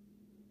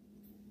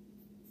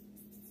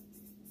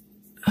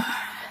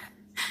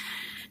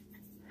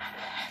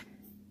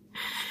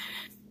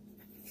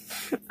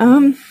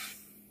I'm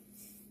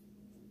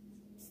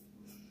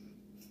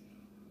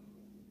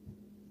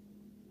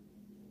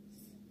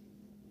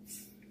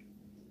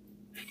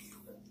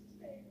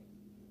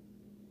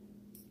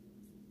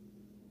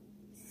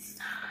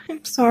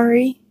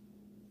sorry.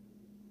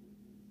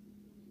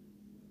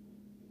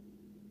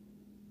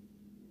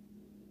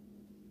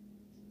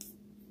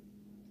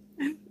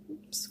 I'm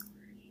sorry.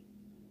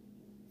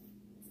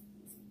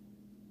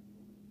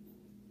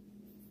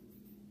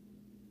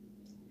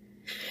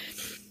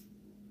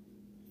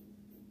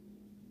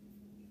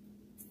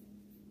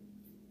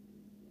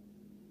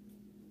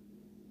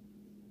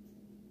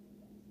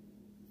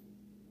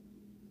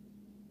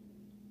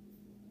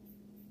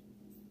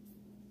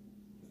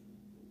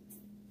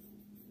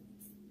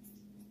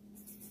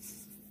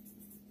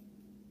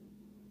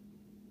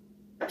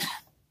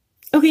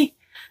 Okay.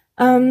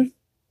 I'm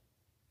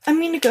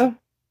gonna go.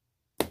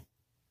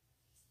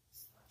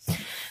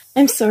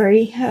 I'm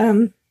sorry.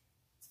 I'm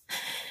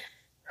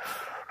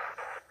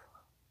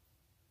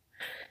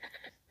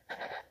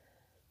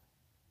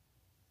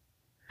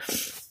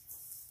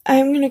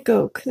gonna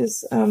go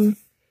because I'm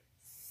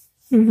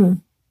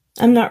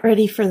not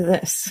ready for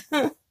this.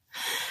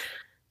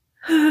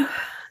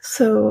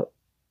 So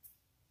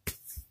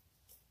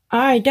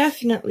I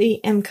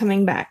definitely am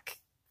coming back.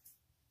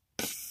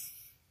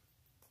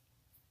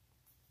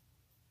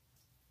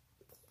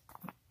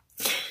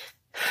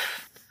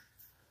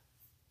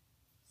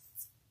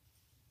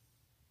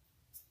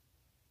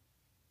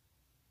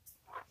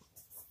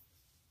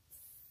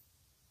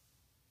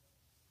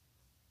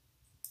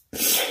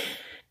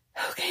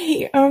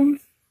 Okay,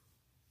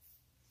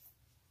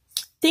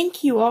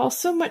 thank you all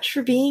so much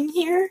for being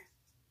here.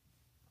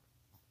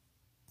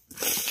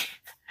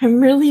 I'm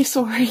really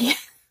sorry.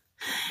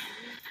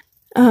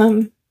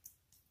 I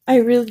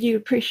really do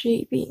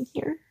appreciate being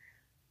here.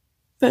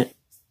 But,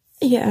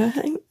 yeah,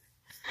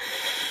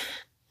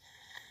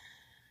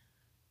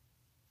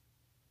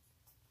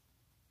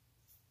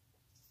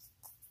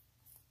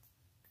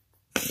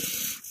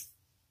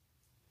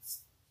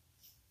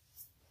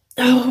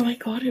 oh my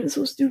god, I'm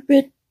so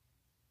stupid.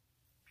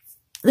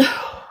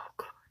 Oh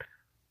god.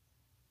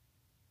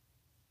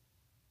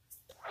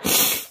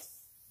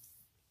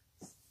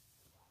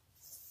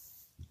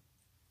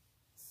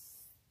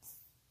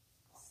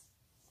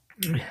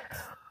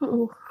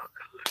 Oh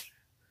god.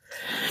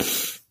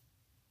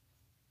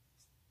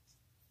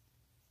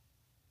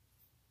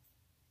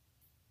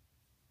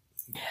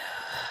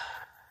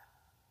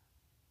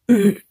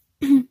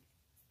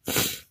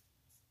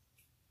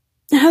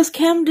 How's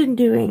Camden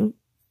doing,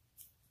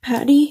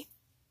 Patty?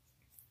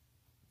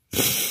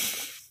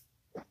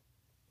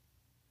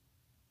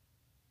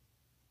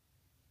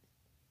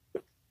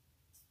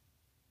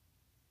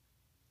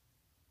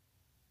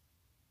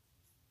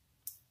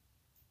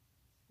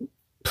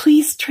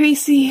 Please,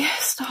 Tracy,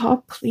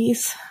 stop,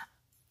 please.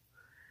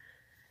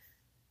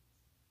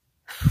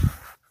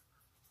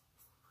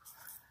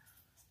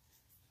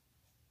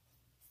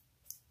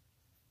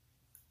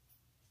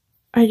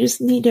 I just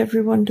need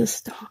everyone to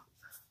stop.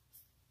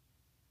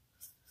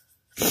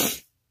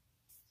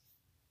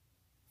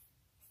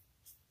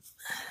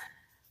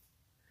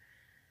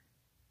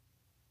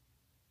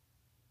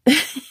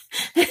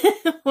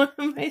 One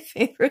of my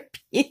favorite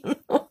people in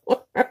the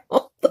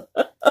world.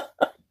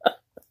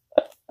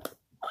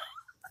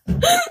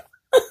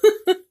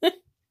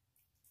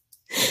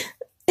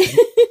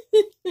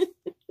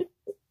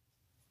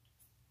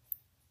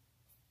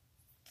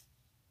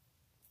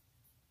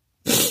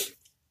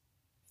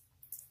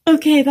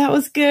 Okay, that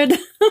was good.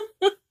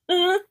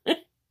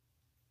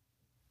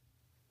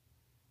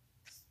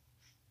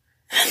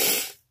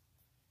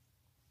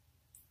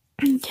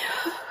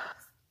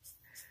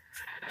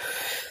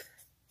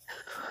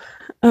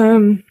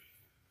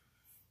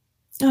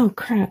 Oh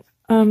crap.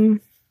 Oh.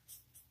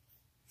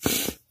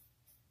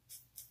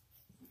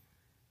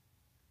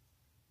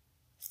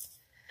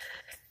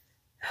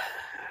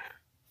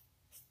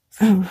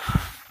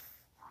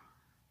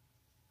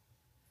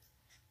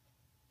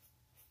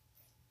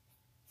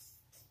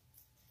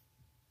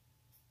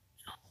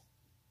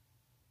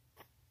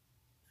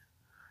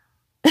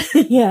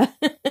 Yeah.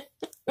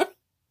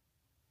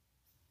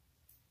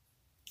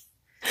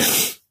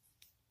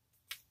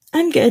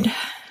 I'm good.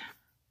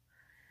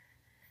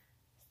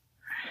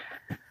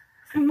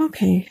 I'm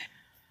okay.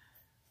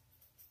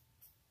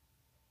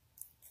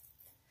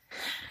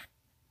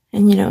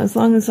 And you know, as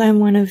long as I'm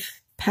one of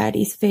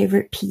Patty's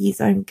favorite peas,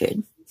 I'm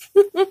good.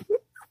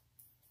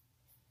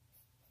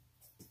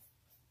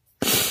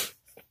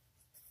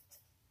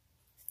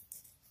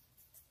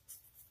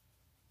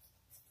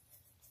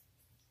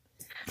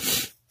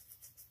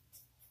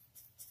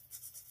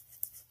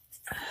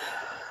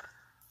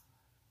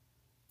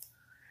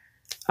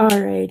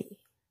 Alrighty.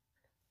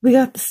 We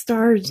got the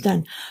stars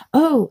done.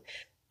 Oh,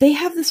 they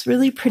have this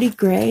really pretty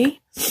gray.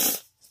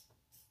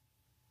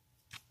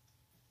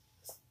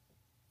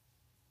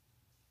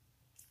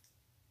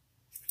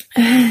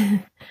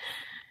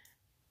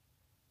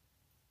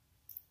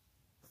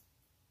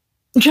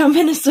 Jump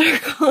in a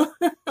circle.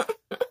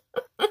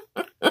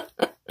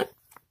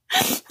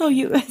 Oh,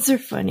 you guys are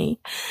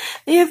funny.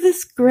 They have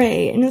this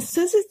gray, and it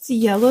says it's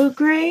yellow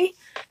gray,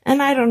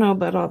 and I don't know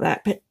about all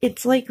that, but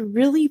it's like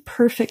really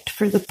perfect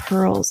for the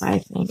pearls, I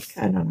think.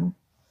 I don't know.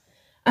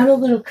 I'm a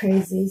little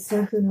crazy,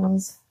 so who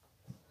knows.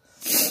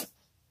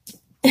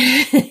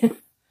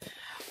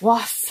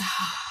 Wassa.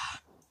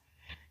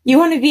 You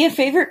want to be a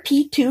favorite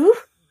pea too?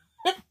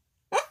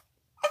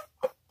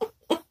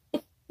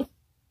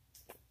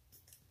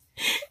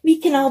 We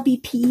can all be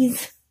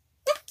peas.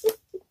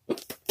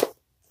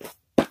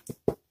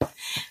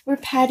 We're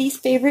Patty's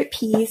favorite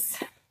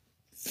peas.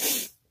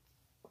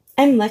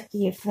 I'm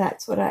lucky if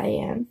that's what I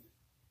am.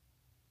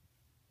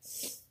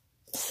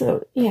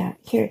 So, yeah,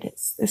 here it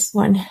is. This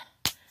one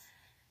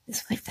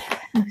is what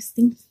I was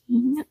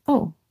thinking.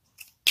 Oh,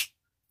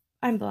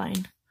 I'm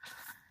blind.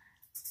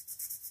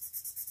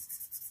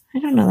 I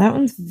don't know. That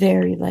one's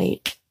very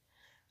light.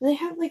 They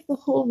have like the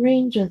whole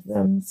range of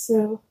them,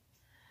 so.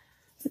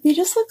 But they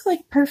just look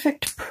like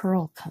perfect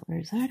pearl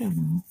colors. I don't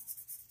know.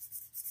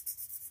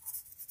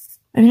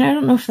 I mean, I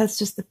don't know if that's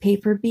just the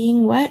paper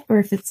being wet or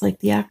if it's like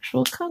the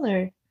actual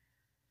color.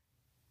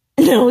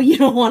 No, you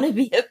don't want to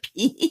be a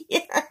pea.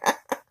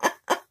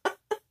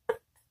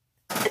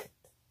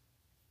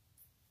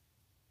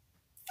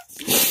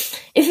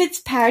 If it's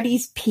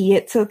Patty's pea,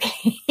 it's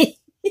okay.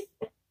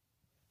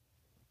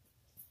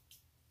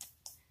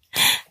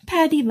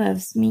 Patty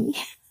loves me.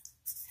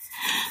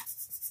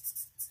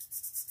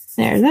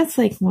 There, that's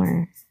like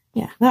more,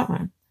 yeah, that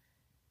one.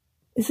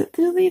 Is it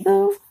really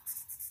though?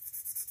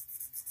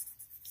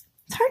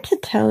 It's hard to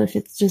tell if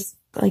it's just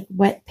like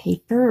wet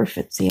paper or if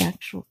it's the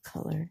actual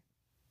color.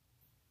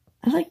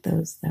 I like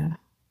those though. I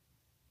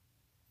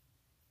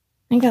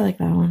think I like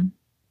that one.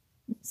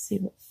 Let's see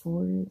what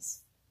 4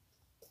 is.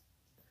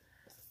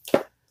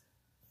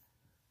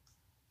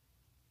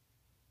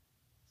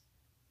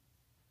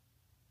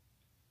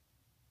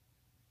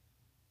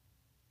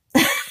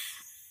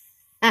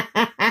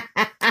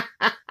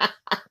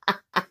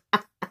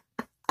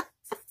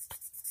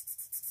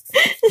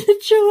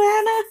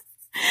 Joanna,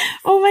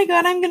 oh my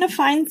god, I'm gonna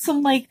find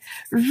some like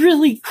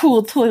really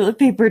cool toilet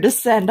paper to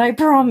send, I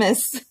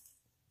promise.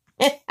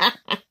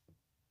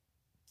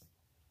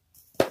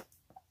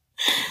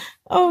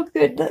 Oh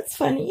good, that's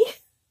funny.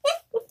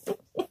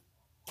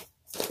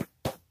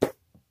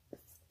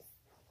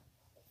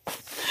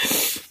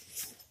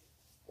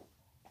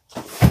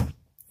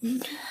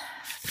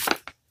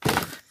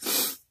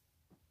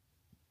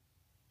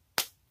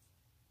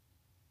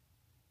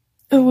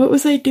 Oh, what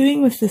was I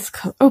doing with this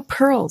color? Oh,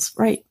 pearls,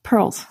 right,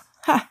 pearls.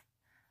 Ha!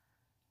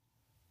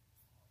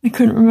 I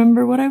couldn't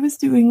remember what I was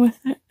doing with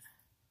it.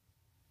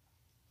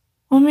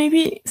 Well,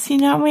 maybe, see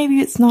now maybe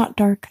it's not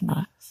dark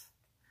enough.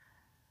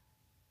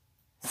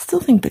 I still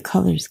think the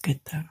color's good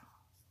though.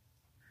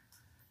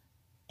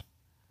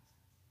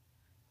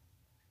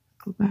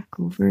 Go back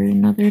over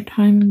another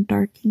time and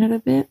darken it a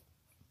bit.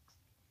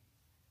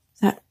 Is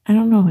that, I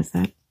don't know, is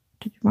that,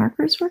 did your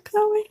markers work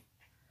that way?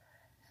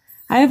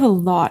 I have a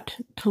lot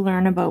to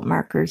learn about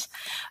markers.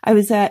 I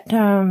was at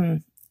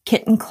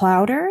Kit and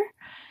Clowder,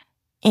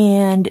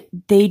 and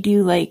they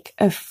do like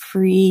a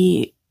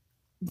free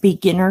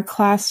beginner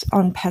class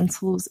on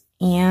pencils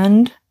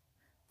and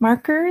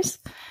markers.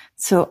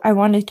 So I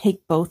want to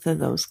take both of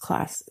those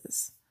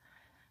classes,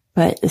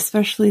 but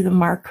especially the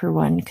marker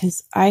one,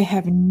 because I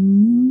have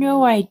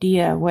no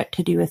idea what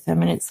to do with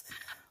them. And it's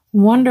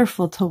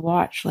wonderful to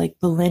watch like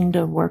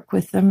Belinda work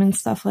with them and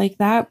stuff like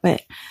that.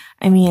 But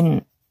I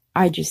mean,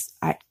 I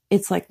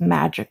it's like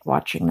magic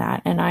watching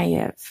that, and I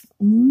have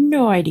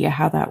no idea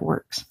how that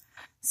works.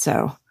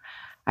 So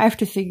I have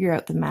to figure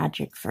out the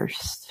magic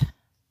first.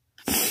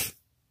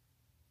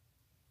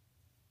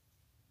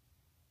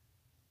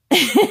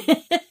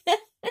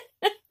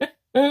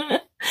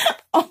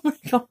 Oh my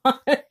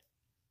god.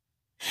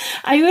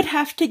 I would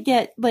have to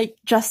get like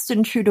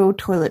Justin Trudeau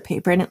toilet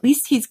paper, and at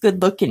least he's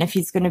good looking if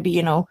he's going to be,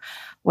 you know,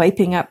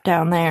 wiping up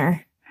down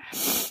there.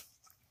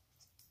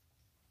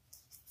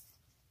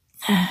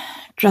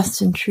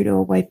 Justin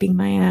Trudeau wiping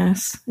my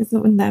ass.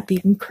 Wouldn't that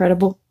be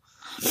incredible?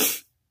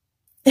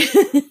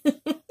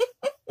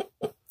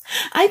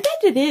 I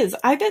bet it is.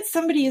 I bet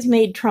somebody has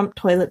made Trump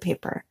toilet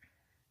paper.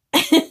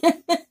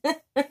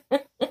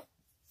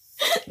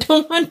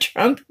 Don't want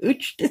Trump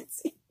hooch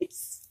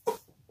disease.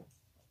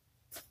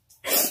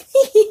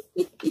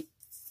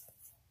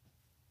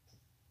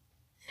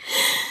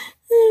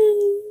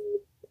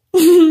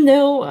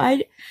 No,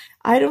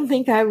 I don't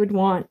think I would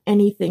want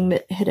anything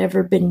that had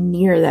ever been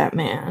near that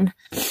man.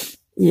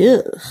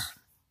 Ugh.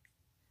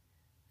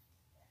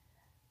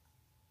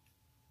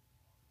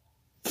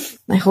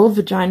 My whole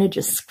vagina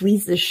just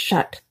squeezes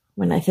shut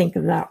when I think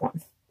of that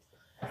one.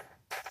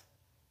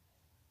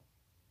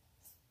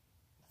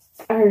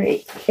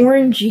 Alright,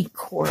 orangey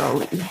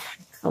corally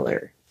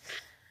color.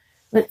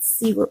 Let's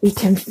see what we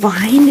can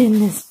find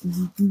in this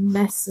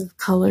mess of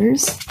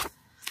colors.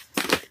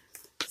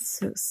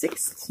 So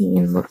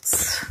 16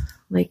 looks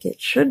like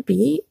it should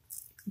be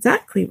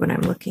exactly what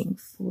I'm looking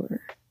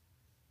for.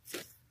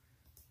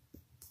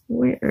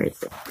 Where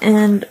is it?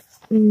 And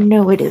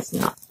no, it is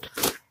not.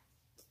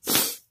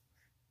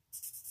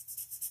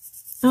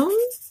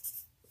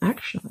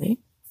 Actually,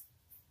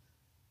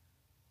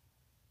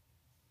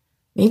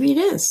 maybe it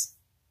is.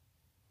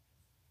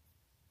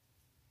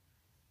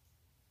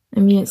 I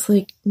mean, it's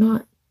like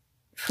not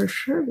for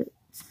sure, but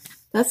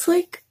that's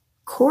like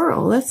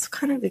coral. That's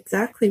kind of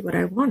exactly what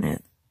I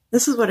wanted.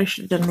 This is what I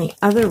should have done the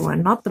other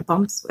one, not the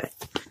bumps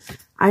with.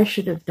 I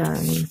should have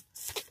done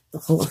the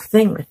whole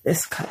thing with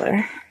this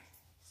color.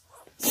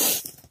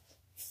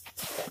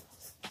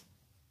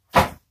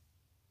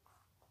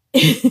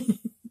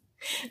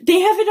 They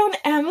have it on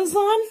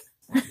Amazon?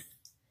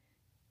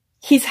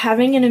 He's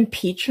having an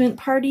impeachment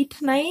party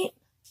tonight?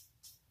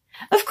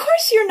 Of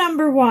course you're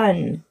number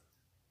one.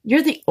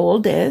 You're the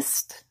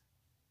oldest.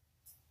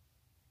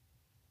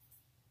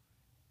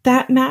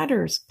 That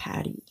matters,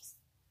 Patty.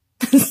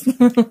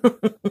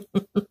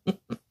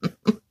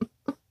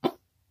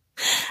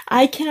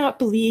 I cannot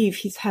believe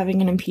he's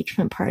having an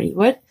impeachment party.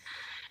 What?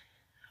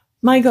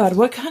 My God,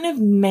 what kind of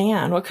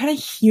man, what kind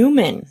of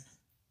human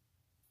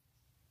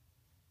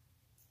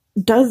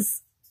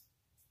does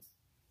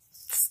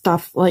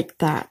stuff like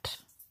that?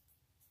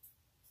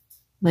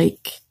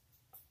 Like,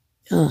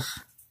 ugh.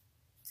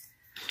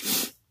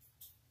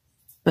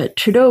 But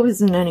Trudeau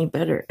isn't any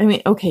better. I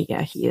mean, okay,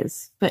 yeah, he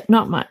is, but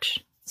not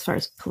much as far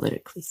as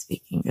politically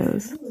speaking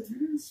goes.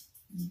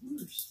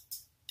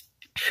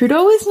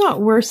 Trudeau is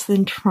not worse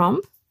than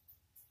Trump.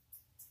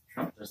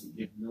 Trump doesn't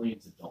give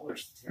millions of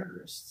dollars to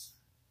terrorists.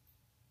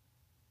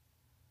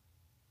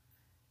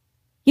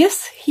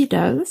 Yes, he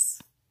does.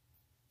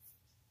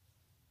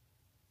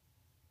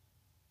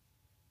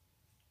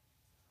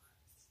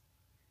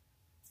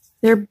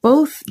 They're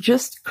both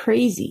just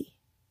crazy.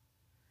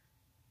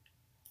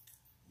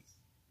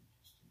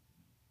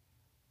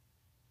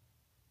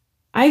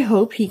 I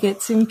hope he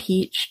gets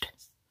impeached.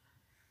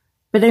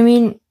 But I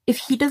mean, if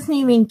he doesn't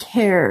even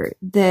care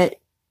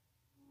that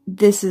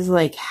this is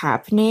like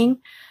happening,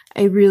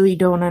 I really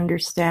don't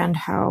understand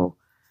how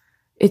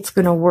it's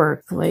gonna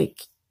work. Like,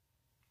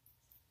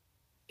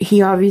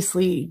 he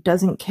obviously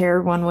doesn't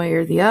care one way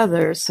or the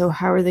other, so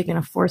how are they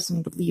gonna force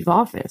him to leave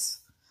office?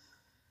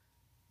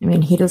 I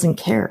mean, he doesn't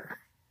care.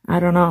 I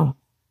don't know.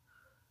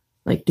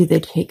 Like, do they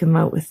take him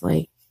out with,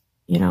 like,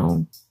 you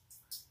know,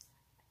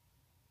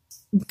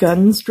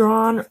 guns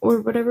drawn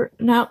or whatever?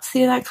 Now,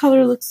 see, that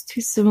color looks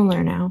too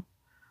similar now.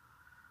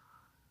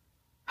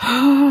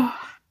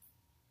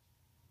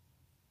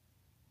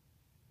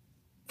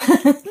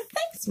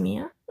 Thanks,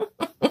 Mia.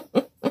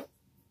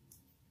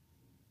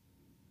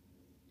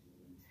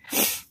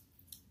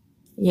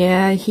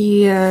 Yeah,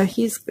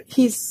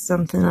 he's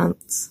something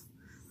else.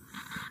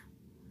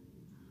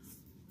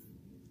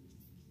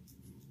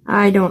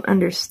 I don't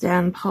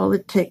understand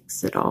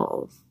politics at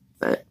all,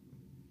 but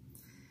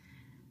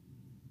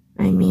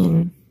I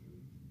mean,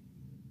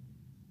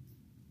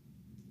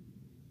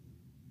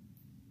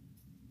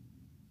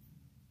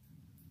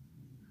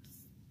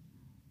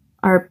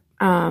 our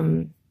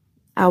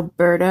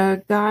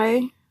Alberta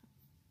guy,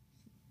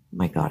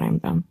 my God, I'm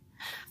dumb.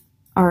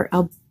 Our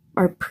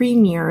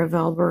premier of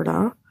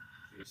Alberta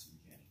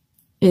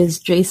is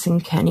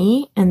Jason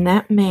Kenney, and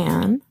that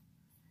man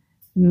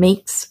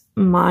makes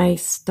my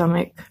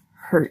stomach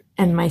hurt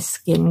and my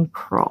skin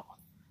crawl.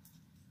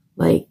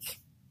 Like,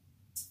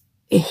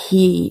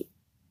 the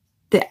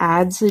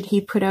ads that he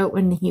put out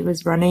when he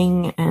was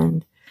running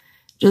and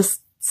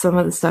just some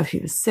of the stuff he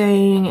was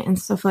saying and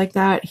stuff like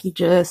that, he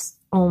just,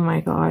 oh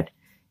my God,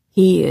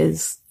 he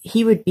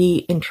would be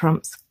in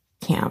Trump's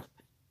camp,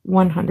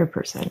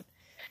 100%.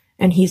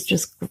 And he's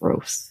just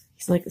gross.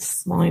 He's like a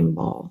slime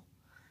ball.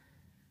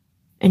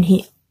 And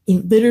he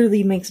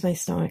literally makes my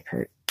stomach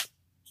hurt.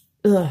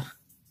 Ugh.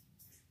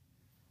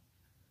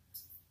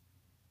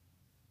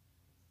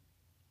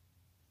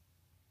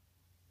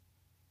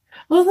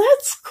 Well,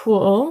 that's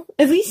cool.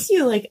 At least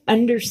you, like,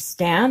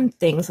 understand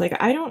things. Like,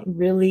 I don't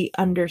really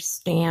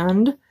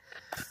understand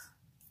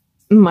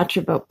much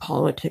about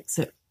politics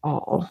at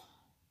all.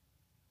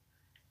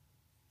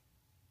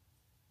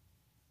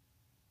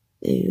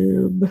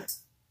 Oob.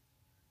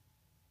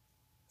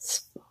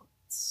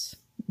 Spots.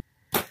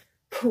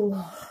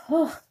 Cool.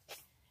 Oh.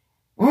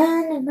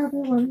 And another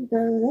one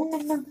goes,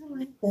 and another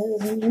one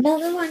goes, and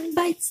another one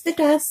bites the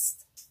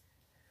dust.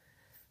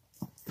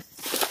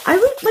 I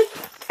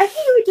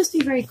think it would just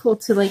be very cool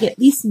to, like, at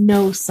least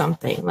know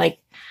something. Like,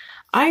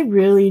 I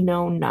really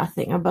know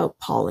nothing about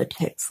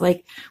politics.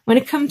 Like, when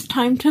it comes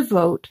time to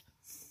vote,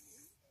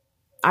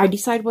 I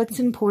decide what's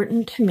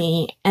important to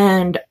me,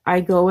 and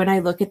I go and I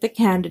look at the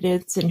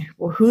candidates and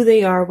who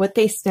they are, what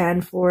they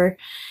stand for,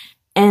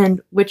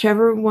 and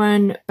whichever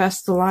one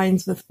best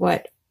aligns with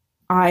what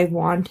I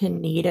want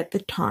and need at the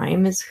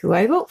time is who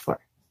I vote for.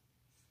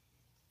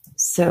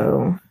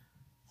 So,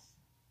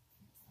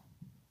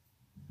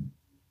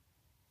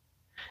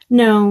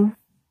 no,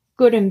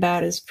 good and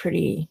bad is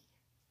pretty.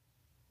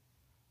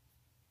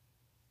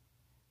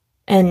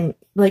 And,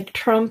 like,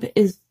 Trump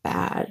is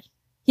bad.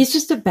 He's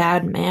just a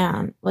bad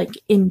man, like,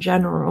 in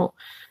general.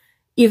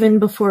 Even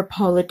before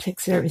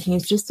politics and everything,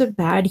 he's just a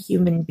bad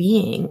human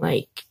being.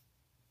 Like,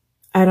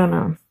 I don't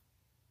know.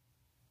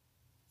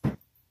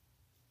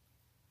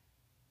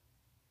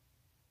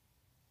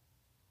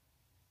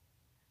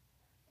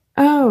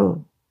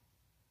 Oh.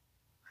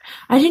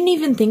 I didn't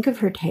even think of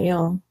her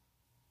tail.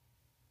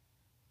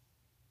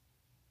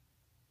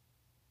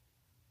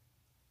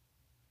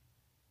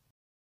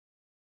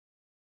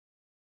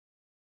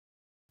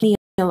 The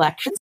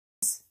elections.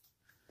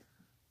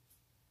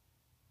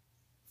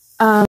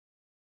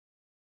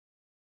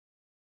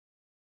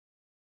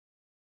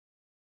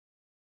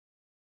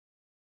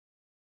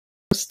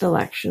 Most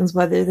elections,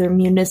 whether they're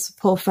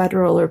municipal,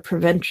 federal, or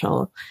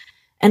provincial.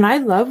 And I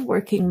love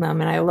working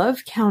them, and I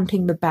love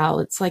counting the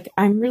ballots. Like,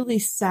 I'm really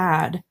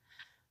sad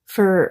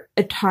for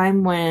a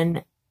time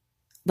when,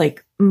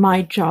 like,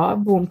 my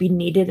job won't be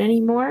needed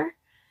anymore,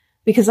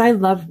 because I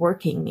love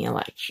working the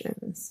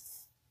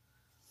elections.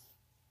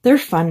 They're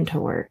fun to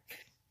work.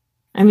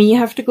 I mean, you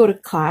have to go to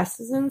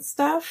classes and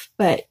stuff,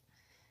 but,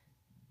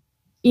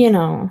 you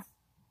know.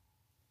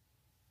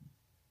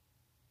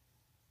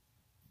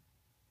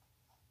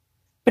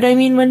 But I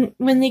mean,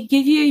 when they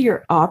give you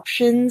your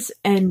options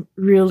and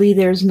really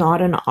there's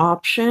not an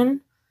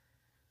option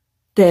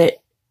that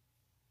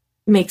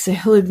makes a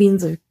hill of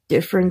beans of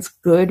difference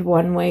good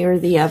one way or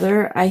the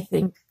other, I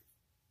think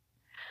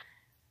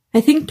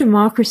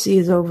democracy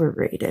is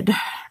overrated.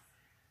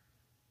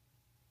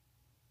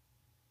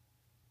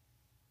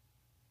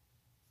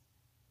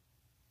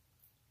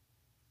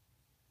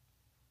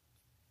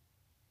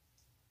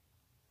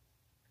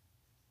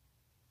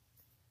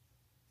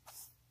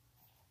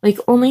 Like,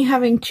 only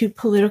having 2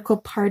 political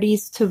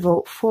parties to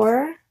vote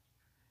for,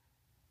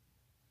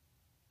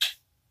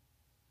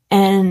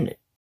 and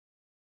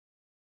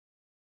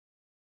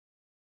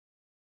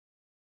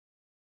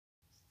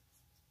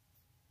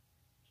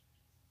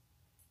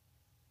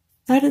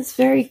that is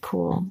very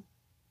cool.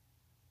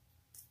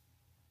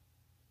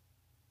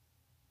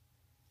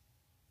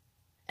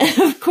 And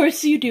of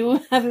course you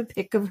do have a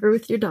pic of her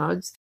with your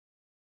dogs.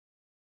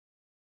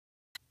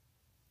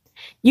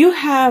 You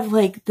have,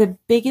 like, the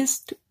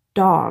biggest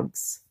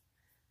dogs,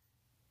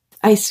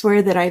 I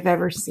swear, that I've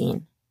ever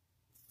seen.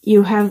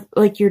 You have,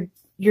 like, your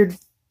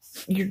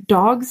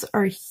dogs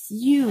are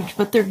huge,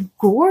 but they're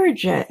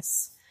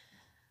gorgeous.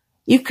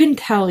 You can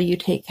tell you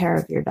take care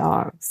of your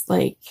dogs.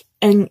 Like,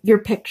 and your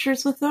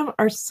pictures with them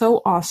are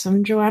so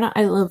awesome, Joanna.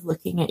 I love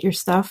looking at your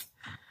stuff.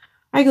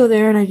 I go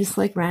there and I just,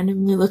 like,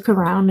 randomly look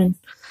around and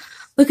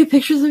look at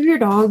pictures of your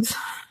dogs,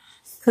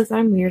 because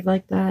I'm weird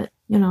like that.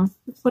 You know,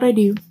 that's what I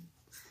do.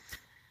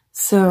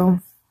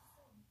 So,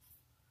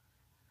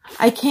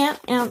 I can't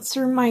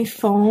answer my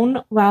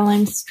phone while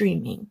I'm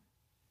streaming.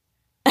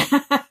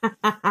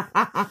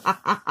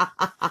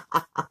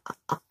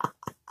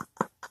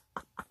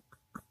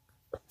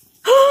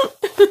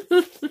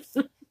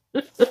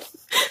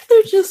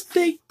 They're just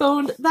big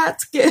boned.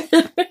 That's good.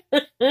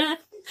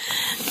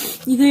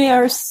 They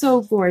are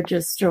so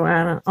gorgeous,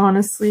 Joanna.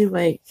 Honestly,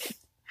 like,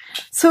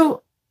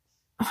 so,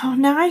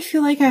 now I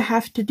feel like I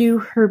have to do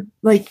her,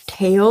 like,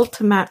 tail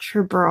to match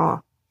her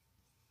bra.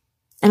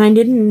 And I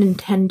didn't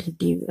intend to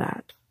do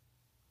that.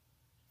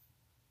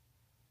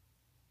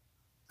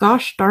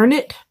 Gosh darn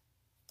it.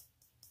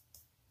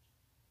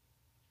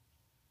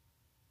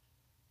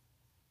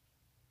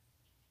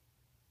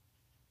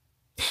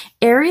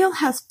 Ariel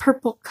has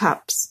purple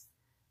cups,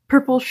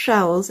 purple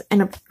shells,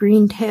 and a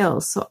green tail,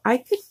 so I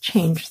could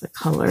change the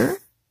color.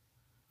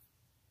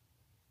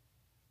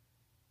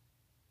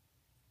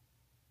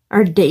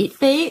 Our date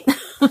bait?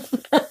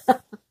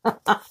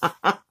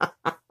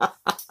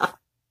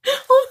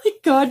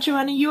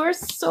 Joanna, you are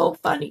so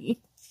funny.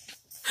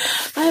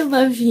 I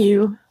love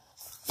you.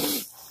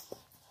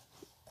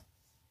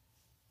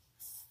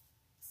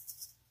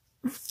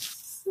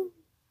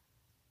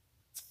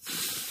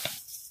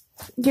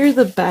 You're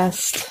the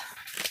best.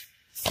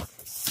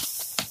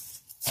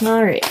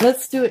 All right,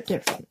 let's do it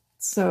different.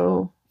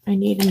 So I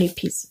need a new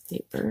piece of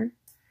paper,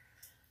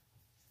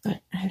 but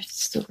I have to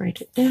still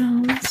write it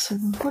down. So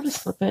we'll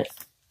just flip it.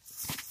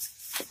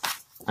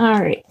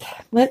 All right,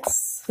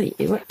 let's see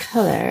what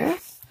color.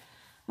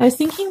 I was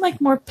thinking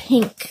like more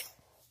pink.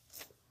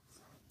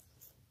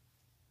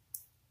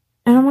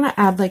 I don't want to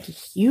add like a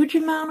huge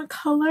amount of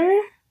color.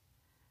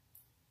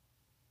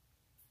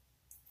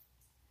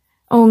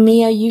 Oh,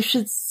 Mia, you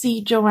should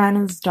see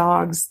Joanna's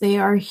dogs. They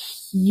are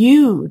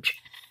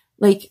huge.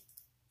 Like,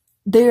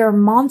 they are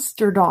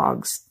monster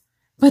dogs,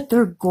 but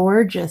they're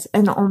gorgeous.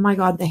 And oh my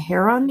God, the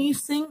hair on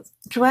these things.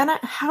 Joanna,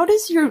 how do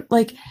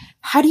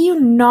you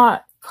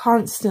not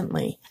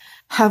constantly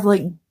have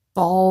like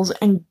balls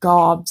and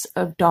gobs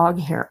of dog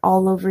hair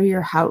all over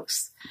your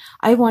house?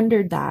 I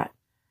wondered that.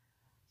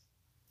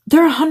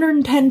 They're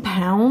 110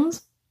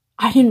 pounds?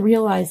 I didn't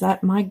realize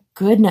that. My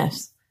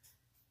goodness.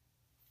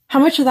 How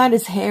much of that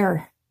is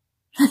hair?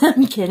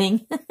 I'm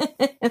kidding.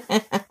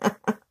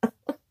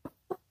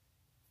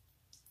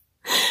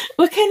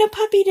 What kind of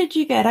puppy did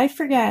you get? I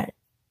forget.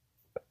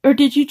 Or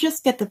did you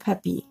just get the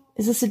puppy?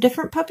 Is this a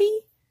different puppy?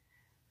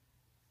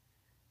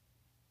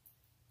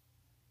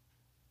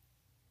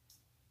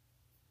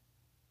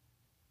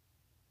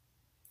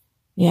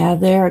 Yeah,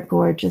 they are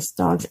gorgeous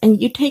dogs.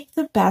 And you take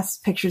the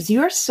best pictures.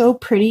 You are so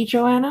pretty,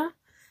 Joanna,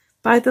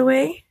 by the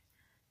way.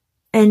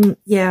 And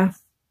yeah,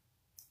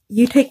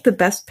 you take the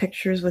best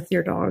pictures with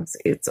your dogs.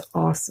 It's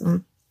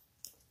awesome.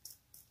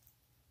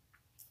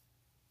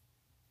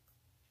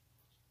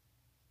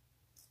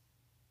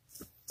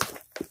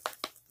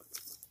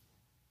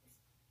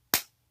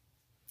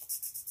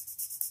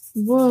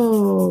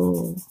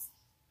 Whoa.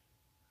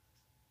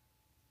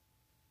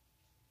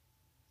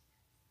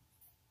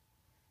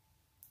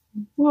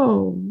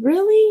 Whoa,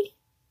 really?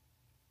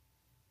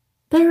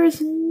 There is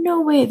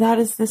no way that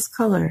is this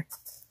color.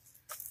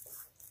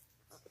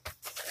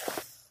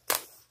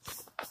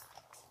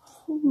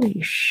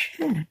 Holy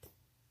shit.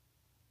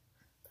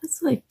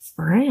 That's like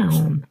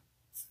brown.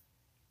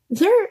 Is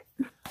there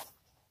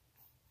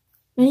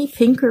any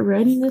pink or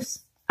red in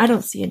this? I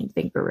don't see any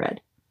pink or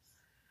red.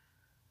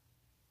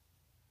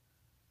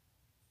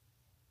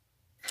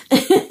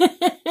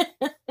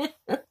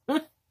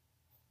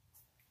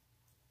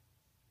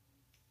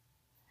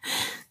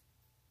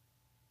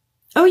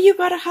 Oh, you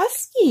got a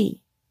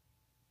husky.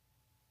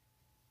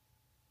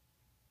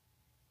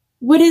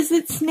 What is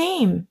its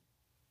name?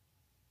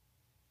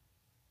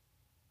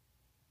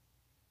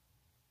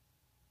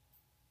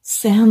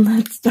 Sam,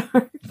 let's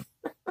start.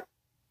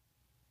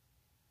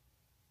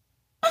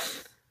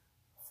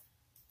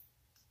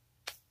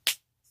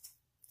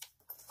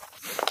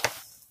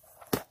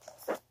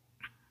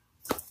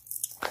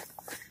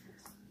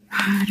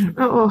 I don't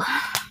know.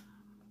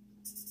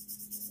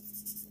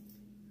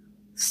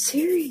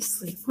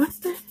 Seriously, what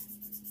the?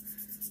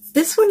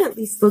 This one at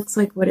least looks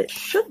like what it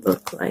should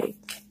look like.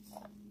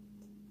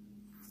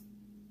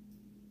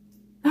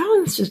 That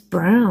one's just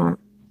brown.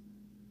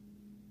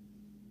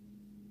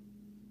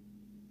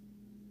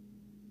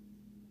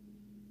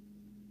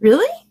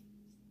 Really?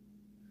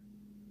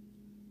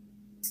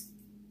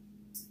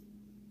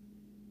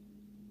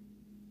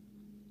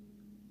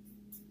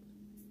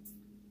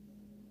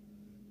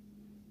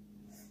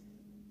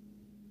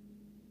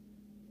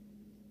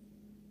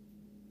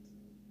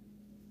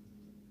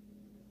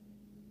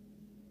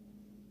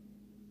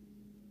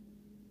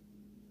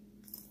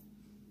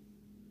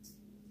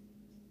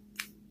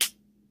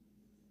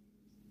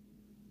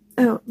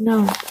 Oh,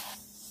 no.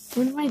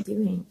 What am I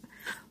doing?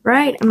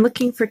 Right, I'm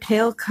looking for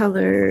tail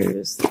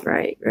colors.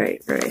 Right.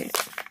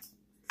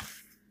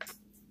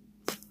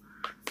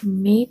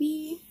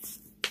 Maybe?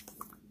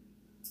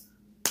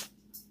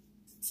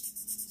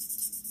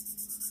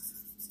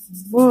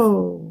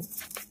 Whoa.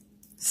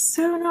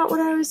 So not what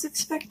I was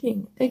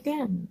expecting.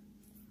 Again.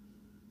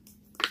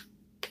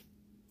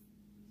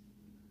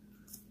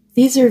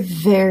 These are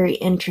very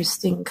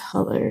interesting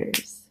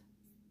colors.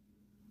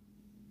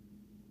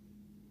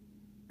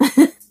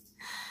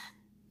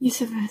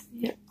 Yusuf,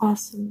 they're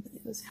awesome.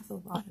 Those have a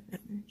lot of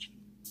energy.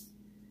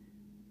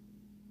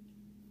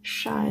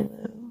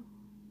 Shiloh.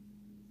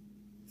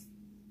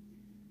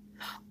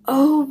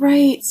 Oh,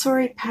 right.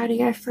 Sorry,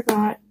 Patty. I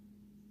forgot.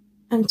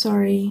 I'm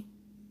sorry.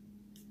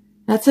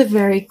 That's a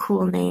very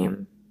cool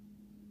name.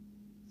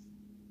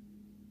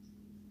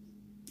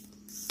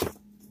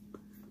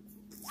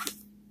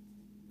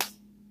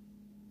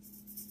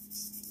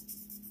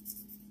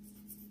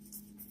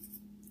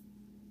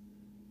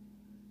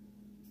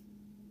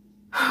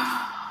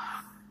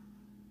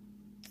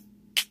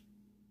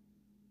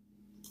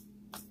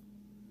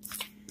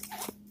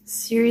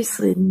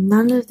 Seriously,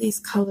 none of these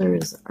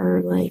colors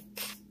are like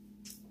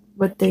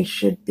what they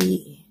should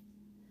be.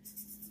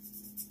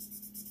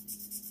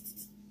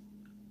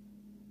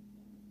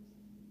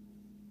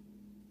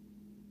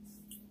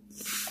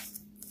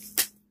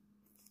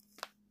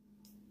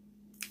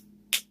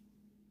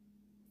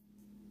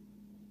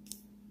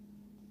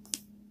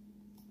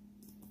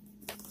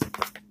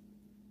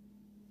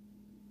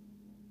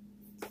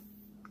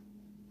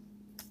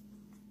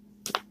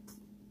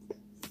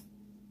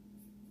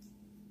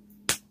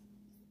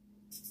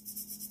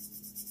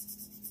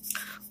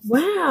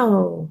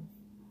 Wow.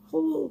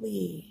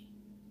 Holy.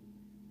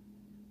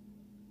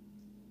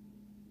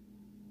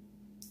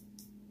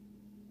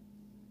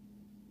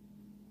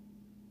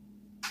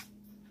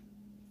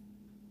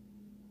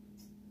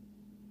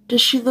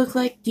 Does she look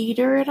like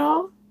Dieter at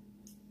all?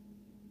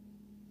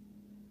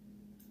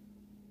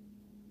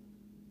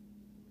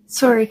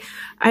 Sorry,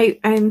 I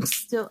haven't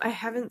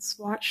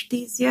swatched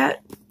these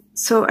yet,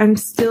 so I'm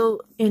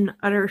still in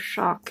utter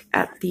shock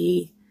at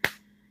the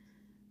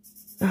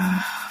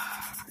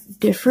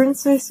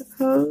difference, I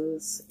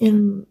suppose,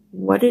 in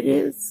what it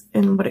is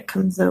and what it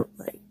comes out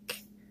like.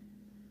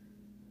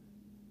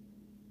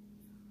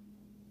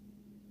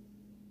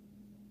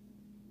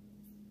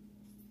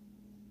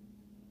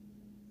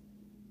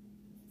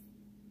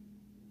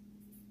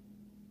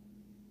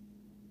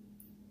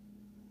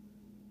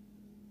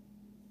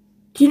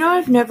 Do you know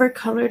I've never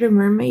colored a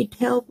mermaid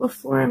tail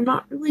before? I'm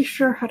not really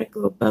sure how to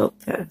go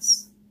about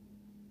this.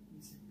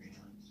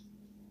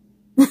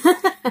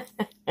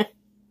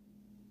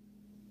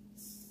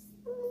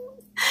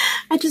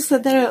 I just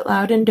said that out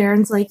loud and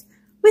Darren's like,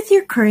 with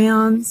your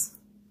crayons.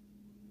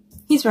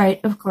 He's right,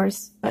 of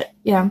course, but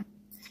yeah.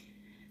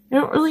 I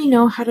don't really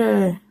know how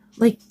to,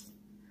 like,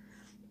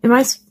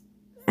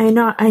 I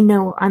know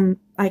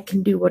I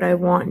can do what I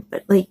want,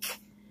 but like,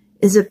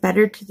 is it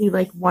better to do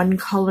like one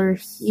color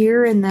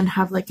here and then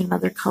have like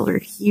another color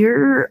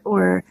here?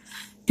 Or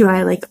do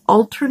I like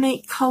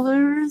alternate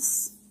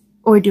colors?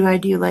 Or do I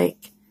do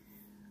like,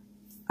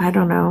 I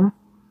don't know.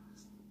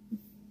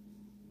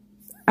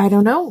 I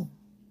don't know.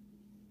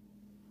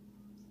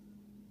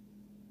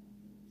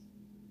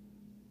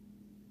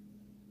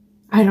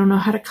 I don't know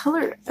how to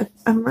color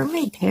a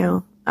mermaid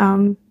tail.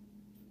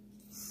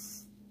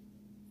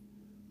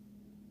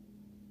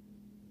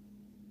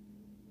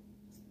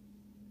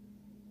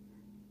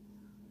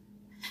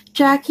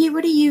 Jackie,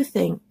 what do you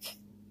think?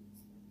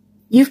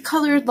 You've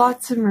colored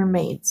lots of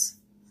mermaids.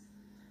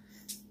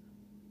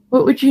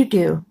 What would you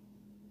do?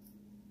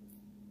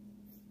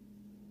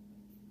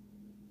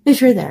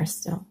 If you're there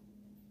still.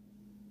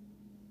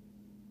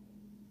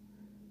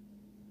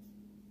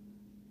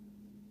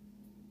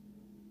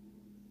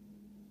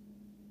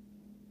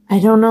 I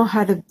don't know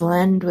how to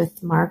blend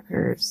with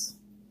markers.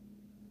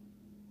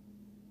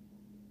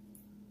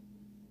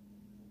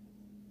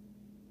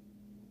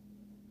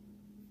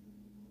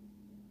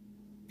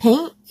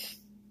 Paint?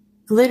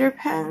 Glitter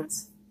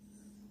pens?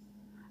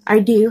 I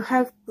do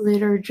have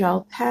glitter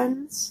gel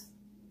pens.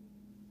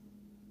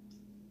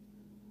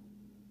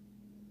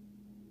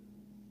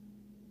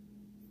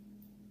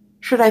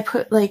 Should I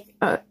put like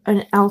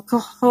an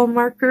alcohol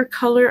marker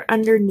color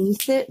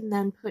underneath it and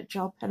then put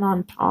gel pen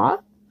on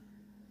top?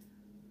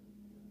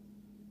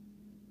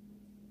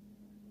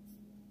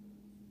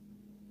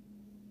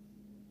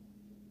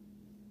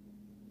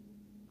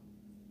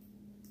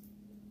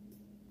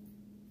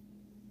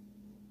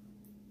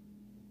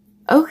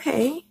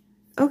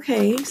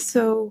 Okay,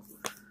 so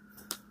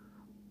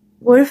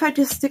what if I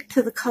just stick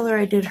to the color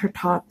I did her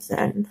top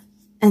then?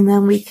 And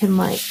then we can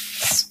like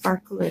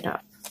sparkle it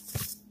up.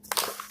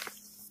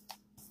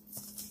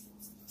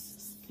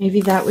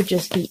 Maybe that would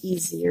just be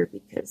easier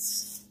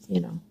because,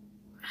 you know,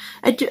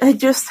 I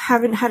just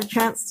haven't had a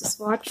chance to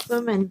swatch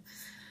them. And,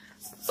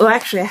 well,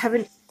 actually, I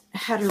haven't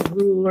had a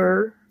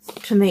ruler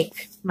to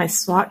make my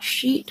swatch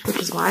sheet, which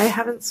is why I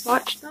haven't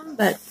swatched them.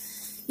 But,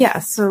 yeah,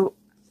 so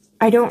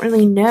I don't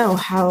really know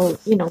how,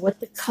 you know, what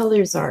the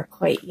colors are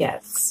quite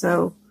yet.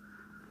 So,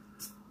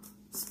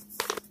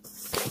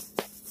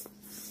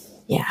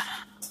 yeah.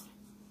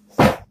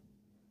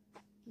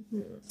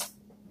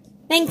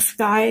 Thanks,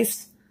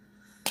 guys.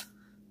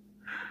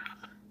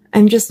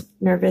 I'm just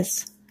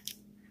nervous.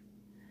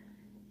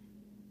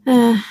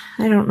 I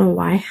don't know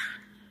why.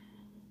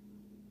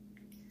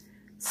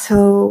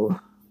 So,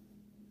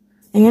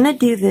 I'm going to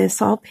do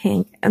this all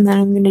pink, and then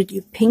I'm going to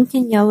do pink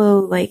and yellow,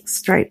 like,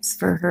 stripes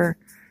for her,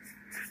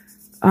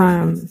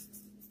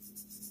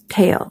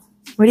 tail.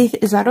 What do you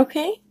is that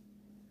okay?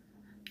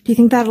 Do you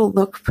think that'll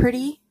look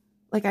pretty?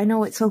 Like, I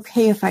know it's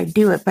okay if I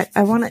do it, but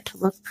I want it to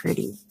look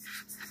pretty.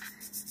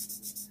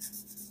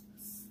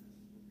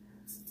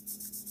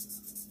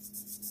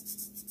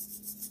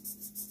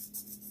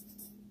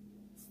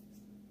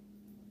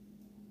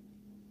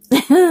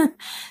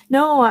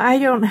 No, I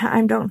don't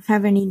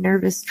have any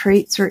nervous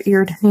traits or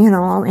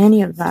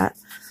any of that.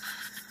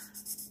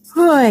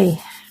 Boy.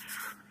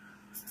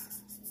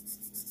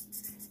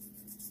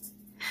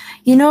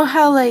 You know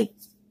how, like,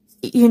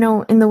 you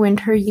know, in the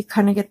winter you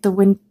kind of get the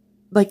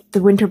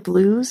winter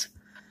blues?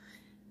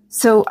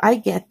 So I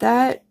get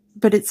that,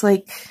 but it's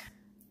like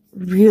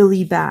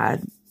really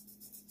bad.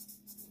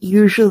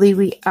 Usually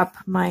we up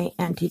my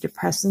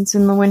antidepressants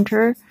in the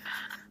winter,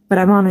 but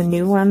I'm on a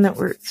new one that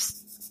we're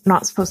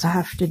not supposed to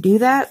have to do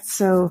that.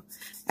 So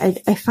I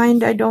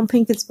find I don't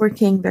think it's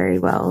working very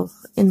well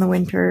in the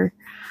winter,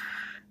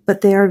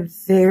 but they are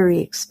very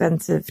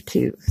expensive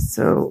too.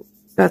 So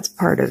that's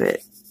part of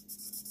it.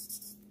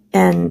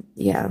 And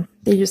yeah,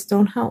 they just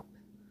don't help.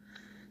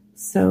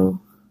 So,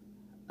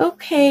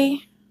 okay.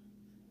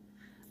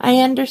 I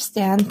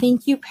understand.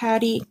 Thank you,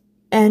 Patty.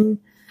 And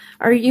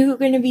Are you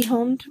going to be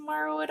home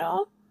tomorrow at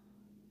all?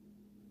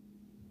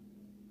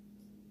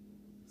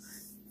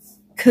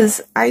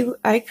 Because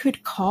I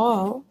could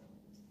call.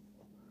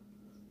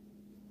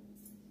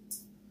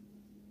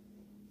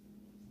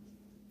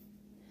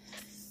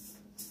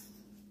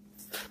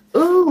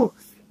 Ooh,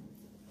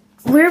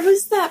 where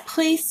was that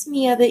place,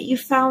 Mia, that you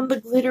found the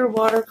glitter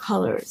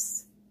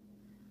watercolors?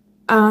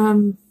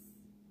 Oh,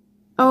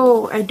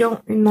 I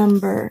don't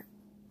remember.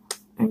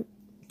 I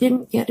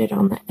didn't get it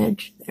on the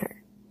edge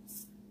there.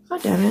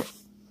 God damn it.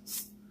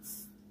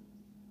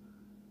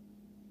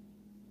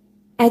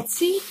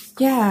 Etsy?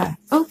 Yeah.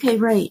 Okay,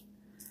 right.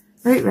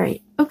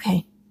 Right.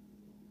 Okay.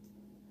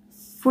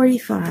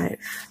 45.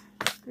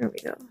 There we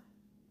go.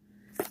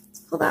 Let's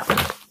pull that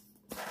one.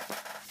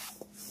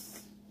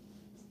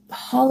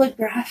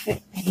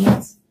 Holographic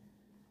paints.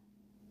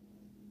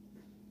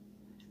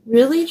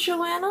 Really,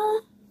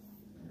 Joanna?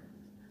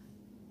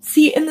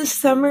 See, in the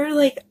summer,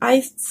 like, I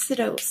sit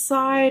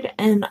outside,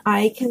 and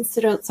I can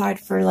sit outside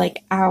for,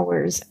 like,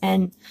 hours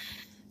and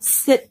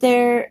sit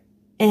there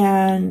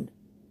and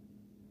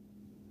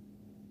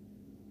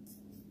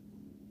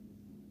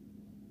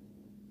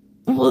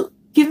well,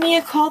 give me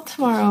a call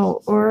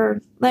tomorrow,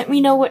 or let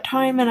me know what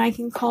time and I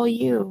can call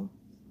you.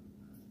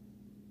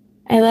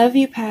 I love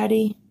you,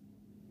 Patty.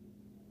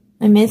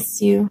 I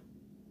miss you.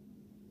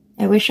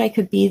 I wish I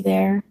could be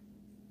there.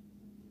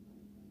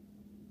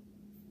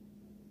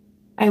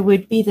 I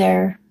would be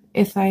there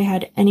if I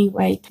had any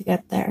way to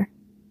get there.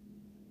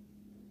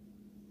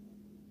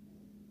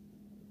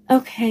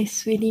 Okay,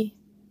 sweetie.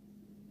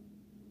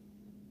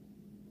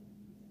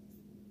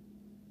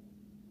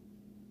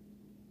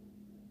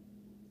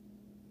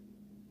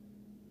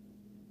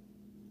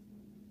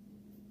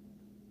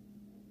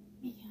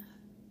 Yeah.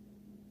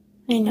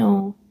 I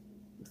know.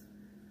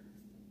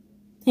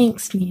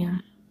 Thanks,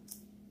 Mia.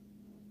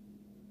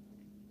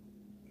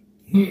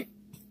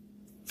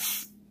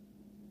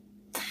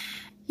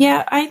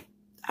 Yeah,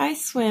 I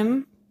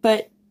swim,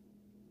 but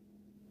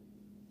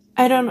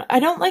I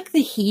don't like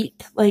the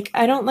heat. Like,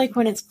 I don't like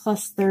when it's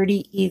plus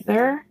 30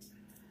 either.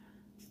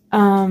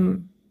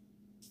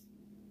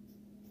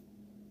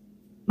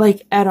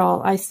 Like, at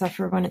all. I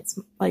suffer when it's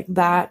like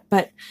that,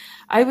 but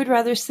I would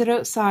rather sit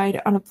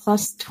outside on a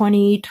plus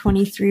 20,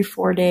 23,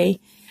 4 day,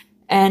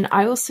 and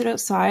I will sit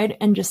outside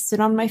and just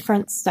sit on my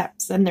front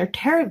steps, and they're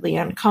terribly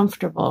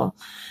uncomfortable,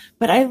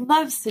 but I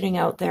love sitting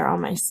out there on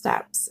my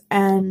steps.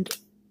 And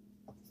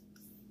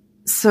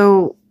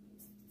so,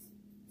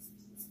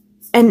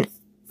 and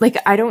like,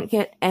 I don't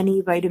get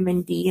any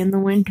vitamin D in the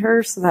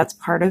winter, so that's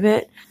part of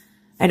it.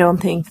 I don't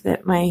think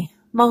that my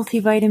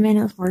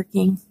multivitamin is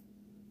working.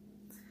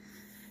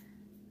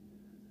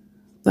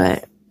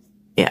 But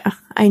yeah,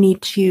 I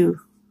need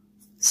to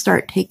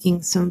start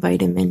taking some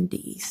vitamin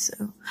D.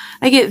 So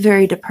I get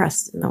very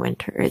depressed in the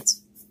winter.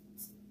 It's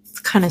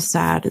kind of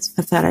sad. It's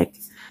pathetic,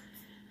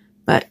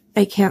 but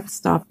I can't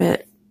stop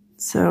it.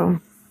 So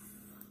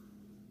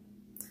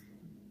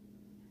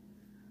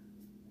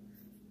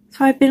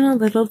I've been a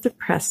little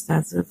depressed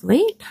as of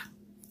late,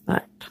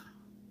 but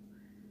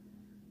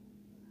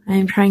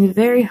I'm trying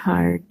very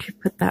hard to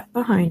put that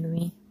behind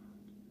me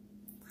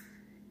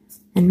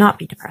and not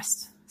be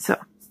depressed. So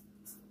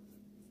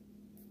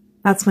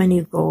that's my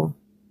new goal.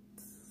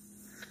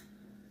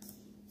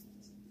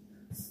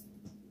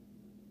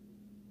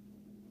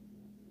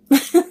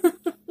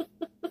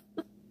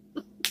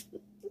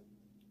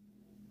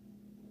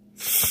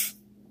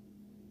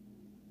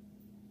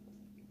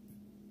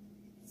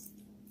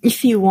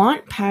 If you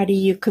want, Patty,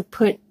 you could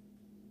put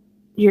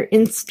your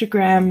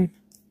Instagram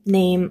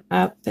name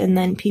up and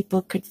then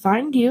people could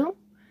find you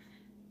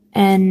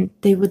and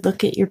they would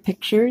look at your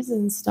pictures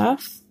and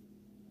stuff.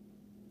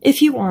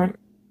 If you want.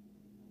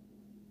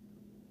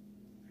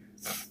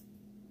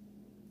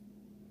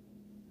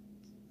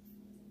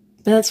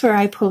 But that's where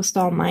I post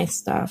all my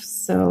stuff,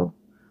 so.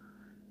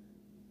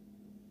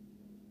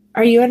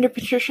 Are you under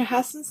Patricia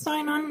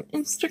Hassenstein on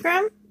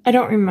Instagram? I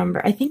don't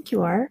remember. I think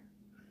you are.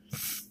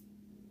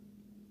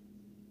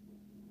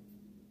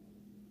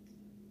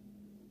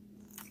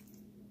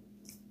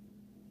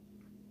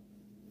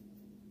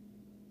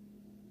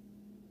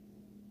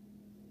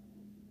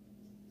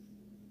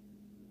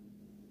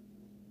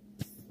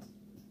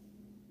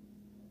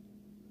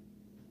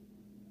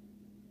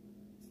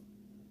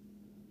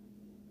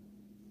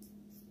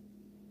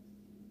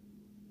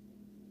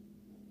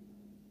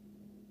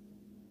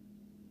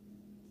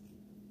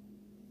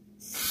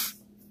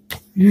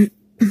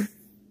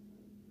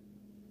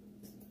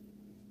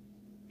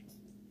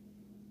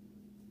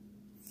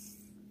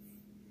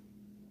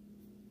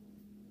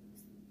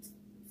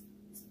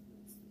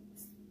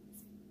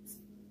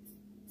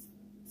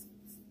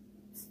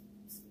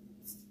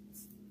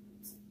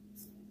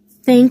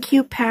 Thank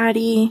you,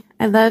 Patty.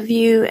 I love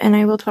you, and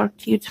I will talk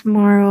to you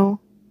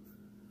tomorrow.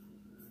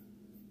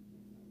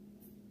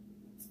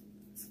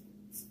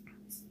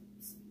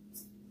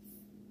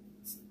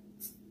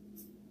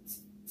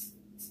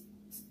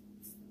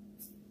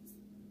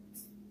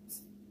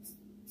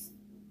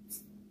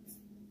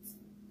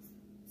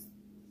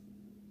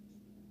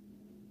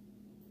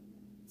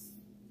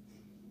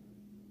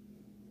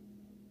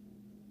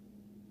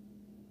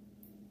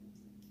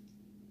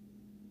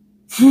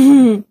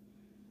 You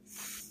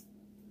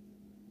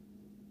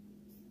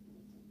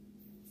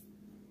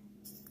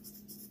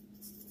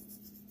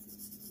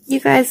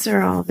guys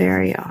are all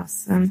very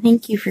awesome.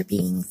 Thank you for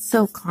being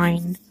so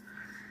kind.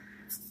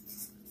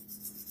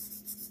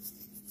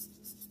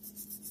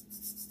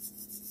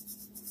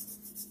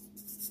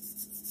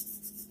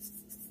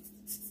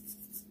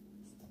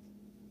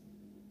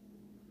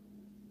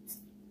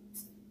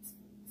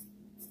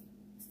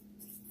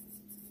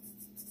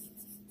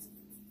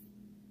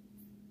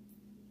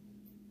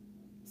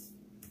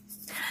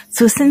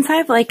 So since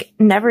I've like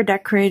never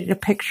decorated a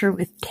picture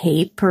with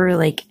tape or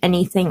like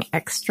anything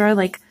extra,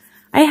 like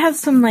I have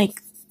some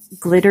like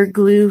glitter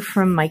glue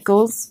from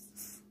Michael's,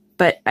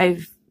 but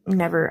I've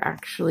never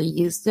actually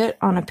used it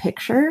on a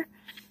picture.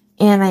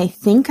 And I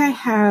think I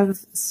have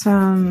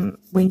some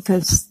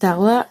Winko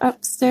Stella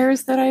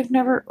upstairs that I've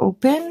never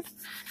opened.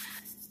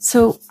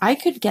 So I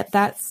could get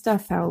that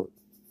stuff out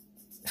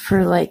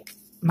for like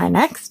my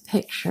next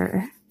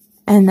picture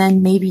and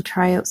then maybe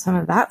try out some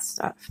of that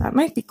stuff. That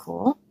might be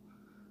cool.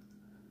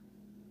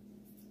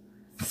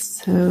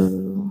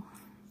 So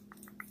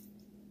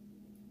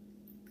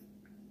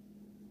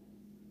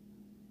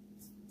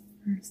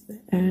where's the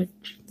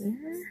edge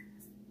there?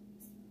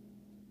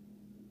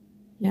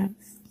 Yes.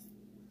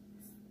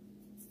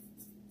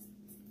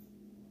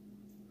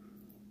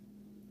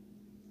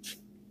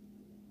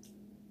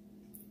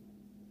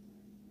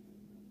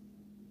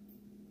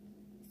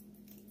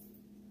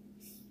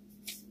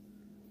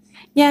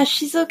 Yeah,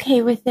 she's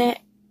okay with it.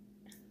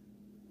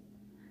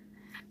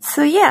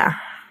 So yeah,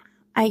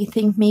 I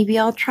think maybe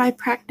I'll try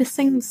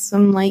practicing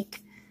some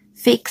like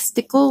fake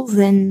stickles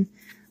and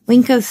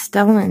Winko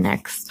Stella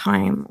next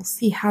time. We'll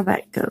see how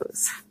that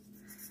goes.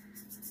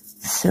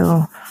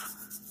 So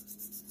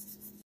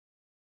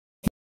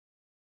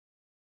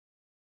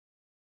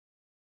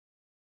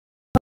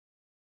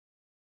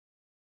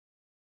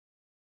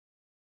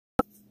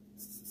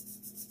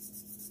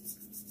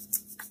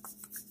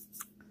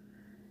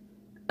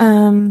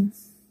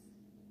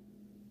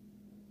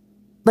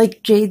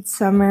like Jade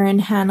Summer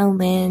and Hannah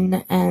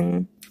Lynn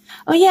and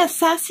oh yeah,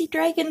 Sassy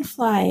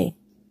Dragonfly.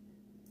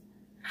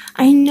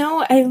 I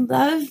know, I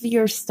love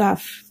your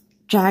stuff,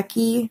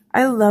 Jackie.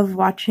 I love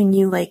watching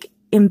you like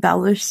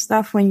embellish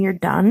stuff when you're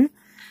done.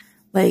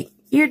 Like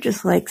you're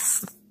just like,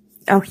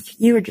 oh,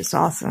 you were just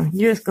awesome.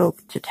 You just go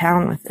to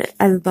town with it.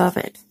 I love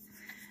it.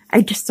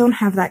 I just don't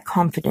have that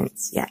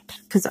confidence yet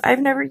because I've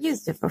never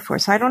used it before,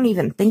 so I don't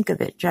even think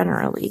of it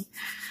generally.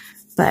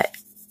 But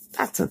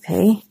that's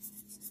okay.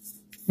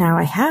 Now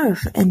I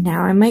have, and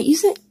now I might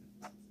use it.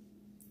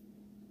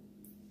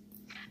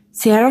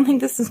 See, I don't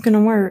think this is going to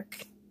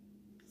work.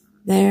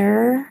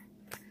 There.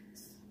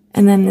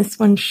 And then this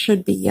one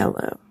should be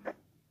yellow.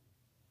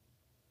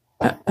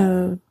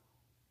 Uh-oh.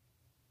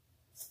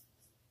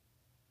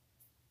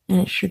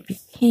 And it should be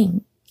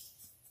pink.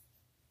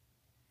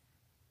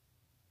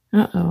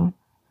 Uh-oh.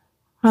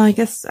 Well, I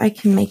guess I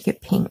can make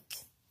it pink.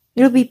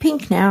 It'll be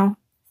pink now.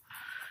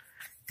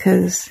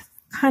 Because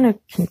kind of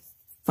can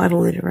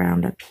fuddle it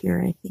around up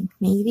here, I think,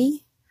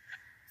 maybe.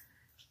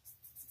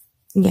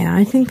 Yeah,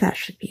 I think that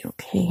should be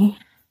okay.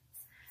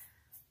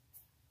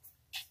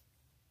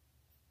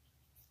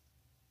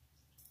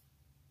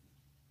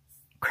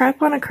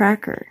 Crap on a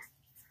cracker.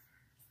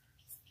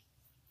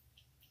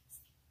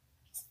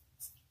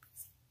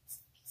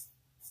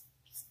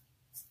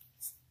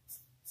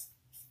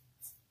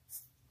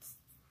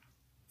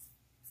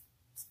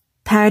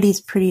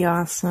 Patty's pretty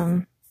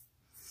awesome.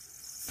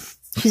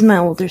 She's my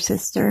older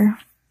sister.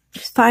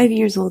 She's 5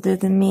 years older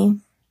than me.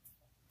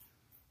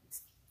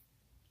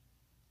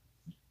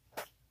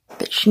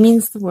 But she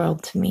means the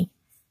world to me.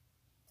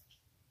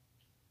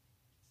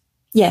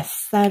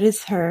 Yes, that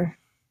is her.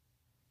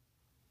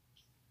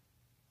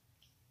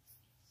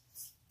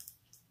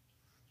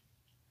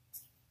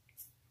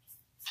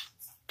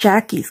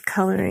 Jackie's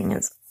coloring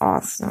is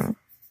awesome.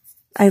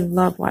 I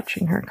love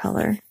watching her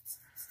color.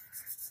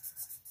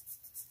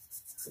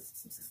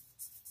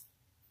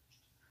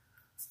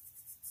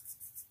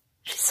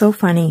 She's so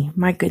funny.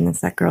 My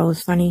goodness, that girl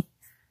is funny.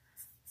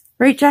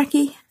 Right,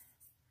 Jackie?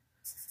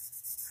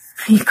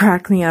 You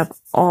crack me up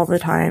all the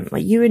time.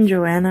 Like, you and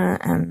Joanna,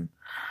 and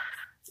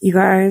you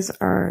guys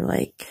are,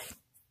 like,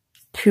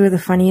 two of the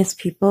funniest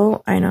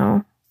people I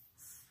know.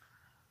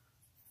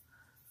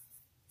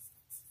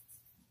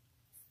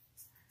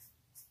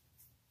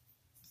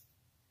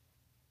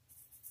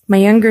 My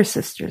younger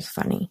sister's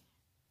funny.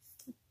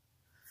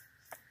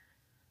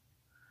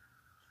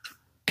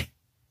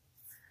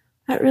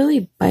 That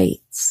really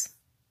bites.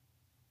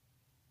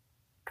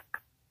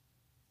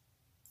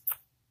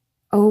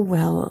 Oh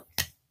well,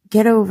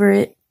 get over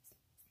it.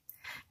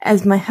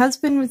 As my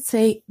husband would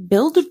say,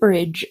 build a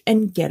bridge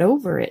and get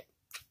over it.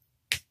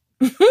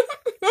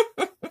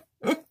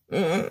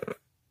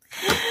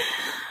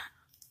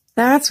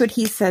 That's what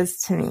he says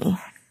to me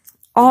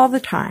all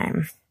the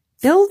time.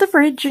 Build a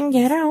bridge and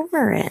get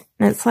over it.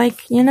 And it's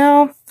like, you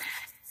know,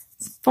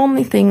 if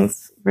only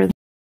things were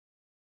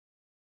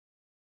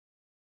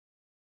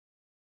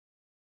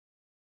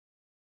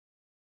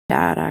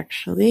that,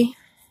 actually.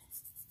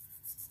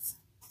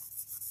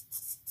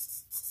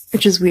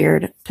 which is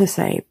weird to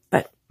say,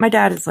 but my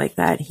dad is like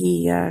that.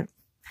 He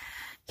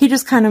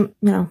just kind of,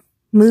 you know,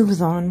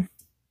 moves on.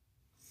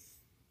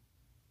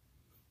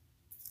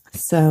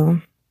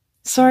 So,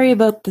 sorry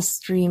about the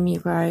stream, you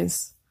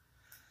guys.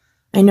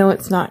 I know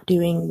it's not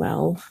doing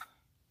well.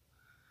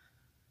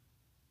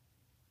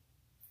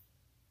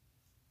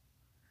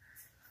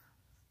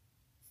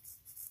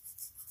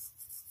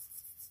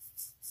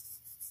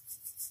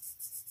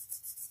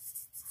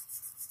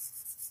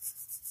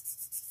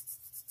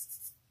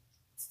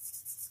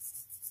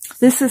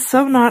 This is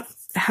so not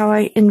how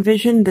I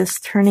envisioned this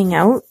turning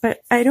out,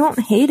 but I don't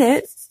hate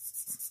it.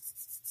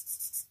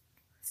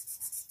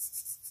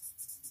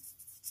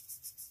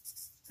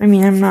 I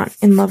mean, I'm not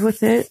in love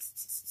with it,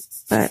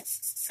 but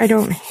I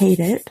don't hate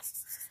it.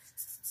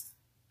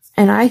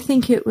 And I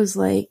think it was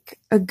like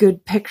a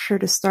good picture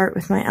to start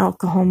with my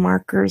alcohol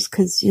markers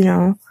because, you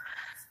know,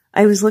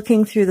 I was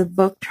looking through the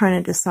book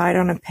trying to decide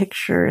on a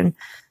picture, and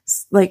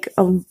like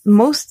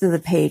most of the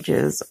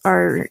pages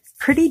are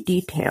pretty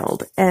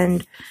detailed.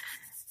 And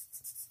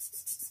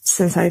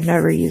since I've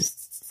never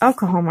used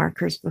alcohol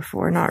markers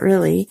before, not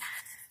really,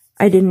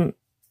 I didn't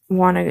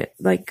want to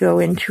like go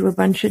into a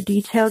bunch of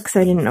detail because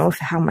I didn't know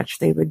how much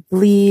they would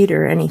bleed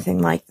or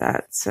anything like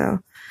that. So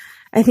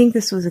I think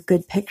this was a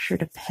good picture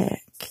to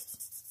pick.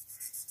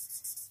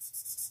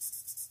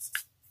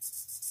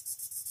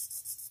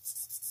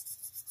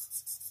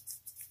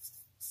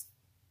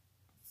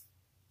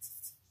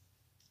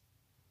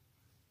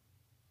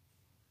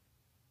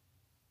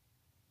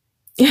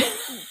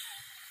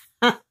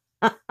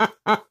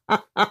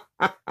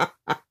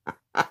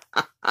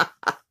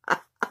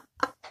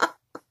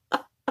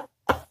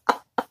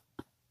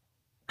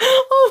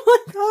 Oh my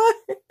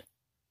god.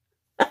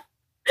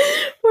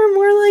 We're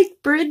more like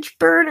bridge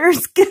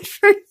burners. Good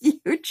for you,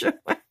 Joanne.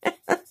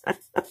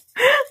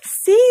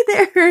 See,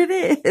 there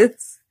it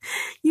is.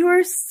 You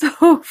are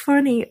so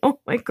funny. Oh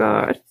my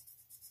god.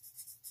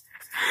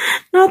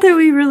 Not that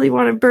we really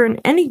want to burn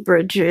any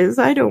bridges.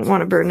 I don't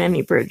want to burn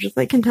any bridges,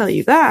 I can tell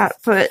you that,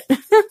 but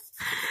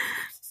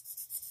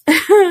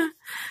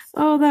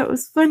oh, that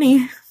was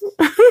funny.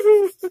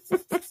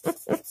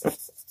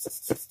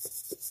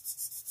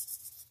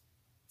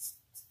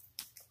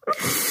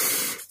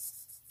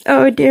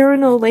 Oh,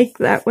 Darren will like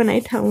that when I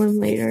tell him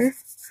later.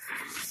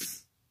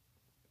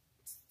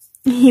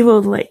 He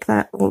will like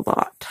that a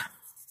lot.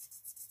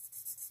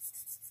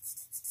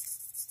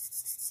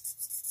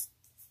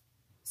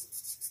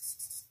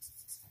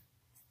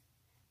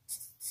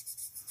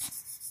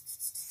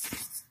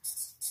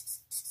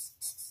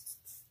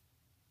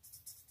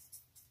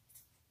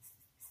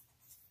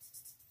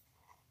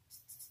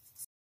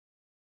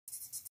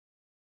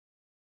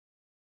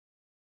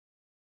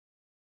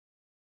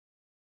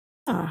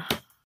 Ah.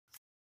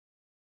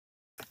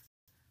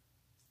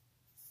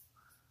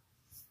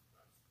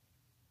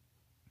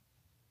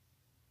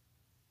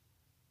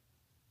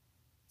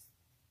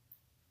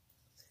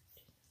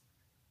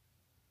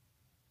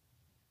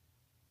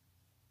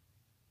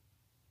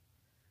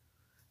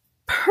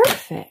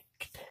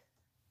 Perfect.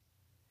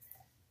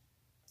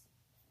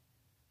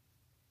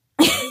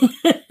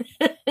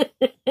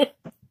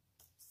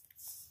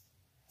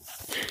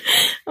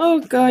 Oh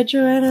god,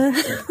 Joanna.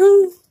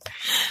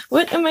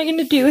 What am I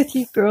gonna do with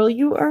you, girl?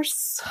 You are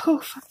so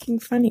fucking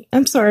funny.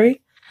 I'm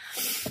sorry.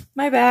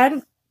 My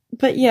bad.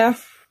 But yeah,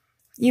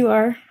 you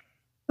are.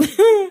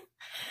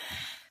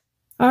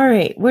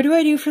 Alright, what do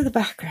I do for the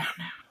background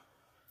now?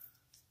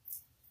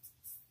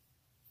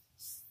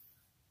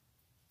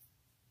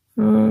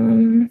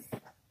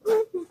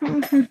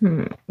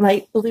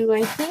 Light blue,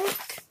 I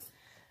think,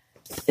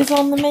 is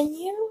on the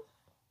menu.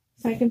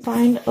 If I can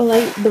find a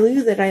light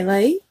blue that I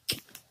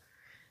like.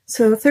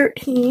 So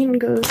 13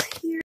 goes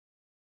here.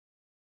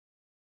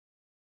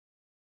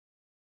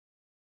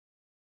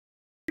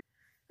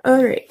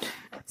 Alright,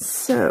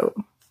 so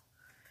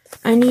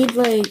I need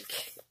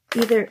like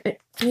either,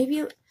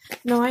 maybe,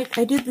 no, I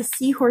did the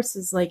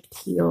seahorses like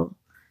teal,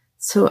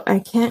 so I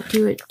can't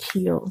do it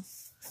teal.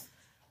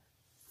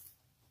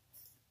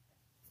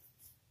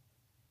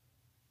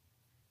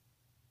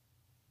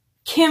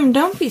 Kim,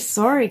 don't be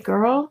sorry,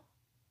 girl.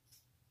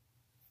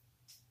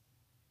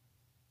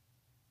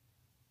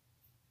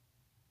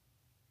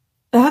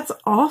 That's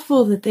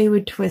awful that they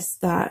would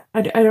twist that.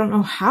 I don't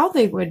know how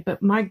they would,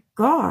 but my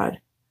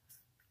god.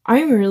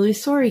 I'm really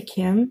sorry,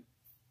 Kim.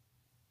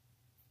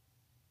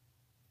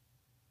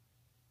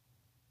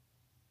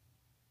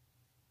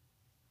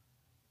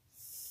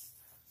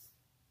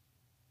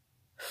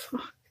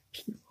 Fuck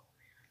people.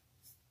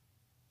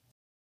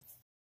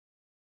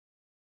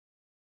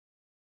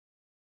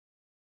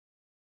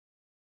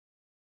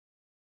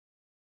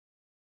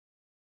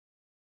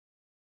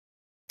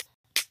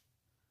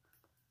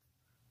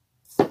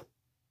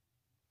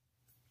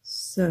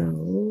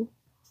 So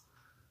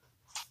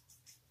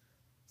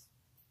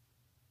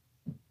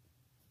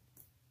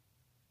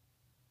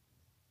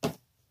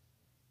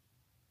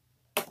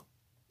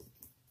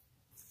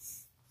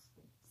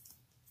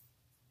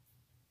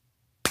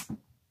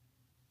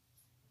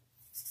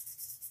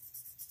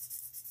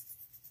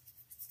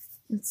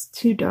It's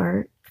too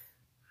dark. I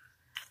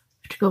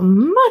have to go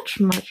much,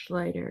 much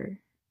lighter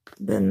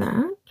than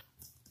that.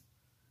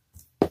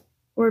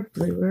 Or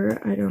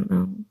bluer, I don't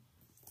know.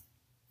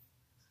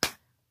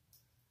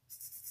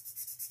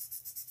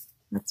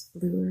 That's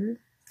bluer.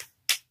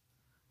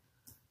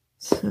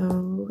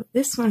 So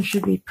this one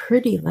should be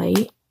pretty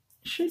light.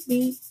 Should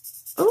be.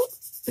 Oh,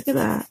 look at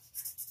that.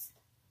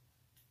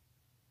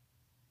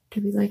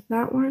 Do we like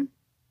that one?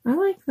 I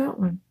like that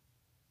one.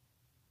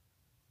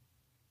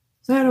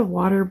 Is that a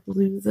water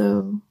blue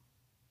though?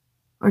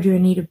 Or do I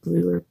need a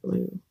bluer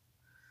blue?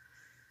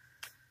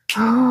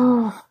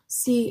 Oh,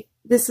 see,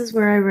 this is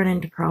where I run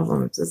into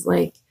problems. Is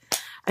like,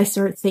 I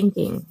start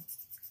thinking,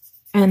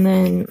 and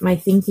then my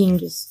thinking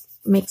just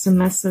makes a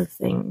mess of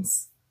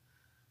things.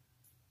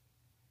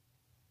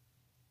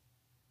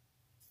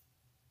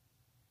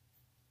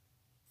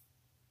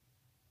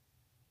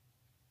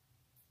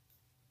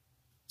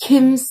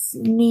 Kim's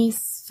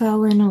niece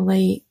fell in a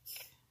lake.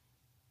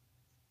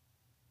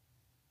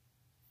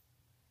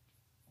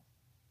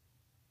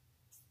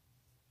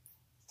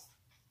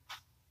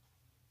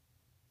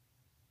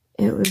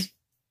 It was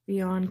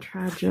beyond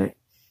tragic.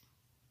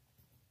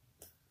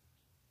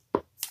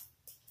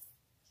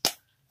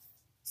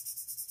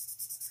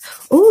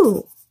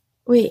 Oh,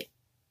 wait.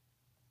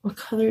 What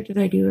color did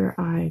I do her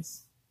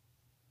eyes?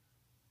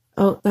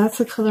 Oh, that's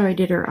the color I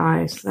did her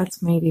eyes.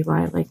 That's maybe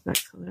why I like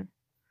that color.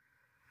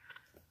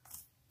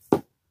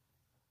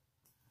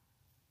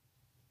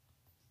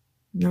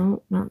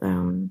 No, not that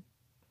one.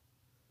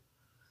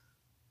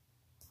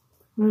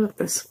 What about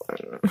this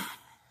one?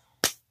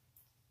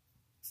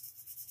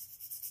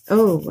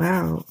 Oh,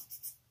 wow.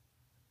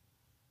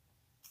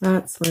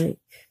 That's like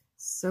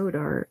so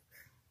dark.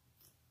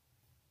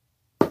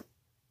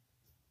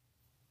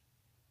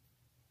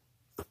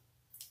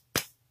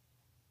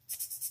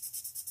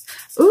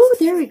 Oh,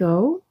 there we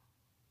go.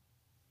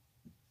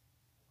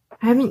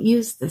 I haven't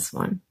used this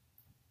one.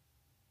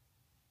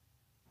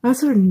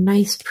 That's a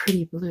nice,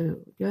 pretty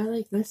blue. Do I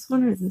like this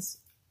one or this?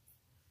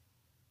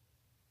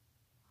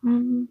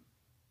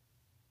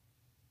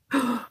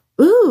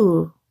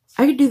 Ooh,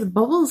 I could do the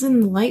bubbles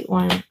in the light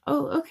one.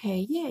 Oh,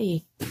 okay,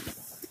 yay. I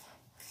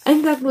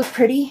think that would look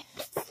pretty.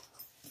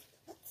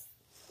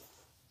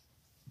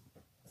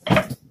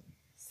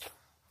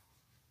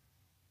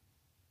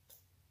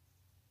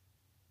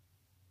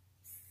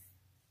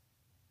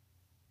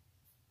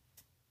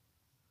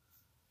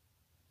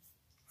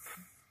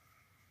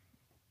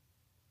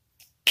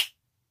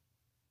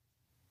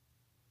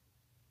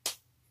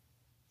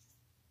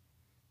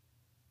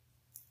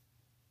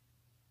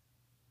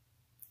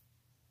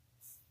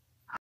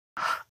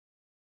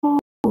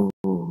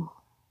 Oh.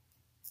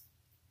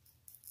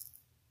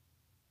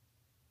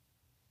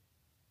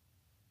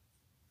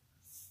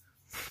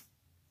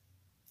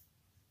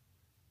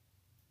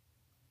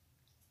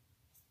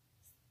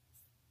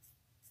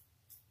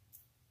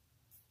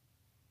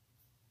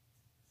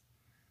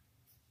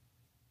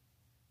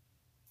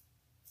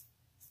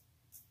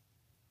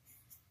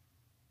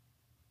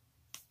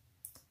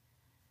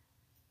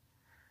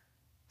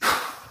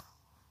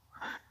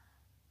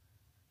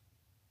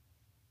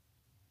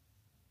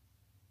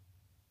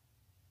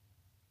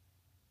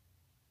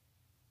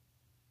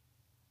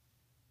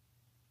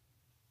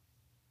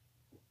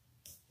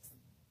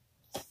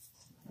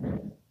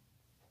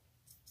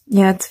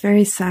 Yeah, it's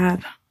very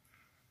sad.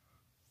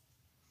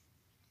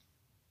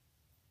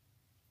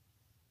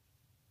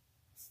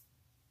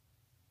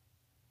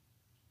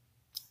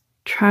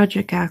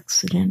 Tragic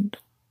accident.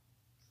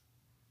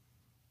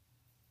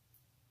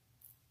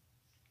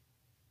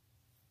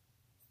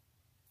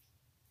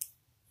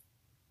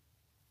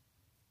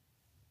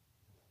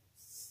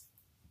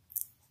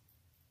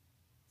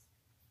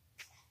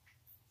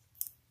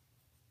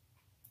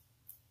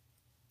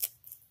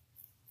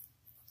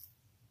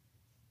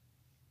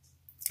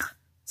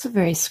 It's a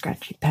very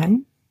scratchy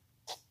pen.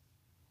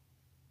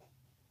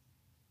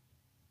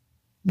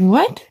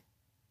 What?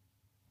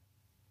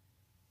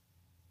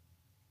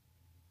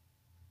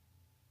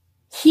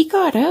 He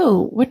got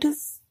out. What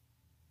does...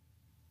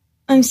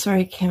 I'm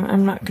sorry, Kim.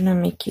 I'm not going to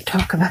make you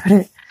talk about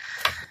it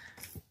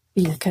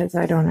because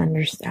I don't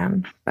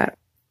understand, but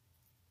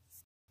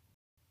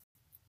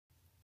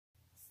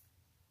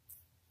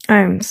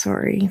I'm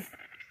sorry.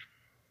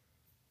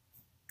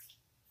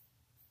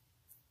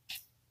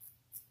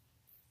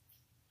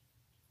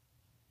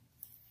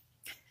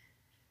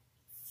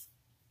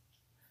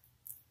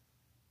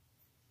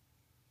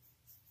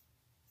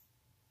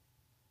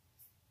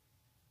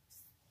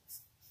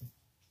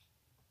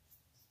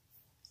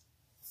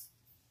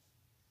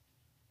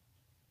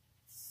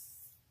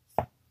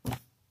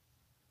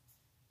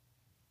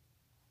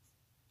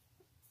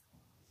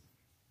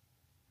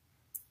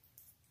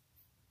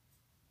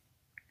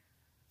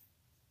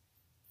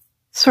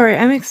 Sorry,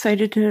 I'm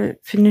excited to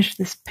finish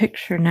this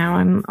picture now.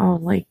 I'm all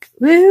like,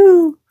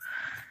 woo!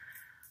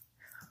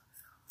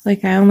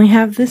 Like, I only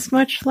have this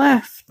much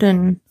left,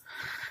 and,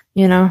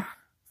 you know,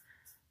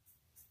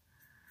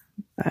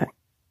 but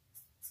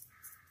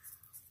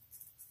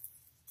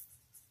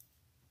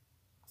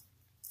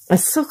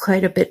It's still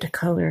quite a bit to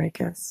color, I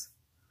guess.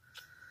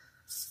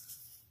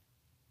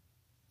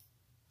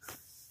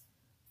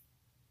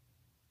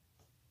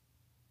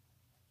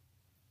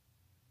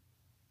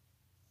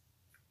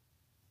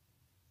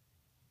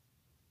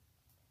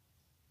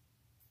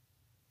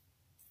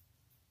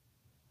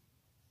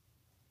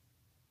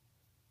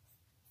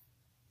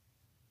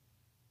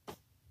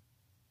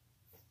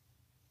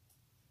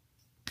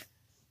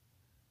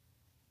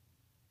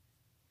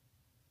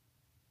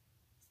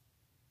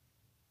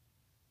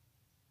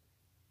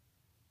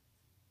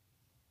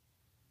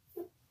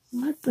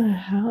 What the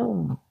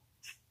hell?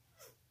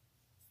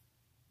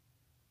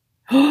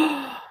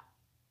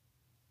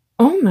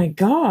 Oh my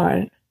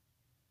god.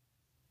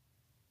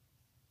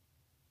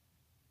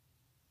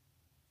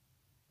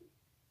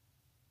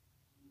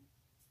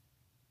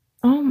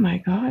 Oh my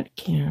god,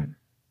 Kim.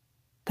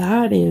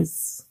 That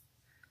is...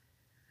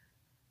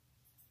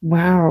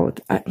 Wow.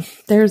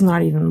 There's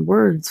not even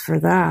words for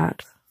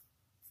that.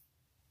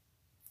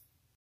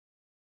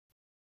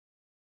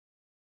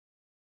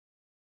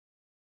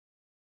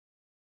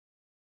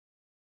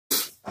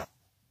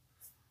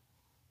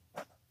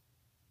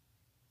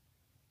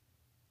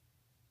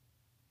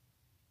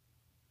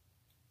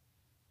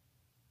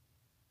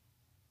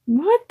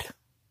 What?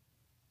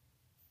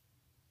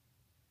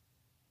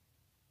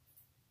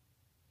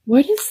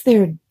 What is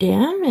their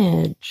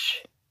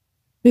damage?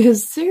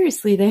 Because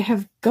seriously, they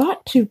have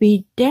got to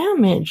be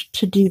damaged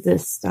to do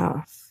this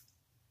stuff.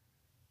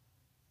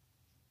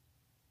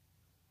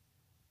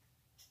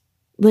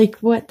 Like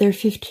what, their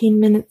 15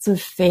 minutes of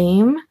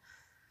fame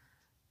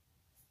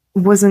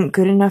wasn't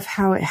good enough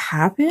how it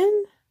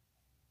happened?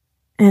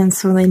 And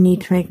so they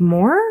need to make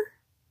more?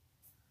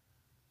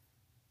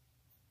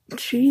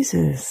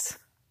 Jesus.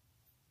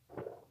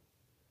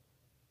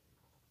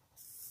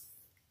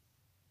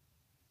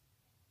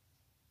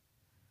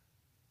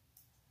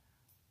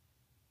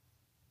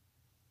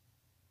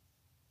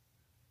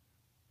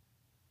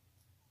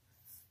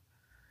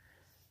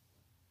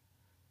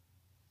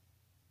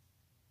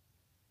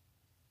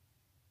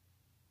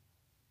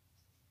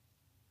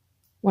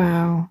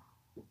 Wow.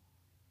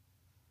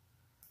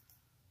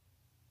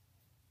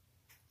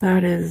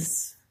 That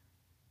is...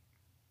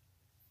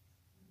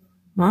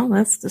 Well,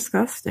 that's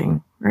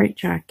disgusting. Right,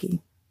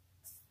 Jackie?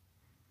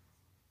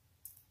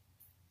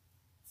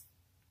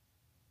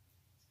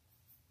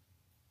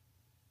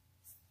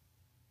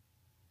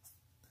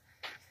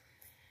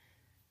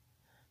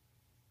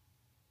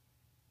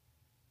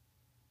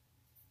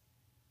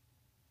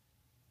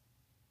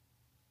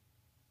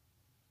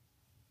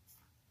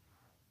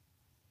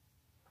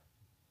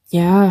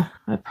 Yeah,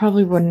 that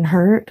probably wouldn't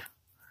hurt.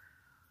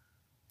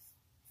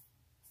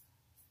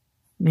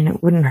 I mean,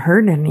 it wouldn't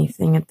hurt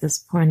anything at this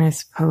point, I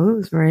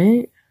suppose,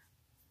 right?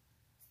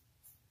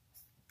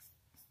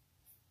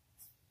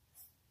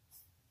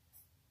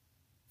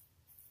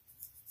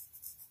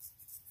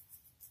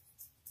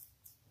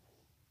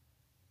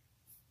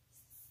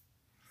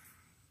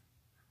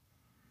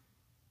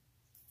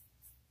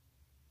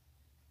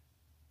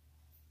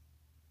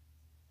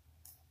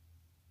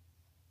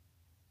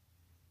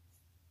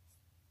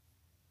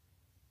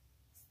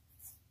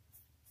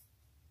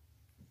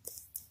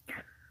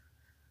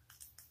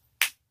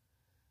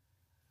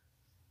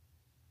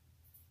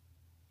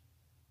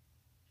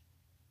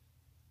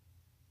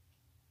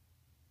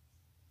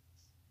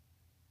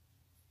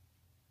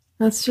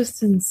 That's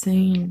just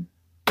insane.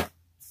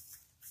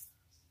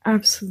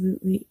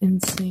 Absolutely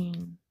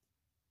insane.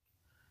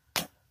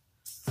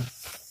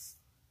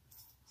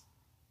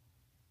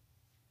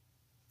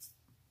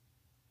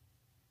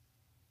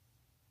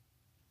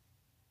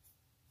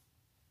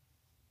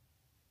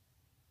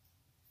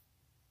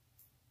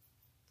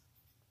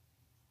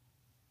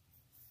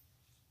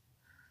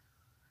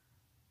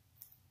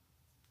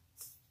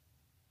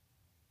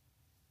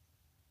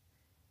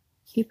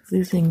 Keep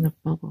losing the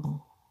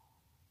bubble.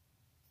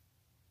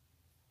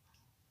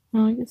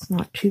 Well, I guess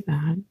not too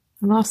bad.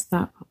 I lost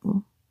that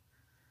bubble.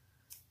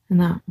 And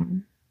that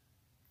one.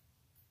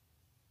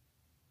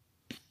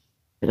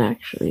 But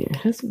actually, it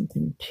hasn't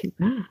been too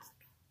bad.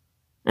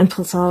 And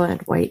plus I'll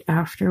add white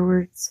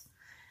afterwards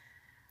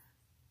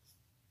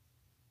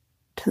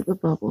to the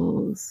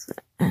bubbles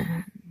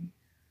and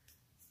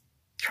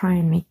try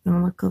and make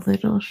them look a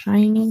little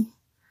shiny.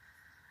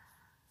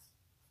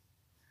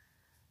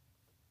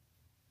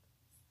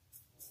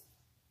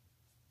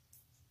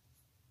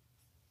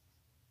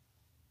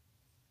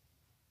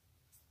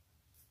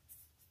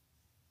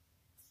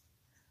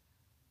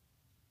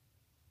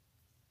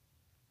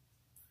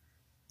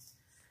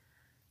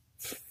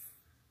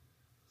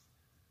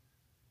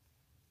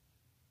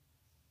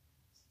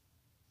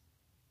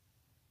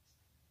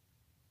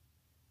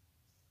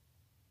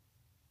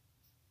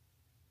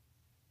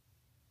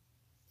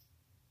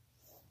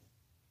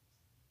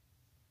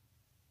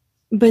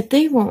 But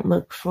they won't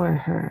look for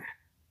her.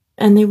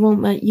 And they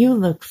won't let you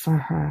look for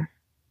her.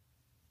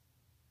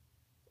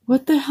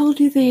 What the hell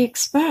do they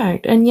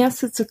expect? And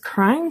yes, it's a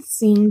crime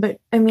scene,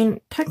 but I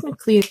mean,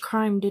 technically a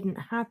crime didn't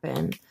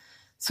happen.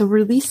 So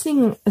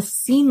releasing a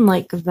scene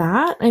like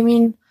that, I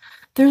mean,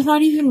 there's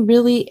not even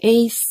really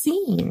a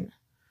scene.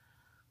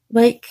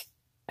 Like,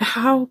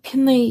 how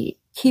can they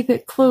keep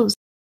it closed?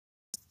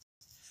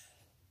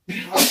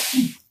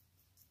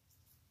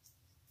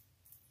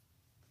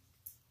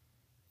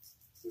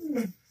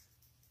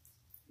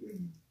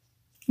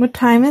 What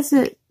time is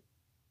it,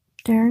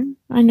 Darren?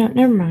 I know,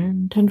 never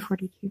mind,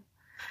 10:42.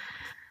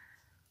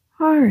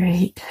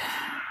 Alright,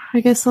 I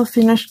guess I'll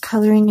finish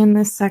coloring in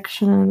this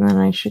section and then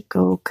I should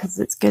go because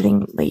it's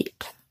getting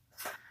late.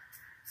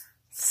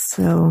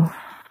 So,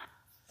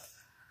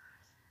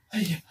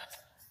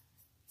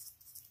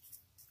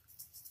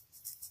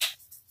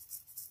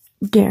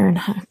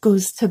 Darren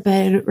goes to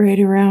bed right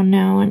around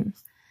now and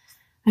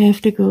I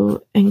have to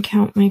go and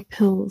count my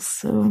pills,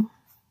 so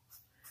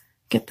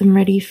get them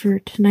ready for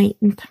tonight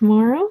and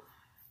tomorrow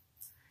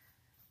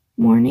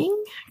morning,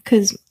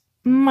 because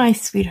my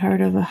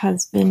sweetheart of a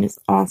husband is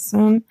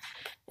awesome,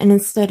 and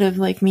instead of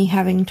like me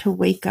having to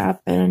wake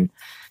up and,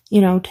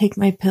 you know, take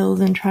my pills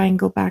and try and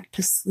go back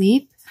to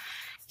sleep,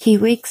 he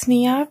wakes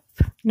me up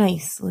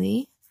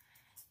nicely,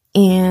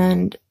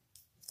 and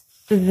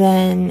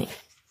then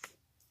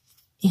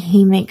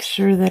he makes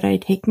sure that I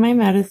take my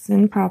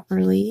medicine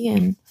properly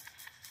and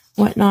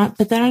whatnot,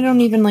 but then I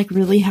don't even like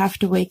really have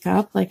to wake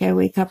up. Like, I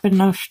wake up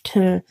enough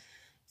to,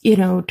 you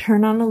know,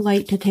 turn on a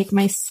light to take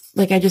my,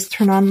 like, I just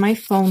turn on my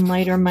phone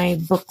light or my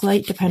book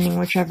light, depending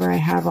whichever I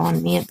have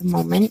on me at the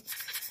moment.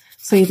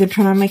 So I either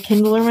turn on my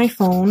Kindle or my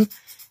phone,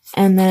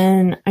 and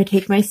then I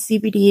take my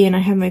CBD and I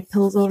have my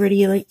pills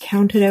already like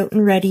counted out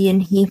and ready,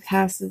 and he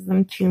passes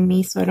them to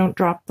me so I don't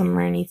drop them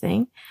or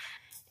anything.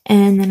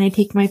 And then I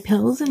take my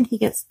pills and he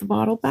gets the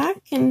bottle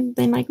back, and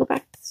then I go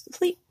back to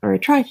sleep, or I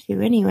try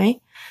to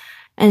anyway.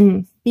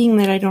 And being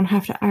that I don't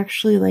have to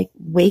actually like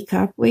wake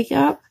up,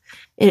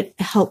 it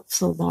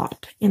helps a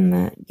lot in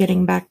the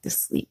getting back to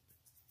sleep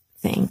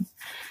thing.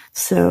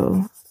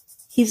 So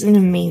he's an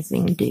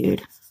amazing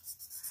dude.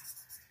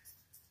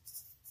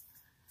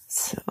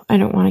 So I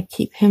don't want to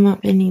keep him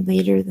up any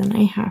later than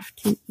I have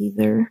to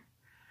either.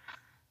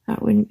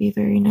 That wouldn't be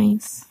very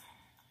nice.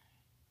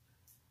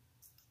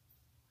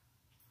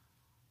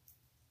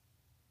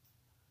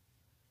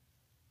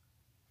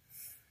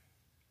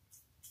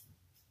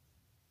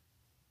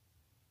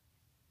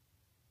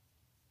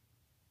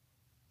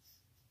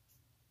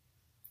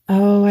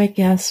 Oh, I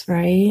guess,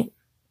 right?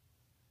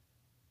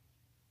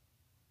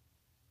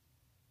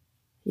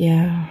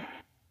 Yeah.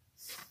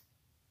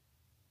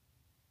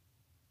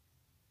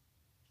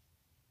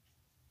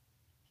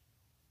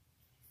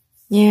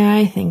 Yeah,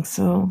 I think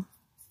so.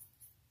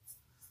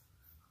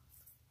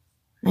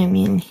 I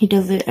mean, he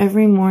does it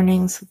every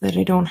morning so that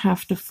I don't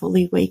have to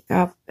fully wake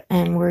up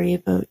and worry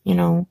about, you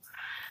know,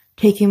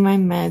 taking my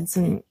meds,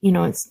 and, you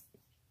know, it's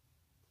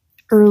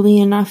early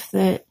enough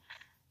that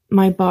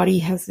my body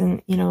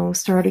hasn't, you know,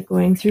 started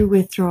going through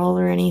withdrawal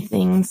or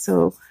anything,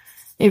 so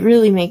it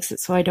really makes it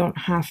so I don't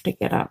have to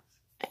get up.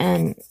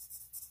 And,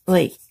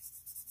 like,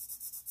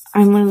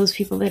 I'm one of those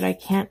people that I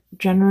can't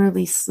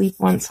generally sleep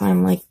once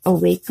I'm, like,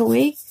 awake.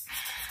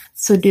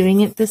 So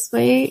doing it this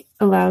way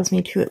allows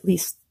me to at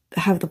least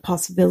have the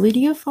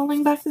possibility of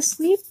falling back to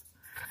sleep.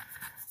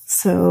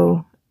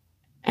 So,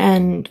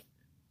 and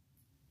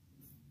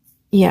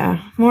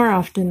yeah, more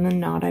often than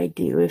not I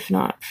do, if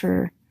not,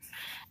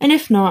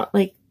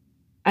 like,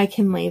 I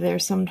can lay there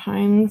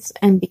sometimes,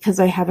 and because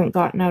I haven't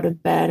gotten out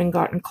of bed and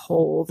gotten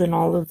cold and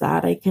all of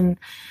that, I can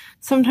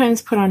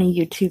sometimes put on a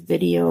YouTube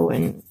video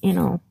and, you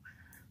know,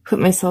 put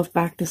myself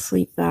back to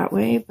sleep that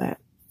way. But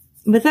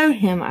without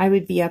him, I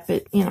would be up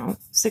at, you know,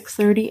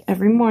 6:30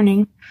 every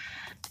morning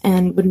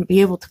and wouldn't be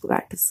able to go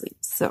back to sleep.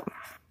 So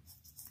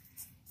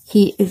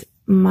he is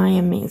my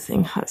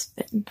amazing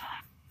husband,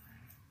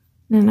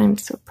 and I'm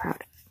so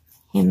proud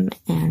of him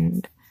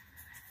and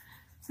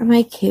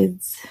my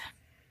kids.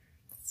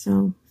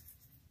 So,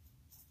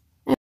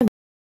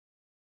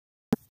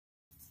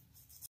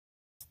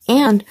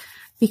 and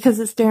because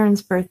it's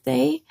Darren's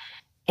birthday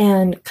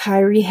and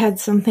Kyrie had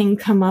something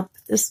come up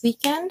this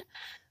weekend,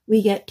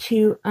 we get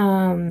to,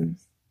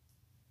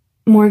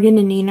 Morgan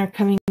and Nina are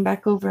coming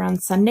back over on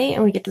Sunday,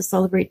 and we get to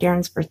celebrate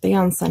Darren's birthday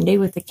on Sunday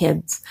with the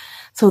kids.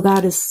 So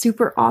that is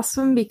super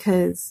awesome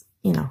because,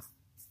 you know,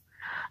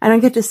 I don't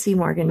get to see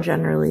Morgan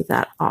generally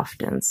that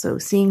often. So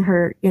seeing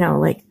her, you know,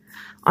 like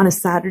on a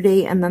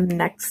Saturday and then the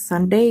next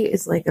Sunday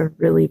is like a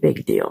really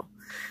big deal.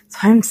 So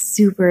I'm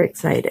super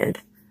excited.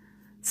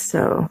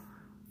 So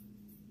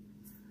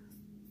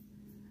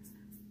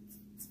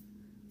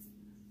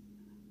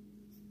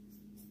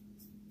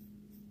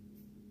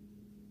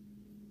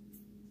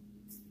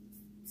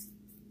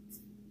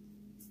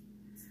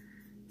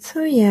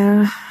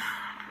yeah,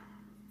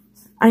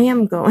 I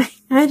am going.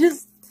 I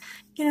just,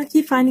 you know,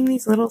 keep finding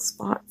these little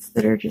spots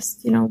that are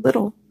just, you know,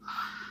 little.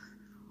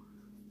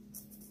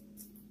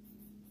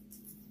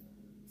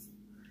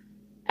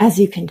 As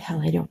you can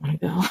tell, I don't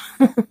want to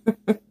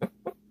go.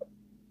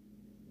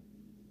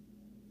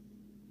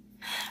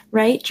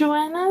 Right,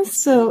 Joanna?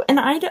 So, and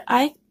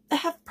I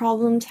have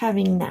problems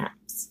having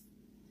naps.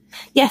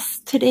 Yes,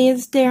 today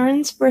is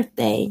Darren's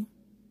birthday.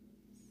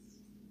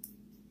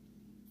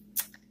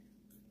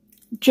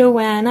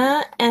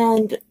 Joanna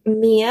and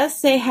Mia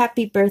say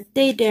happy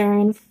birthday,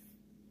 Darren.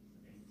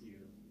 Thank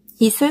you.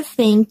 He says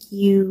thank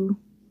you.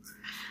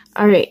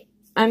 All right,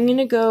 I'm going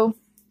to go.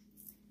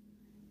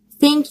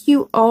 Thank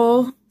you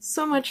all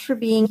so much for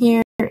being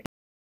here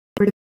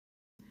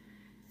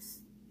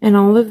and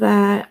all of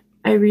that.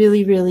 I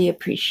really, really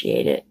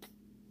appreciate it.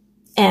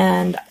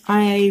 And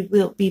I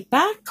will be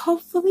back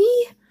hopefully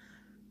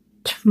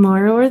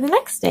tomorrow or the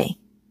next day.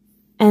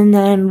 And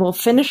then we'll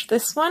finish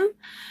this one.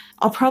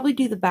 I'll probably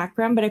do the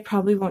background, but I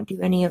probably won't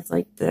do any of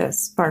like the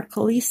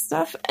sparkly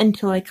stuff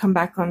until I come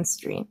back on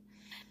stream.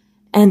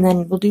 And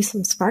then we'll do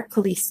some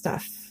sparkly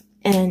stuff.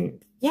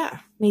 And yeah,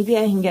 maybe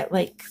I can get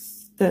like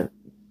the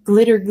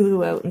glitter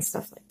glue out and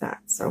stuff like that.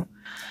 So,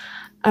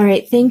 all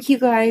right. Thank you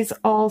guys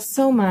all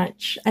so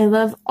much. I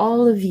love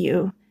all of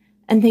you.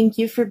 And thank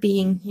you for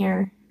being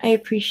here. I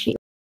appreciate it.